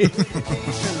فرستاد.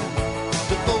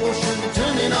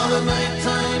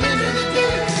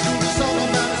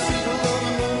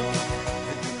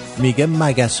 میگه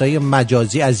مگسای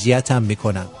مجازی اذیتم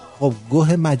میکنن. خب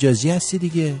گوه مجازی هستی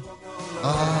دیگه.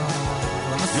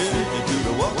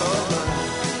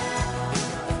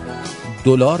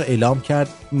 دلار اعلام کرد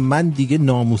من دیگه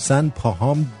ناموسن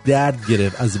پاهام درد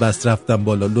گرفت از بس رفتم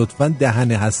بالا، لطفاً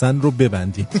دهن حسن رو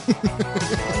ببندیم.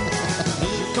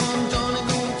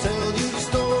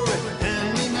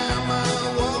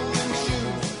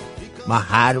 ما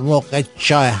هر موقع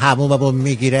چای حموممون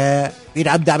میگیره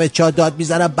میرم دم چا داد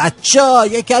میزنم بچه‌ها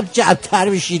یکم جمع‌تر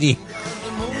بشینی.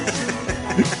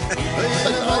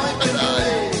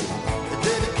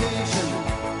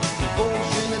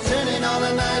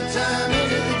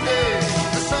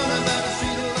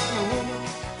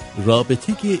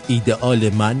 رابطه که ایدئال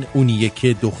من اونیه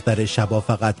که دختر شبا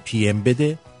فقط PM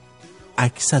بده،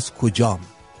 عکس از کجام،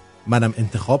 منم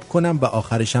انتخاب کنم و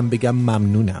آخرشم بگم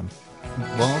ممنونم.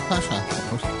 با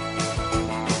تشکر.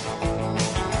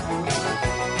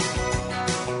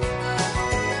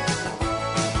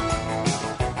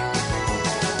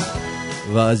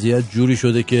 وضعیت جوری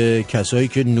شده که کسایی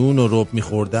که نون و رب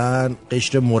میخوردن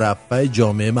قشر مرفع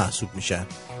جامعه محسوب میشن.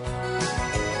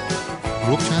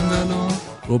 رب چند الان؟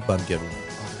 رب هم گرون.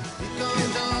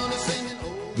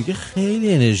 میگه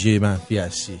خیلی انرژی منفی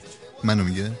هستید. منو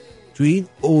میگه؟ تو این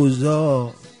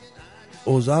اوضاع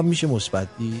هم میشه مثبت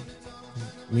دید؟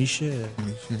 میشه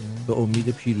به امید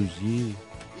پیروزی.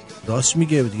 راست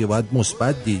میگه دیگه، باید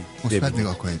مثبت دید. مثبت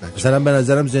نگاه کنید بچه. مثلا به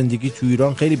نظرم زندگی تو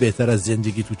ایران خیلی بهتر از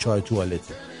زندگی تو چای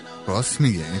توالته. راست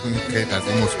میگه، یعنی خیلی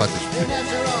قضیه مثبتش.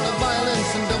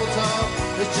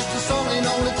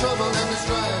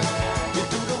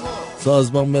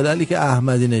 سازمان مللی که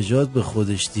احمدی نژاد به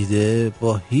خودش دیده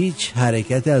با هیچ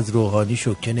حرکت از روحانی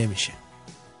شوکه نمیشه،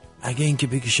 اگه اینکه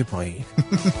بکشه پایین.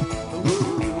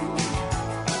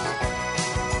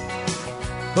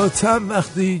 با چند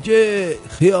وقت دیگه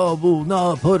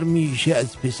خیابونا پر میشه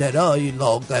از پسرای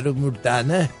لاغر و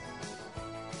مردنه.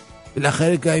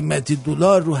 بالاخره قیمت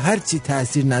دلار رو هر چی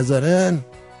تأثیر نذارن،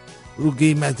 رو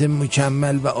قیمت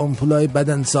مکمل و آمپولای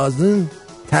بدن سازن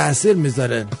تأثیر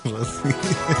میذارن.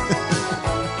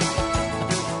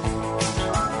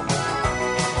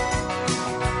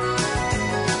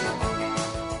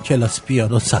 کلاس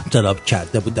پیانو ثبت نام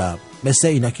کرده بودم، مثل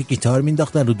اینا که گیتار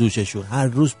مینداختن رو دوششون، هر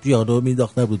روز پیانو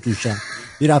مینداختن رو دوشم،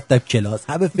 میرفتم کلاس،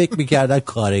 همه فکر میکردن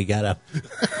کارگرم.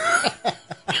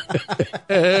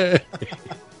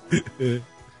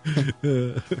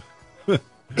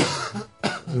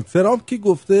 ترامپ که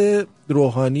گفته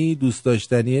روحانی دوست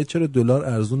داشتنیه، چرا دلار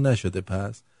ارزون نشده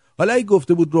پس؟ حالا اگه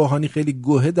گفته بود روحانی خیلی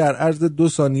گوهه، در عرض 2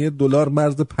 ثانیه دلار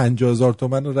مرز 50,000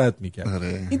 تومان رو رد میکرد.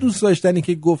 این دوست داشتنی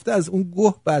که گفته از اون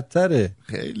گوه بدتره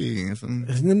خیلی.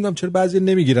 نمیدونم چرا بعضی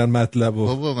نمیگیرن مطلبو.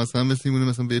 بابا مثلا مثل اینونه،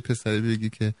 مثلا به پسری بگی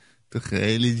که تو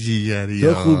خیلی جیگری،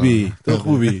 تو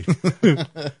خوبی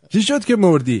چی شد که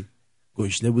مردی؟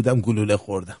 گشنه بودم گلوله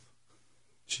خوردم.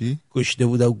 چی؟ گشنه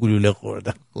بودم گلوله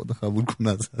خوردم. خدا قبول کن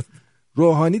ازت.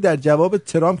 روحانی در جواب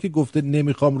ترامپ که گفته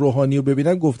نمیخوام روحانی رو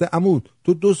ببینن، گفته عمو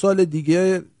تو 2 سال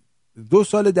دیگه 2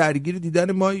 سال درگیر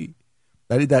دیدن مایی.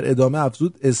 ولی در ادامه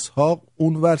افزود اسحاق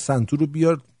اونور سنتور رو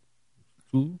بیار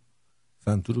تو.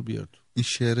 سنتور رو بیار تو. این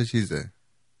شعر چیزه.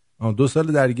 2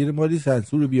 سال درگیر مایی،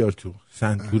 سنتور رو بیار تو.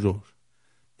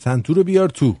 سنتور رو بیار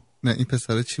تو. نه این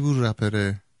پسره چی بود؟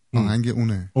 رپره. آهنگ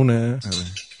اونه.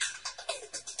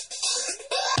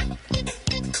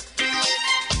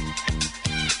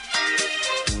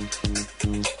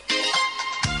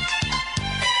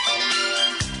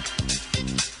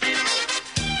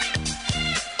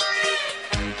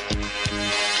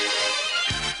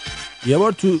 یه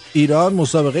بار تو ایران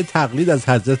مسابقه تقلید از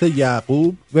حضرت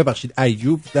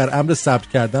ایوب در امر ثبت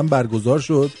کردن برگزار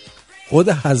شد. خود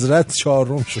حضرت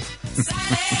 4م شد.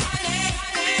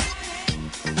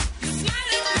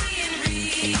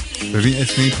 ببین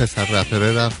اسم این پسر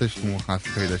رپره رفتش تو مخص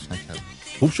پیداش نکرد.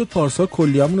 خوب شد پارسال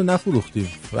کلیامون رو نفروختیم.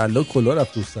 والله کلا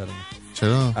رفت تو سرمون.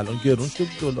 چرا؟ الان گرون شد،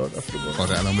 دلار رفت بالا.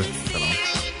 آره الان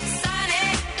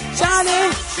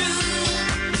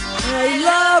I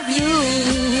love you.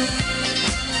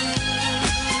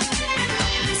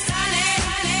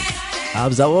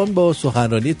 همزمان با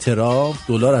سخنرانی ترامپ،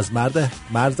 دلار از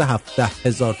مرز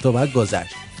 17,000 تومان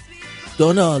گذشت.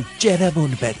 دونالد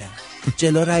جرمون بده،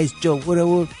 جلو رئیس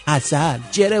جمهورمون حسن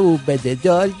جرمون بده.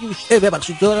 داریوش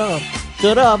ببخشید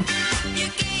ترامپ.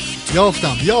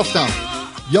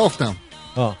 یافتم.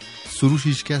 سروش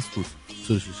هیچکس بود.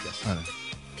 آره.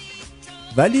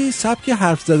 ولی سبک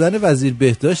حرف زدن وزیر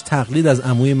بهداشت تقلید از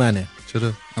عموی منه.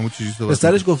 چرا؟ عمو چجوری صحبت؟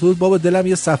 پسرش گفته بود بابا دلم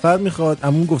یه سفر میخواد،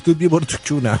 عموم گفته بود بیا برو تو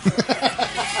کونم.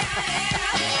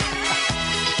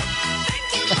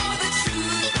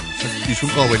 ایشون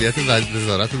قابلیت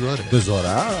وزارت رو داره.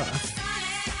 وزارت.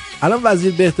 الان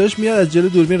وزیر بهداشت میاد از جلو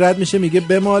دوربین رد میشه، میگه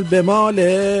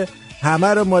بماله همه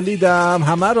رو مالیدم،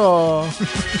 همه رو.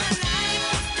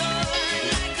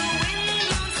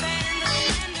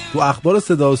 تو اخبار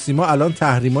صدا و سیما الان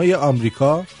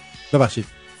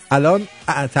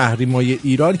الان تحریمای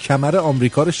ایران کمر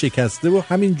آمریکا رو شکسته و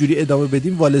همینجوری ادامه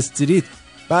بدیم وال استریت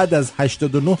بعد از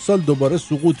 89 سال دوباره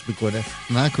سقوط میکنه.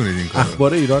 نکنید این کارو.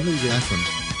 اخبار ایران میگه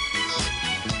نکنید.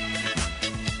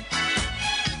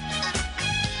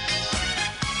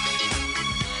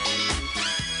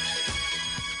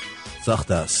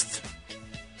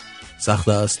 سخت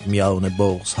است میان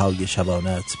بغض های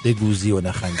شبانت بگوزی و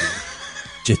نخندی.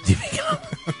 جدی میگم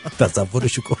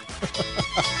تصورشو کن.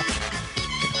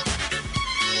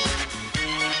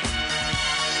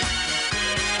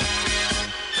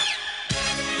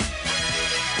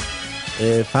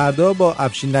 فردا با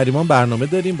افشین نریمان برنامه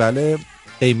داریم. بله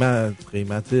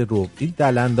قیمت روب، این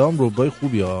دلندام روبای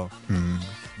خوبی ها.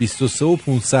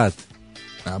 23,500.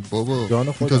 نه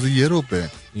بابا تازه یه روبه.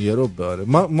 آره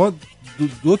ما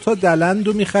 2 تا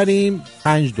دلندو میخریم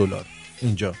 $5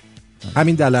 اینجا.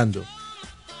 همین دلندو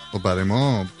و برای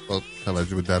ما با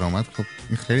توجه به درآمد خب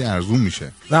این خیلی ارزون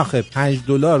میشه. نه خب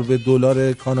 $5 به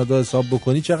دلار کانادا حساب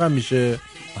بکنی چقدر میشه؟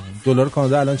 دلار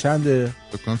کانادا الان چنده؟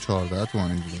 فکر کنم 14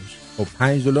 تومن اینجوری میشه. خب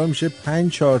 $5 میشه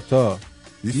 5 4 تا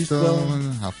 20 تا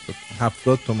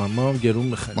 70 تومن. ما هم گرون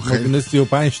میخریم. ما دونه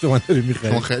 35 تومن داریم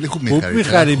میخریم. ما خیلی خوب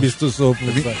میخریم. 23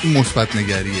 این مثبت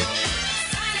نگریه.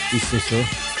 23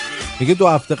 میگه 2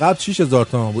 هفته قبل 6,000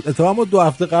 تومان بود. اتفاقا ما 2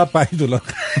 هفته قبل $5.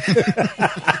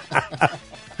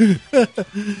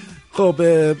 خب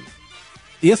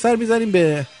یه سر میزنیم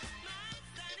به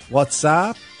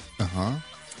واتساپ.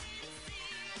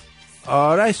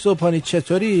 آرش صبحانی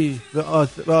چطوری؟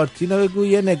 به آرتینا بگو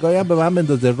یه نگاهی هم به من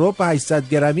بندازه. رب 800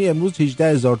 گرمی امروز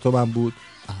 18,000 تومان بود.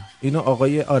 اینو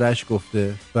آقای آرش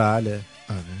گفته. بله.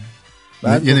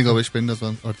 آره. یه نگاه بهش بنداز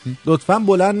آرتین. لطفاً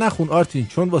بلند نخون آرتین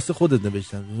چون واسه خودت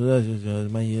نوشتم.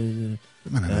 من یه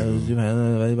روزی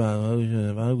ولی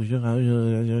برنامه گوشه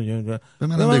به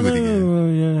منم بگو دیگه.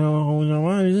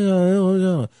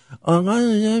 آقا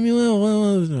نمیونه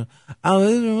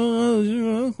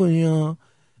آقا کنی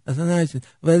اصلا نشد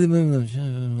ولی ببینم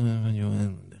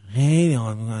خیلی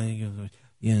حال میکنه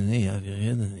یه نه یه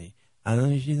افیقیه دنی الان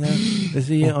میشیدم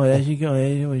مثل یه آرشی که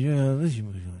آرشی باشه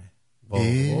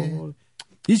باشه.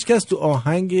 هیچکس تو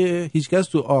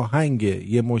آهنگ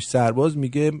یه مش سرباز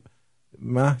میگه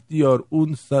مهدیار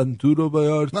اون سنتور رو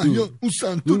بیار تو. اون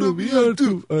سنتور رو بیار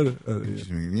تو. آره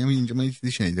اینجا من یه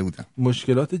چیزی شنیده بودم.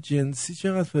 مشکلات جنسی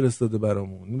چقدر فرستاده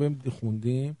برامون. اینو بریم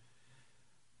خوندیم.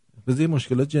 بذار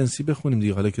مشکلات جنسی بخونیم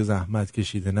دیگه حالا که زحمت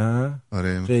کشیده. نه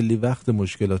آره خیلی وقت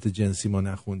مشکلات جنسی ما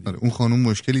نخوندیم. آره اون خانم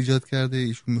مشکل ایجاد کرده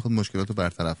ایشون میخواد مشکلات رو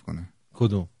برطرف کنه.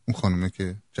 کدوم؟ اون خانومه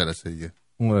که جلسه ایه.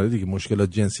 اون دیگه مشکلات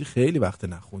جنسی خیلی وقت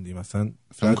نخوندیم. مثلا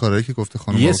اون کارهایی که گفته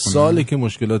خانم یه ساله که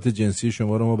مشکلات جنسی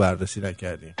شما رو ما بررسی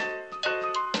نکردیم.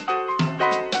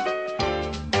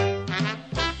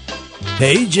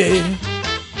 پیجه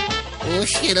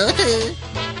مشکلات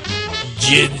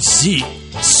جنسی.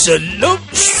 سلام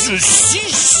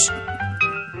سوسیس.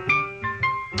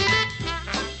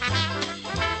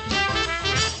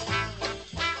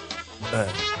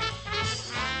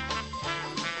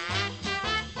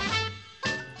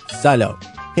 سلام،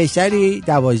 پسری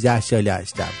 12 ساله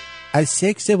هستم. از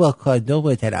سکس با کاندوم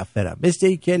متنفرم. مثل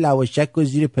این که لواشک و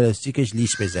زیر پلاستیکش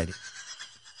لیش بزنیم.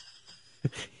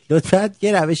 لطفاً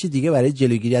یه روش دیگه برای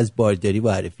جلوگیری از بارداری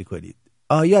معرفی کنید.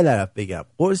 یادم بگم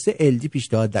قرص LD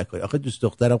پیشنهاد نکنید. آخه دوست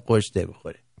دخترم قرص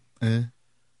نمیخوره.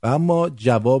 و اما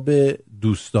جواب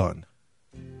دوستان.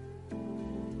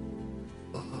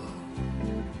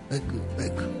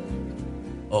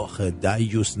 آخه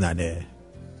دیوس ننه،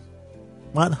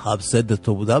 من حبسه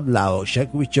تو بودم لواشک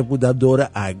میچه بودم دور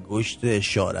انگشت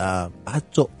اشارم،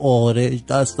 حتی آرش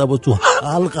دستم و تو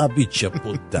حلقم میچه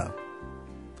بودم.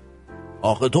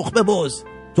 آخه تخم بز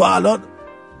تو الان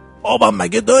آبم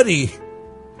مگه داری؟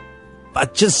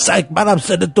 بچه سگ منم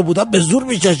سن تو بودم به زور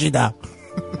میچشیدم.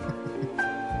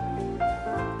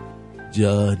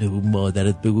 جان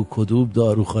مادرت بگو کدوم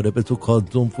داروخانه به تو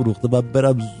کاندوم فروخته من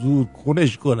برم زور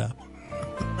کنش کنم.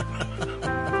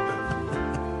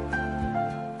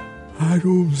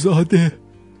 حروم زاده،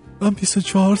 من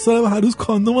 24 سالم هنوز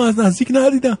کاندوم از نزدیک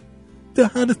ندیدم.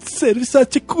 دهنت سرویس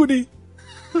چه کنی؟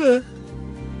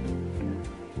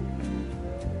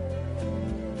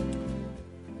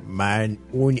 من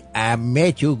اون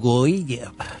عمه تو گوییم.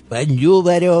 من دو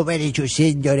برابر چو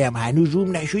سن دارم هنوز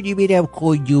روم نشدی برم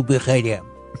کاندوم بخرم.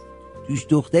 دوست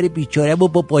دختر بیچارم رو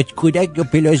با بادکنک یا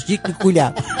پلاستیک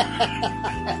میکنم.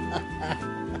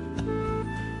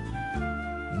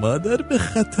 مادر به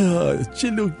خطا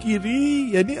جلوگیری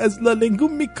یعنی از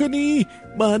لالنگون میکنی؟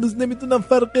 ما هنوز نمیدونم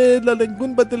فرق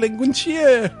لالنگون با دلنگون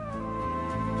چیه.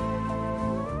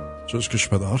 چشکش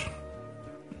پدر.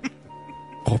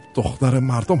 خب دختر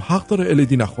مردم حق داره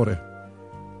الیدی نخوره.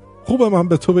 خوبه من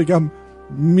به تو بگم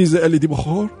میز الیدی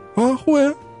بخور؟ ها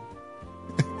خوبه؟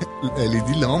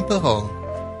 الیدی لامپه ها.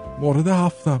 مورد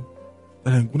هفتم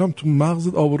دلنگونم تو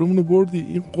مغزت آبرومونو بردی.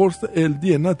 این قرص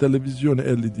LDه نه تلویزیون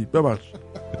LED. ببخش.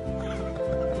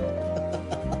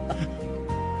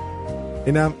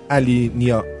 اینم علی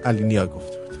نیا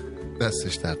گفته بود.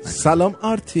 دستش درد نکنه. سلام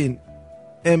آرتین،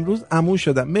 امروز عمو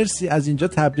شدم. مرسی از اینجا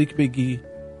تبریک بگی.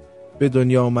 به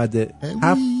دنیا اومده.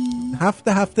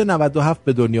 هفته 97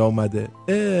 به دنیا اومده.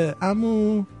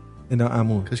 عمو. اینا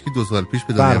عمو. کاش که 2 سال پیش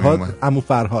به دنیا اومد. عمو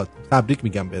فرهاد. تبریک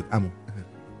میگم بهت عمو.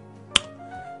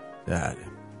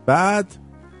 بعد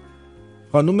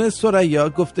خانم سریا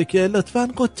گفته که لطفاً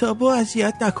قطابو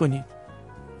اذیت نکنید.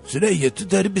 سریا تو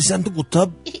داری به سمت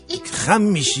قطاب خم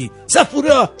میشی.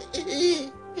 سفورا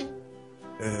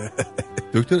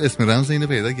دکتر اسم رمز اینو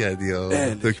پیدا کردی یا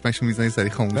دکمه‌شو میزنی سری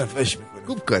خاموش میکنی.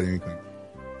 خوب کاری میکنی.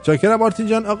 چاکرم آرتین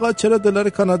جان. آقا چرا دلار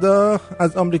کانادا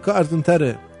از آمریکا ارزون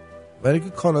تره؟ برای که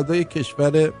کانادا یک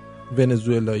کشور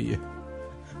ونزوئلاییه،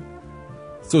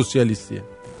 سوسیالیستیه.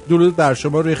 درود بر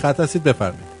شما، روی خط هستید،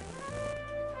 بفرمایید.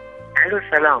 الو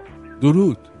سلام.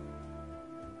 درود.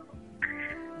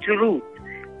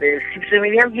 سیب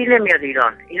زمینی هم گیر نمیاد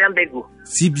ایران، اینم بگو.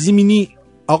 سیب زمینی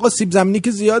آقا سیب زمینی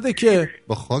که زیاده که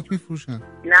با خاک میفروشن.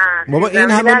 نه بابا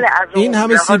این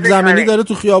همه سیب زمینی داره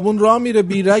تو خیابون راه میره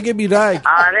بیرگ.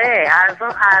 آره بله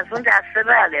ارزون دسته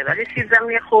بله، ولی سیب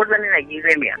زمینی خوردنی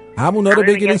نگیره میاد. همونا رو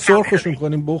بگیرین سرخشون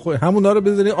کنیم بخورین، همونا رو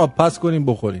بذارین آب پس کنیم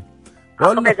بخورین.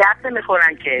 والا به درد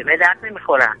نمیخورن که، به درد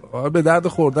نمیخورن. به درد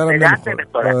خوردن هم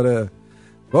نمیخورن. آره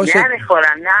باشه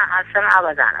نمیخورن، نه اصلا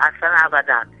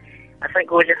ابدا. اصلا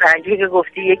گوجه فرنگی که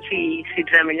گفتی یکی، سیب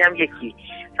زمینی هم یکی.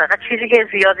 فقط چیزی که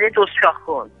زیاده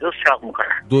دوست چاق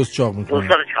میکنن. دوست رو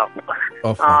چاق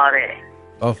میکنن. آره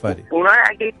آفرین. اونا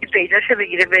اگه یکی پیداشه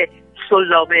بگیره به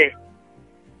سلابه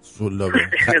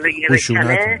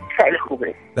خشونت خیلی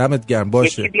خوبه. دمت گرم.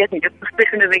 باشه یکی بیاد اینجا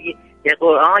پوستشونو بگی یه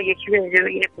قرآن، یکی بیاد اینجا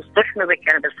بگیره پوستشونو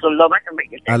بکنه به سلابهشون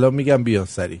بگیره. الان میگم بیا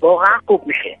سری. واقعا خوب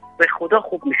میشه، به خدا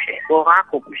خوب میشه، واقعا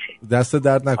خوب میشه. دست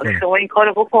درد نکنه. شما این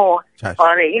کارو بکن.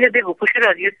 آره اینو بگو، پشت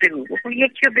رادیوت بگو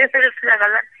یکی رو بفرست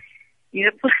لااقل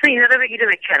اینو پوست اینا رو بگیره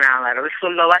بکنه، همه رو به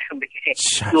سلابهشون بگیره.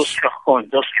 دوست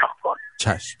چاق کن.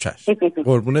 چشم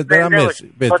قربونت برم.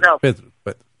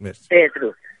 مرسی.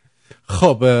 بدرود.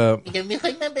 خب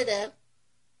میخوای من برم؟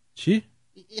 چی؟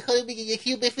 میخوای بگی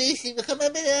یکی رو بفرستی میخوای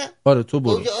من برم؟ آره تو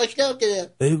برو. اونجا آشنام دارم.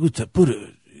 بگو تا برو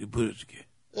دیگه.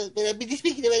 برم بلیط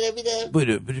بگیره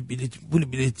برو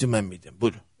بلیط من میدم.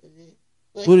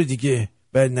 برو دیگه،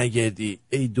 بر نگردی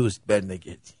ای دوست، بر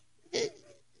نگردی.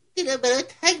 دلم برای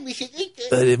تنگ میشه.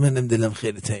 آره منم دلم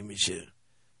خیلی تنگ میشه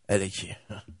الکی.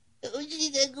 اونجوری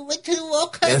نگو، من تو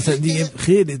واقعا اصلا دیگه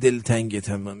خیلی دل تنگه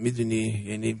تمام، میدونی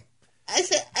یعنی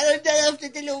اصلا الان در هفته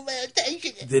دل اون برای تنگ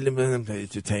شده. دل منم برای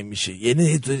تو تنگ میشه،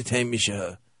 یعنی طوری تنگ میشه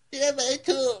ها. دلم برای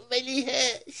تو ملیحه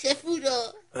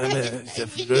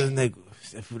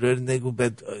سفورا رو نگو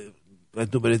بعد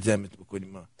دوباره جمعت بکنیم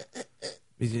ما.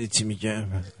 میدونی چی میگم؟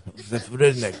 سفورا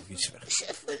رو نگو هیچ وقت.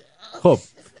 خب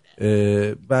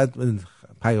بعد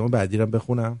پیام بعدی رو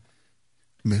بخونم.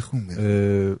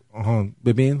 بخون.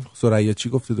 ببین ثریا چی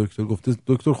گفته دکتر؟ گفته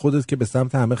دکتر خودت که به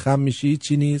سمت همه خم میشی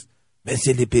چی نیست؟ من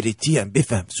سلبریتی ام،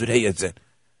 بفهم ثریا جان،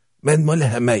 من مال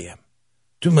همه ام،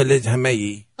 تو مال همه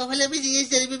ای. حالا بذار یه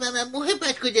ذره به من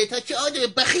محبت کنه تا چه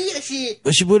آدم بخیل هستی.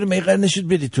 باشی برو میقر نشد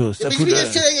بری تو.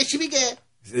 ثریا چی میگه؟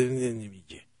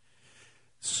 نمیگه.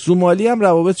 سومالی هم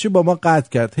روابطش با ما قطع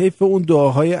کرد. حیف اون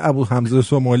دعاهای ابو حمزه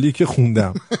سومالی که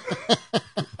خوندم.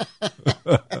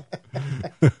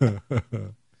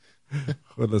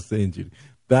 خلاصه اینجوری.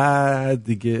 بعد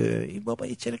دیگه این بابا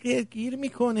یه چرا گیر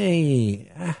میکنه این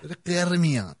غیر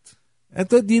میاد.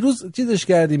 حتی دیروز چیزش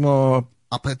کردیم ما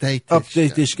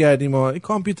آپدیتش کردیم ما، این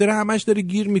کامپیوتر همش داره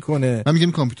گیر میکنه. من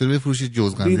میگم کامپیوتر بفروشید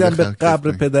جزء قندیل دیدم به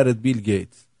قبر پدرت بیل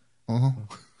گیت.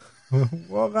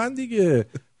 واقعا دیگه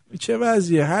چه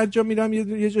وضعیه، هر جا میرم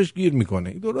یه جاش گیر میکنه،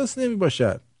 این درست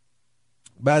نمیباشد.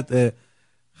 بعد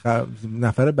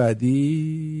نفر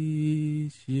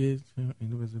بعدی چیه؟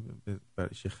 اینو بذار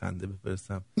برایش خنده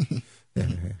بفرستم.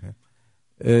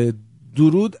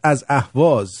 درود از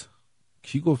اهواز.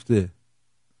 کی گفته؟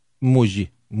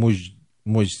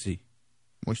 مجسی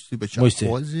به چه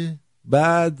اهوازی؟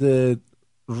 بعد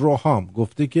روحام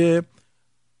گفته که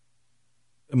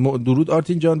درود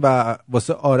آرتین جان و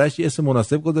واسه آرش یه اسم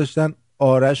مناسب گذاشتن،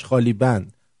 آرش خالی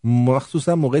بند،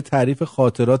 مخصوصا موقع تعریف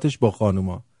خاطراتش با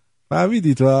خانوما.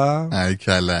 فهمیدی تو هم؟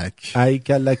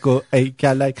 ای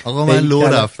کلک آقا من لو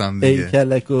رفتم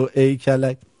دیگه. ای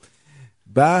کلک.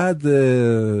 بعد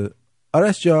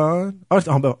آرش جان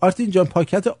آرتین جان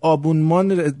پاکت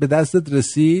آبونمان به دستت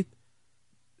رسید؟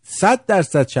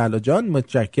 100% شهلا جان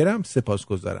متشکرم،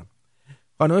 سپاسگزارم.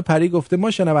 خانم پری گفته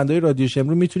ما شنونده‌های رادیو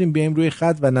شمرو میتونیم بیایم روی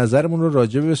خط و نظرمون رو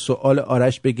راجع به سوال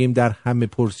آرش بگیم، در همه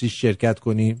پرسش شرکت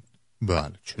کنیم؟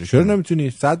 بله. چرا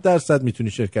نمیتونی؟ 100%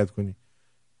 میتونی شرکت کنی.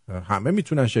 همه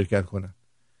میتونن شرکت کنن.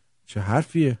 چه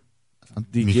حرفیه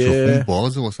دیگه؟ میکروفون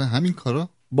باز واسه همین کارا.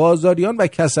 بازاریان و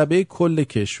کسبه کل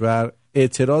کشور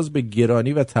اعتراض به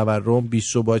گرانی و تورم،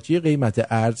 بی‌ثباتی قیمت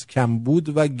ارز،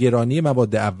 کمبود و گرانی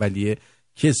مواد اولیه،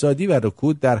 کسادی و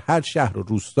رکود در هر شهر و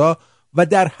روستا و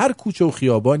در هر کوچه و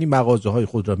خیابانی مغازه‌های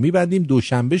خود را می‌بندیم.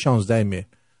 دوشنبه 16 مهر.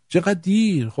 چقدر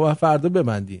دیر؟ خب فردا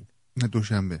ببندین.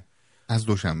 دوشنبه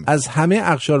از همه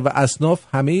اقشار و اصناف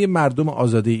همه مردم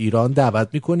آزاده ایران دعوت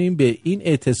می‌کنیم به این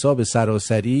اعتصاب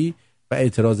سراسری و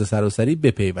اعتراض سراسری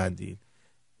بپیوندید.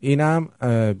 اینم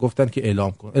گفتن که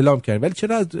اعلام کردن. ولی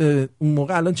چرا از اون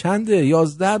موقع الان چنده؟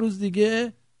 11 روز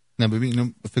دیگه؟ نه ببین اینو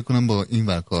فکر کنم با این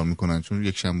ور کار میکنن چون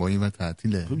یک شنبه این ور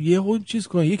تعطیله. یه چیز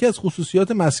کن. یکی از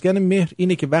خصوصیات مسکن مهر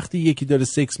اینه که وقتی یکی داره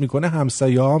سکس میکنه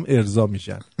همسایه‌ام ارضا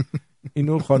میشن.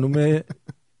 اینو خانم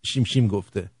شیمشیم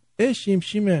گفته.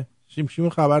 شیمشیم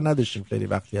خبر نداشتیم خیلی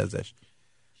وقتی ازش.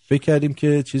 فکر کردیم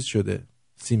که چیز شده،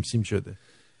 سیم شده.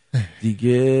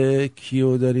 دیگه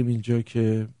کیو داریم اینجا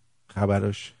که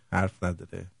خبراش حرف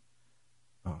نداره؟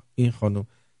 این خانم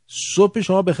صبح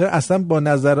شما بخیر. اصلا با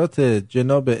نظرات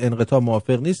جناب انقطاع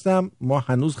موافق نیستم. ما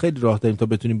هنوز خیلی راه داریم تا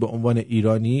بتونیم به عنوان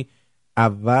ایرانی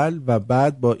اول و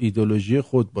بعد با ایدئولوژی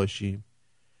خود باشیم.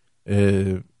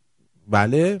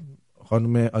 بله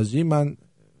خانم آزی،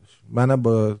 منم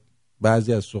با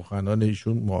بعضی از سخنان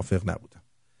ایشون موافق نبودم،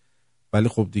 ولی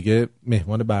خب دیگه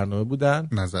مهمان برنامه بودن،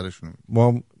 نظرشون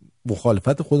ما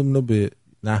مخالفت خودمون رو به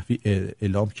نحوی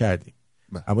اعلام کردیم.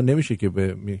 اما نمیشه که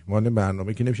به مهمان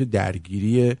برنامه که نمیشه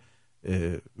درگیری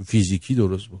فیزیکی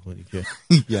درست بکنی که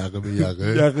یقه به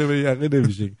یقه یقه به یقه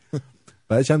نمیشه.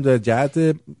 بعدش هم در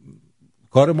جهت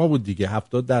کار ما بود دیگه. 80%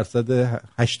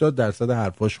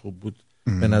 حرفاش خوب بود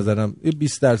به نظرم،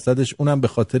 20%ش اونم به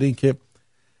خاطر اینکه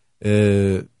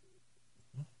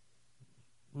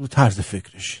طرز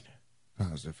فکرش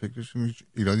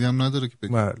ایرادی هم نداره که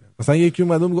بله. مثلا یکی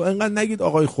اومد میگه انقدر نگید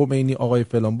آقای خمینی آقای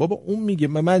فلان. بابا اون میگه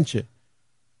من چه؟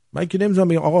 من که نمیذارم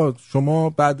بگم آقا شما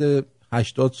بعد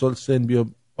 80 سال سن بیا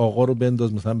آقا رو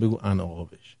بنداز، مثلا بگو ان آقا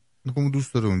بش. اون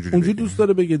دوست داره اونجوری دوست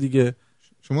داره بگه دیگه.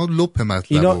 شما لپ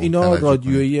مطلب اینا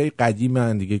رادیویی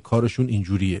قدیمن دیگه، کارشون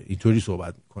اینجوریه، اینطوری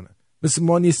صحبت میکنن. مثل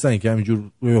ما نیستن که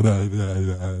همینجور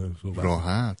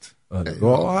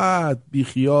راحت بی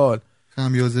خیال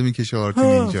خمیازه میکشه آرتین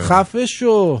اینجا. خفه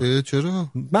شو.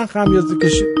 چرا؟ من خمیازه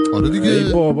کشی. آره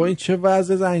دیگه. بابا این چه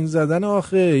وضع زنگ زدن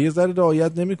آخه، یه ذره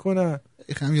رعایت نمیکنن.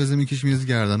 خمیازه میکشی میز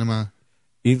گردن من.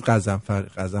 این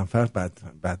قزنفر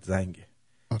بد زنگه.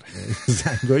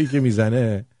 زنگایی که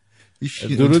میزنه.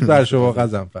 درود بر شما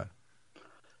قزنفر.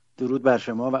 درود بر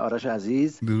شما و آرش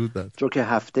عزیز. درود بر. جوک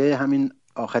هفته همین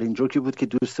آخرین جوکی بود که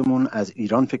دوستمون از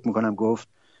ایران فکر میکنم گفت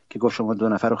شما 2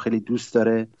 نفر رو خیلی دوست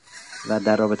داره و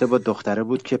در رابطه با دختره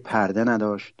بود که پرده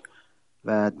نداشت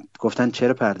و گفتن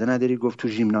چرا پرده نداری؟ گفت تو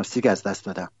ژیمناستیک از دست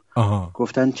دادم.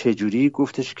 گفتن چه جوری؟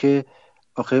 گفتش که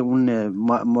آخه اون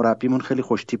مربیمون خیلی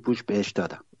خوش تیپوش بهش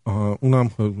دادم.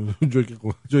 اونم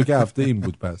جوک هفته این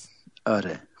بود پس.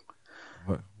 آره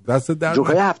دست در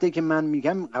جوکای هفته که من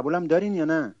میگم قبولم دارین یا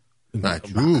نه؟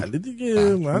 بله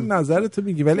دیگه من نظرتو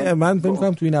میگی، ولی من فکر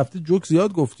می‌کنم تو این هفته جوک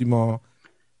زیاد گفتیم ما.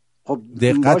 خب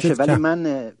باشه، ولی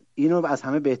من اینو از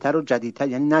همه بهتر و جدیدتر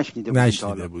یعنی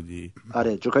نشنیده بودی.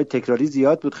 آره جوکای تکراری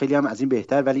زیاد بود، خیلی هم از این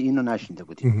بهتر، ولی اینو نشنیده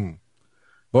بودی.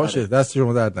 باشه آره. دست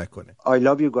شما درد نکنه. I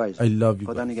love you guys. I love you.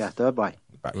 خدا نگهدار. بای.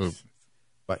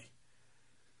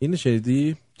 اینو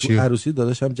شنیدی؟ تو عروسی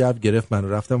داداشم جو گرفت، من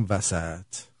رفتم وسط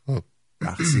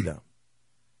بخصیدم.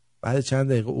 بعد چند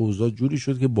دقیقه اوضاع جوری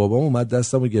شد که بابام اومد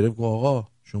دستمو گرفت گفت آقا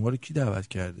شما رو کی دعوت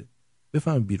کرده؟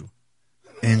 بفهم بیرون.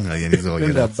 اینقدر یعنی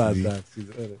زایرت.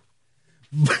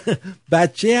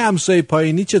 بچه همسایه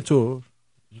پایینی چطور؟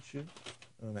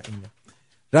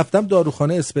 رفتم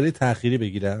داروخانه اسپری تأخیری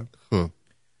بگیرم.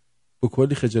 با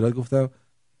کلی خجالت گفتم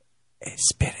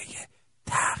اسپری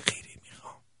تأخیری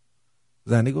میخوام.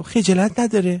 زنه گفت خجالت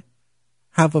نداره،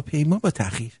 هواپیما با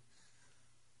تأخیر.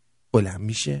 بلند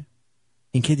میشه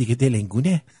این که دیگه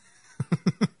دلنگونه.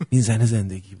 این زن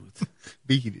زندگی بود.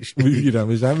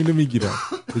 میگیرمش، همینو میگیرم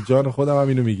به جان خودم،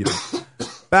 همینو میگیرم.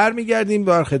 برمیگردیم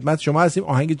در خدمت شما هستیم.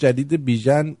 آهنگ جدید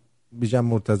بیژن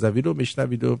مرتضوی رو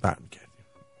بشنوید و برمیگردیم.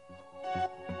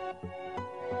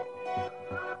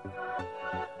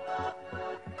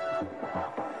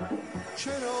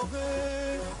 چراغ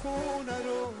خونه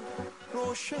رو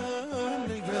روشن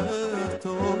نگه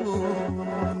دار،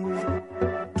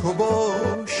 تو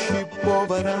باشی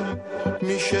باورم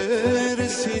میشه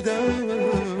رسیدن.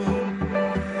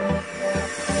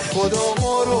 خدا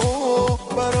ما رو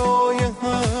برای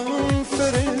هم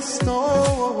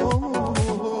فرستاد،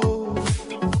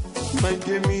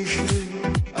 مگه میشه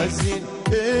از این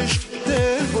عشق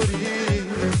دل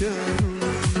بریدن.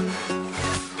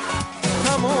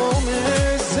 تمام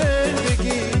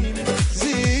زندگی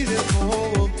زیر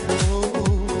پات،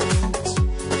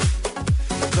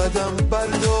 قدم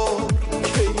بردار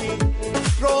که این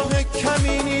راه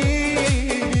کمی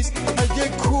نیست. اگه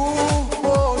کوه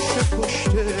باشه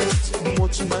پشتت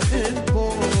مطمئن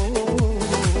باش،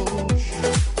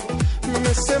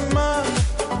 مثل من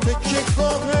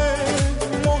تکیه‌گاه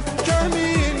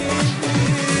محکمی نیست.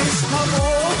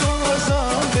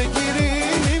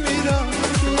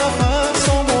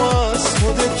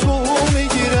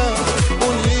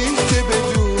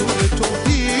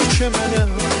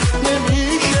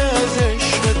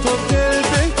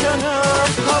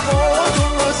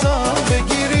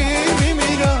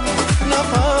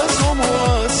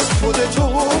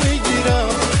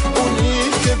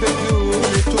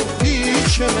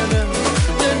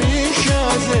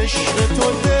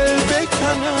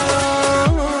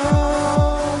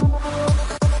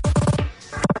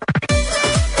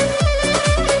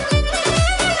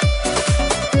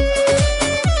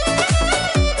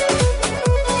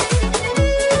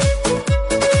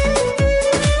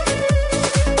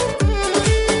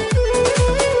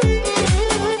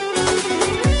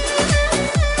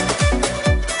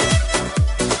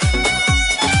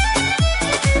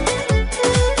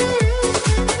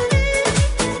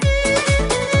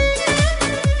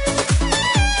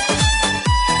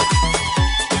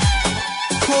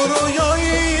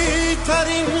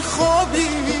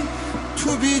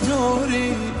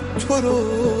 کناری تو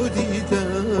رو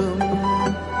دیدم،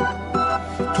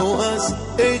 تو از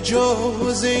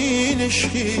اجازه این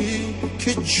عشقی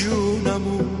که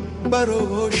جونمو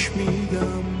براش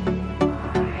میدم.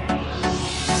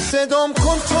 صدام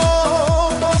کن تا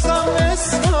بازم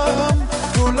اسمم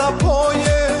رو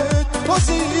لبایت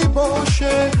بازی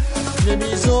باشه،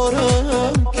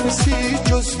 نمیذارم کسی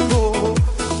جز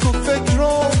تو فکر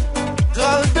و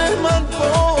قلب من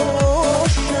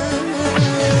باشه.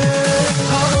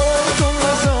 هوا تو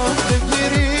ازم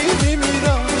بگیری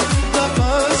میمیرم،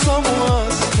 نفسامو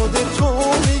از خود تو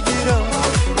میگیرم،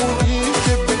 اونی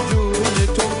که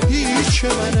بدون تو هیچ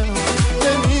منم،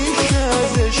 نمیشه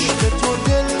از عشق تو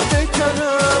دل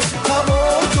بکنم. هوا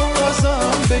تو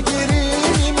ازم بگیری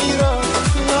میمیرم،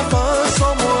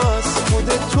 نفسامو از خود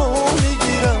تو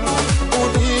میگیرم،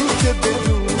 اونی که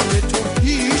بدون تو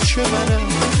هیچ منم،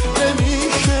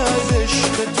 نمیشه از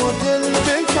عشق تو دل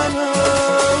بکنم.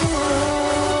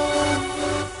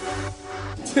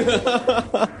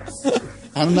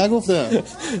 هنوز نگفتم.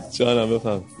 جانم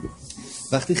بفهم.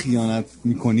 وقتی خیانت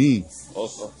میکنی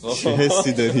چه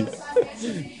حسی داری؟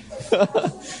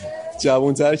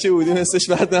 جوان‌تر که بودیم حسش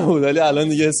بد نبود، ولی الان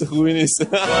دیگه حس خوبی نیست.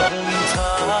 جوان‌تر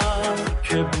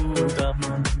که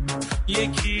بودم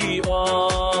یکی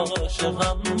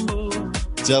عاشقم بود.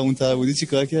 جوان‌تر بودی چی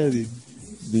کار کردی؟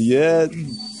 دیگه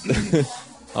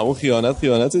همون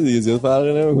خیانت دیگه زیاد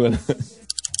فرقی نمیکنه.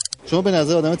 شما به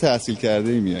نظر آدم تحصیل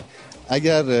کرده ای میاد،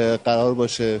 اگر قرار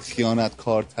باشه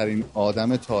خیانتکارترین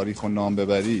آدم تاریخ و نام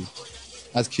ببری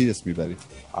از کی اسم میبری؟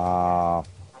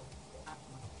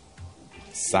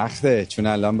 سخته، چون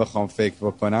الان بخوام فکر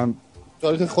بکنم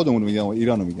تاریخ خودمون میگم و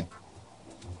ایرانو میگم.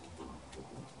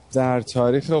 در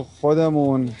تاریخ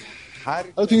خودمون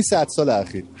تو این 100 سال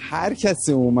اخیر هر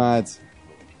کسی اومد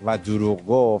و دروغ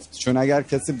گفت، چون اگر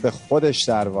کسی به خودش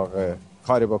در واقع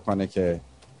کاری بکنه که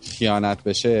خیانت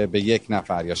بشه به یک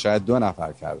نفر یا شاید 2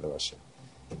 نفر کرده باشه،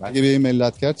 اگه به این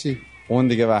ملت کرد چی؟ اون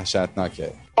دیگه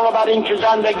وحشتناکه. بر این که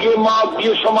زندگی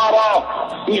مادی شما را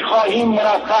میخواهیم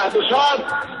مرفه بشد،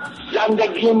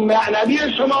 زندگی معنوی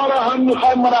شما را هم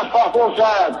میخواهیم مرفه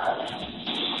باشد.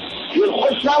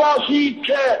 خوش نباشید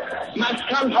که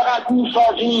مسکن فقط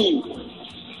میسازیم،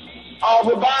 آب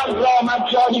و برق را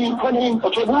مجانی میکنیم،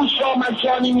 اتوبوس را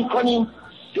مجانی میکنیم.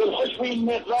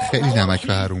 خیلی نمک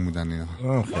به حروم بودن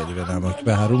اینا. خیلی به نمک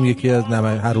به حروم، یکی از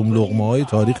حروم لقمه های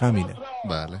تاریخ همینه.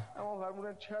 بله.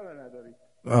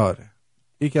 آره،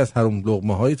 یکی از حروم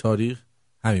لقمه های تاریخ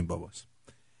همین باباست.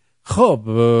 خب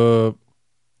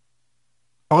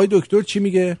آقای دکتر چی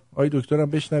میگه؟ آقای دکترم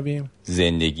بشنویم.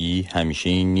 زندگی همیشه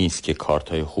این نیست که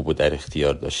کارت‌های خوبو در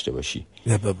اختیار داشته باشی،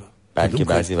 بلکه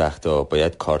بعضی وقتا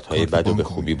باید کارت‌های بدو به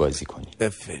خوبی بازی کنی.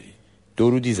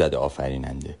 درودی زده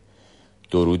آفریننده.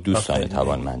 درود دوستان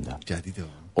توانمندم.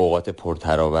 اوقات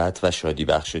پرتراوت و شادی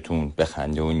بخشتون به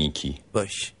خنده و نیکی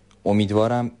باش.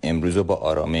 امیدوارم امروزو با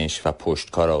آرامش و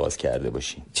پشتکار آغاز کرده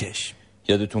باشین. چشم.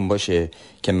 یادتون باشه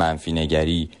که منفی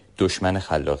نگری دشمن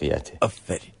خلاقیته.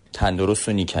 آفرین. تندرست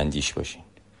و نیکندیش باشین.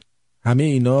 همه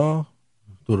اینا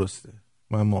درسته،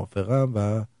 من موافقم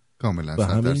و کاملا به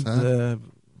همین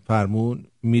فرمون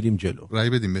میریم جلو. رای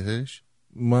بدیم بهش؟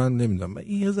 من نمیدونم،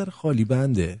 این یه ذره خالی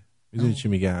بنده، میدونی چی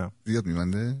میگم؟ زیاد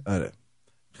میبنده؟ آره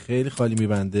خیلی خالی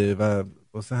میبنده و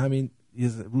واسه همین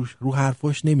رو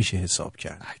حرفاش نمیشه حساب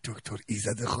کرد. دکتر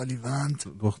ایزد خالی بند.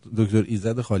 دکتر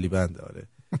ایزد خالی بنده. آره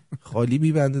خالی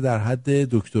میبنده در حد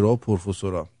دکترا و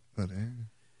پروفسورا. آره.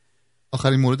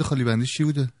 آخرین مورد خالی بندیش چی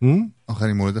بوده؟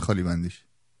 آخرین مورد خالی بندیش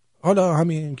حالا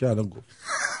همین که الان گفت.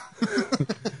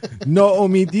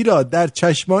 ناامیدی را در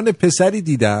چشمان پسری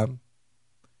دیدم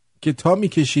که تا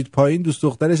میکشید پایین دوست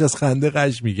دخترش از خنده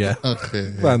قش میگه.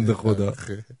 بنده خدا.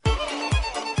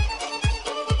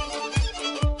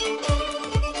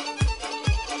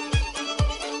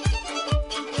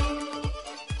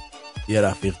 یه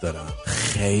رفیق دارم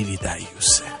خیلی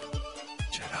دیوسه.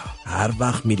 چرا؟ هر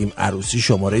وقت میریم عروسی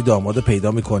شماره داماد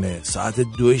پیدا میکنه، ساعت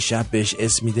 2 شب بهش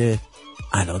اسم میده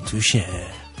الان توشه.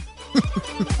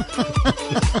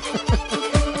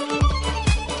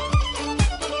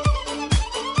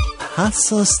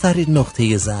 حساس ترین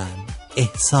نقطه زن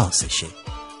احساسشه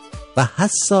و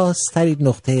حساس ترین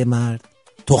نقطه مرد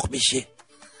تخمشه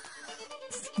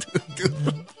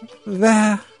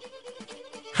و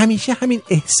همیشه همین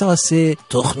احساس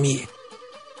تخمیه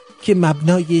که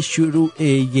مبنای شروع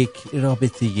یک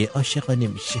رابطه عاشقانه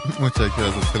میشه. متشکرم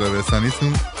از اطلاع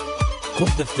رسانیتون.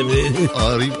 گفتم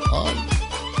آری.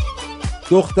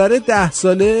 دختره 10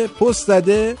 ساله پست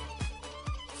زده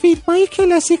فیلمای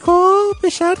کلاسیکو به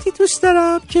شرطی دوست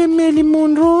دارم که مریلین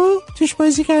مونرو توش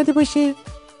بازی کرده باشه.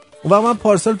 و من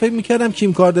پارسال فکر میکردم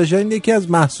کیم کارداشیان یکی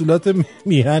از محصولات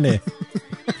میهنه.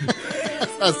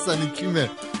 اصلا کیمه؟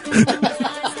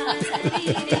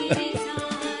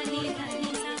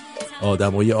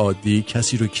 آدمای عادی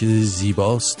کسی رو که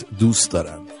زیباست دوست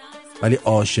دارن، ولی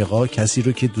عاشقا کسی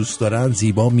رو که دوست دارن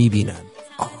زیبا میبینن.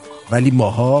 ولی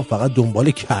ماها فقط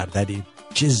دنبال کردنیم،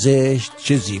 چه زشت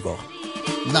چه زیبا.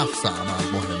 نفس عمل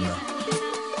مهمه.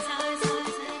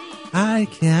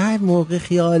 هر موقع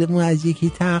خیالمون از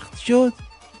یکی تخت شد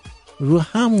رو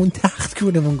همون تخت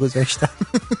کونمون گذاشتم.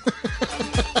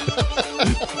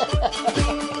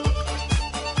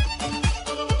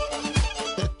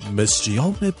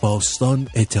 مصریان باستان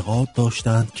اعتقاد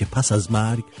داشتند که پس از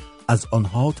مرگ از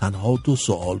آنها تنها 2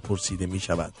 سوال پرسیده می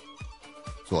شود.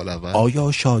 سوال اول: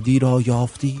 آیا شادی را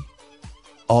یافتی؟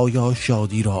 آیا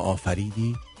شادی را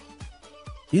آفریدی؟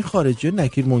 این خارجی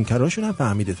نکیر منکراشون هم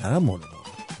فهمیده ترم مونم.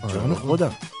 جان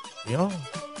خودم. یا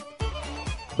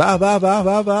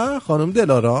به خانم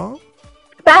دلارا،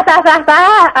 به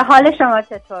حال شما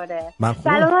چطوره؟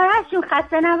 سلام آرشون،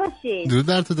 خسته نباشید. درود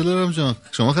بر تو دلارم جان،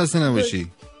 شما خسته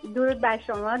نباشی. درود بر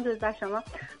شما.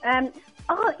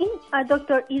 آقا این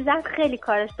دکتر ایزد خیلی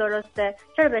کارش درسته،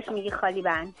 چرا بهش میگی خالی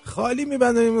بند؟ خالی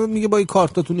میبنده، میگه با این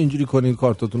کارتاتون اینجوری کنین،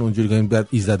 کارتاتون اونجوری کنین، بعد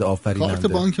ایزد آفریننده. کارت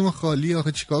بانک ما خالی،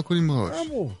 آخه چیکار کنیم باهاش؟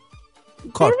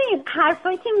 ببین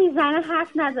حرفایی که میزنه حرف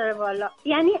نداره والا.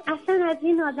 یعنی اصلا از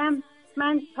این آدم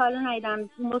من تا حالا ندیدم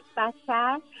مثبت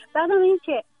کرد. بعدم این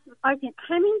که آرتین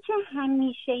همین که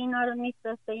همیشه اینا رو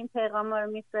میفرسته، این پیغاما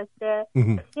رو میفرسته،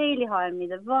 خیلی حال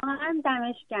میده واقعا.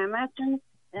 دمش گرم. من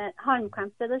حال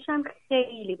میکنم، صداش هم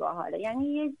خیلی باحاله،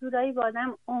 یعنی یه جورایی با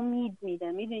آدم امید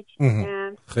میده. میدونی چی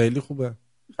میگم؟ خیلی خوبه.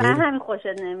 بعد همین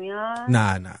خوشت نمیاد؟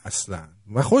 نه اصلا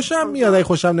من خوشم میاد. اگه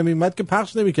خوشم نمیاد که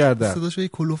پخش نمیکردم. صداش یه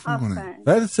کلوف میکنه.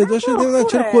 بعد صداش نمیدونم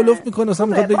چرا کلوف میکنه. اصلا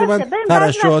میخواد بگه من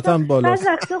ترشحاتم بالاست.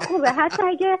 بعد وقتا خوبه حتی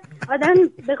اگه آدم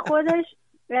به خودش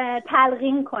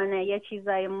تلقین کنه یه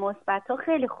چیزای مثبت و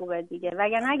خیلی خوبه دیگه.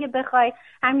 وگرنه اگه بخوای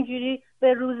همینجوری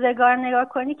به روزگار نگاه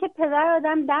کنی که پدر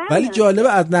آدم در. ولی جالبه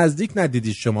از نزدیک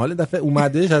ندیدیش شما. حالا دفعه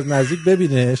اومدهش از نزدیک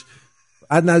ببینش،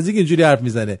 از نزدیک اینجوری حرف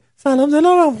میزنه. سلام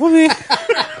دلارم، خوبی؟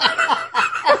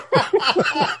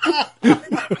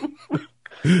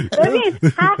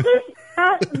 ببین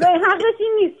حقش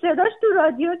این نیست. صداش تو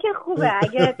رادیو که خوبه.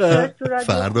 اگه تو رادیو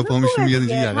فردا پا میشه میاد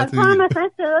اینجا یقت میگیره. مثلا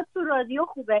صدا تو رادیو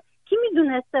خوبه، کی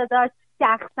میدونه صداش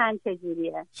شخصا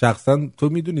چجوریه؟ شخصا تو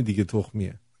میدونی دیگه،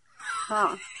 تخمیه.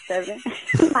 ببین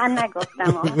من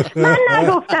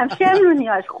نگفتم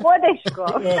شمرونیاش خودش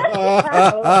گفت.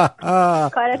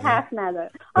 کار حرف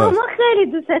نداره. ما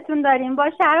خیلی دوستتون داریم. با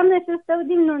شرم نشسته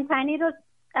بودیم نون پنیر رو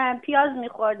پیاز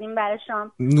میخوردیم برای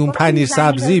شام. نون پنیر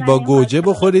سبزی با گوجه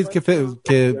بخورید که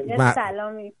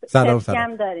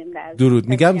سلام داریم. درود.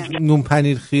 میگم نون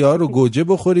پنیر خیار و گوجه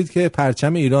بخورید که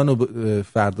پرچم ایران رو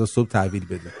فردا صبح تحویل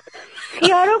بده.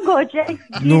 خیار و گوجه،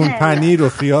 نون پنیر و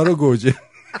خیار و گوجه.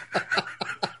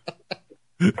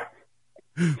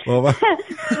 بابا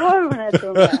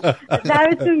قربونتون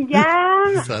درتون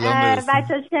گرم.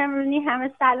 بچه شمرونی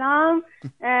همه سلام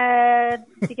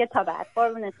دیگه. تا بعد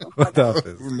قربونتون.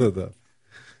 خدا.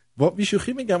 با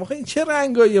بیشوخی میگم آخه این چه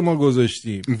رنگایی ما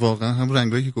گذاشتیم؟ واقعا هم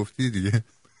رنگایی که گفتی دیگه.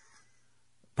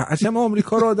 پرچم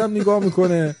آمریکا رو آدم نگاه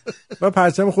میکنه و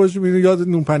پرچم خودش رو میبینه یاد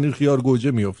نون پنیر خیار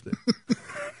گوجه میفته.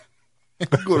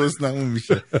 گرسنمون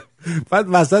میشه. بعد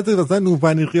وسط مثلا نون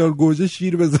پنیر خیار گوجه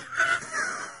شیر بزن.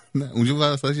 نه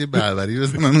اونجا وسطش یه بربری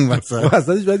بزنن. اون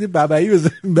وسطش باید یه ببعی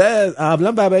بزنن.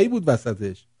 قبلا ببعی بود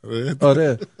وسطش.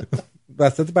 آره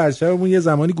وسط پرچممون یه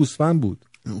زمانی گوسفند بود.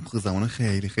 اون زمان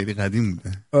خیلی خیلی قدیم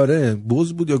بوده. آره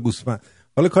بز بود یا گوسفند،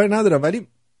 حالا کاری ندارم. ولی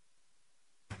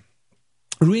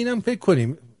روی اینم فکر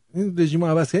کنیم این رژیمو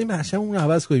عوض کنیم، پرچممون رو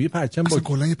عوض کنیم، یه پرچم با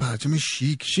کلا یه پرچم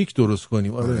شیک درست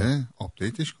کنیم. آره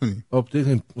آپدیتش کنیم.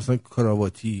 مثلا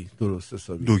کراواتی درست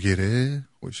حسابی، دو گره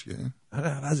خوشگل. آره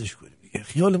عوضش کنیم دیگه،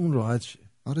 خیالمون راحت شه.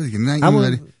 آره دیگه. نه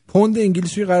همون پوند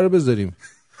انگلیسی قرار بذاریم.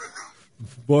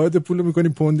 باید پول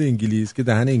میکنیم پوند انگلیس که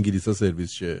دهن انگلیسا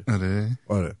سرویس شه.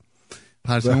 آره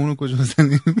پرچممون رو کجا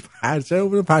بزنیم؟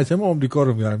 پرچم آمریکا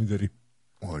رو میذاریم.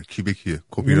 آره کی به کیه؟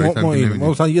 کپی رایت هم نمیدیم.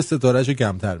 ما مثلا یه ستارهشو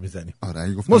کمتر میزنیم.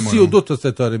 آره ما 32 تا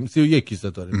ستاره 31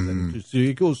 ستاره میزنیم.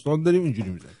 31 استان داریم اینجوری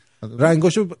میزنیم.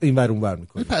 رنگاشو اینور اونور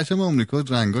میکنیم. پرچم آمریکا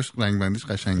رنگ بندیش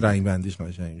قشنگه. رنگ بندیش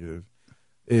قشنگه.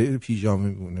 پیژامه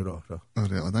میمونه راه.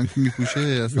 آره آدم که میپوشه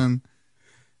اصلا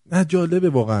نه جالبه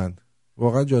واقعا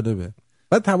جالبه.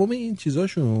 بعد تمام این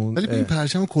چیزاشون ولی این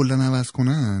پرچمو کلا عوض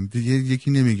کنن دیگه.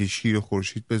 یکی نمیگه شیر و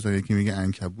خورشید بزن، یکی میگه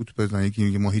عنکبوت بزن، یکی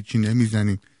میگه ما هیچی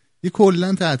نمیزنیم. یه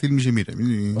کلا تعطیل میشه میره.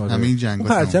 میدونی همه این جنگا.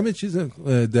 پرچم چیز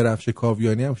درفش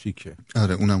کاویانی هم شیکه.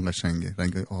 آره اونم قشنگه،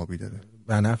 رنگ آبی داره.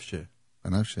 بنفشه.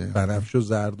 بنفش و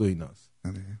زرد و ایناست.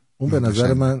 اون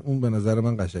به نظر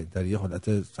من قشنگ‌تره، یه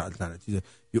حالت سلطنتی،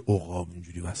 یه عقاب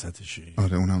اینجوری وسطشه.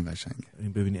 آره اونم قشنگه.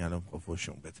 این ببینی الان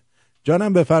فوشون بده.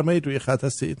 جانم بفرمایید، روی خط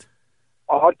هستید.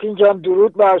 آرتین جان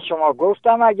درود بر شما.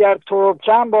 گفتم اگر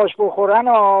تربچم باش بخورن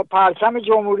پرچم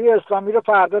جمهوری اسلامی رو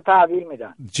فردا تحویل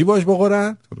میدن. چی باش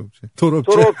بخورن؟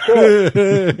 تربچه.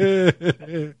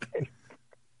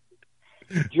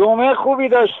 جمعه خوبی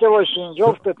داشته باشین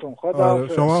جفتتون. خدا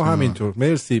شما هم همینطور.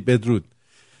 مرسی، بدرود.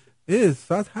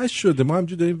 ساعت 8 شده، ما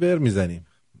همجور داریم ور میزنیم.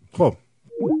 خب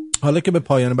حالا که به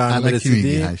پایان برنامه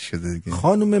رسیدیم،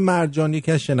 خانم مرجان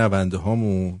یکی از شنونده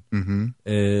هامون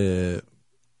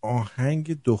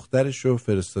آهنگ دخترش رو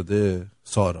فرستاده،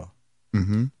 سارا.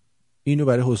 اینو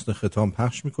برای حسن ختام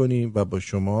پخش میکنیم و با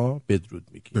شما بدرود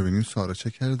میگیم. ببینیم سارا چه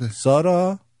کرده.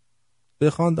 سارا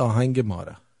بخواند آهنگ ما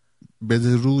را.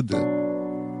 بدرود.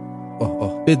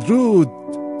 بدرود.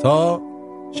 تا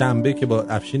شنبه که با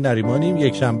افشین نریمانیم،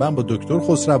 یک شنبه هم با دکتر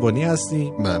خسروانی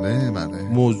هستیم. بله.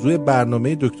 موضوع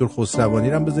برنامه دکتر خسروانی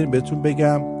رو هم بذاریم بهتون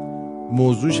بگم.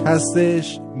 موضوعش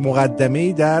هستش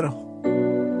مقدمه‌ای در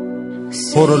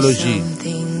هورولوژی،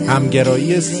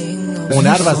 همگرایی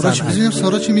هنر و صنعت.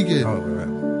 سارا چی میگه؟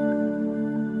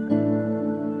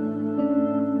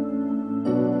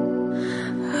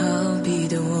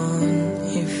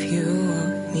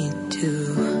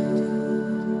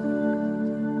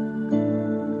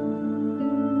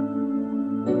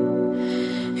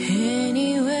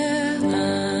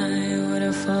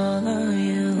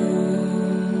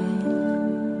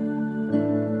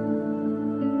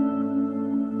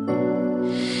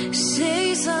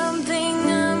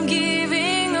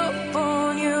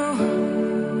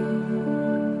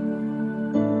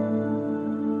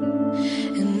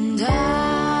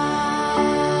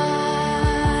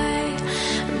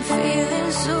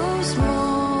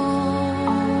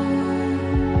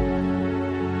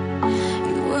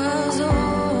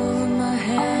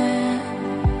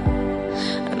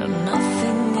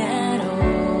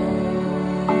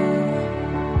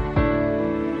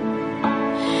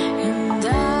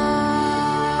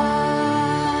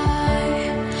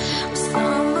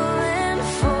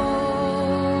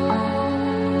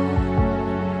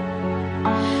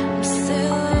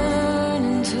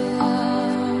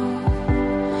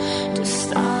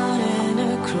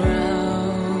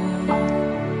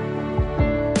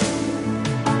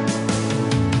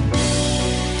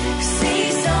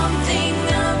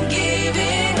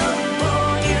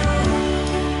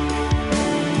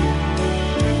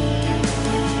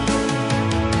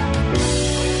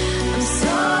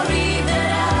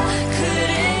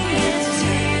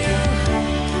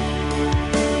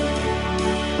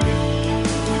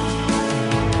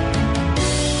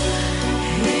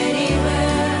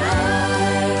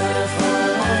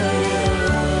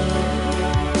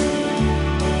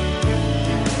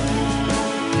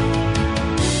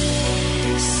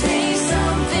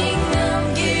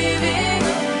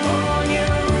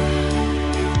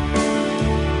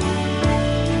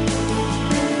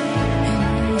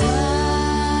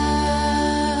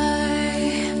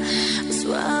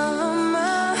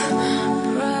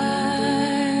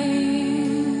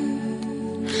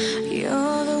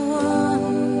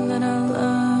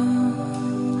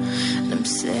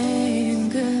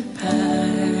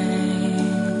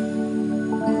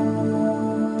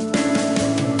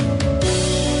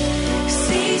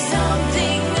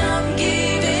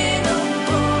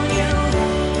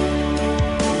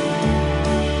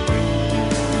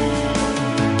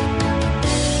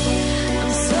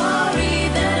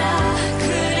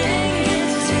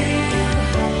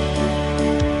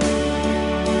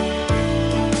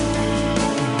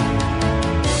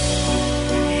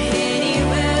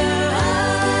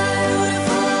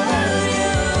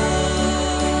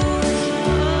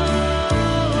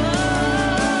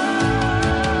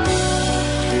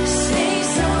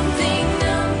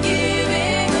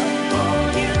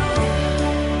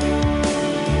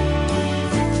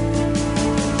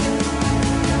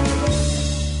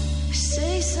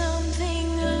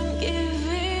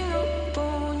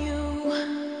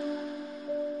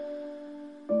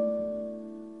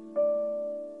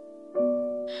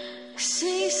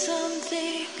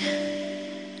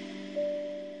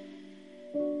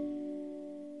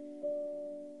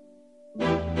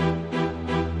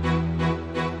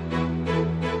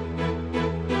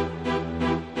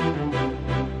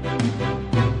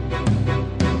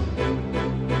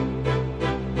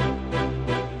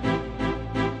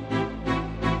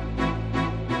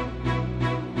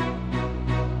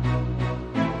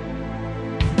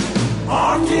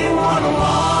 Arky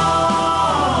 101.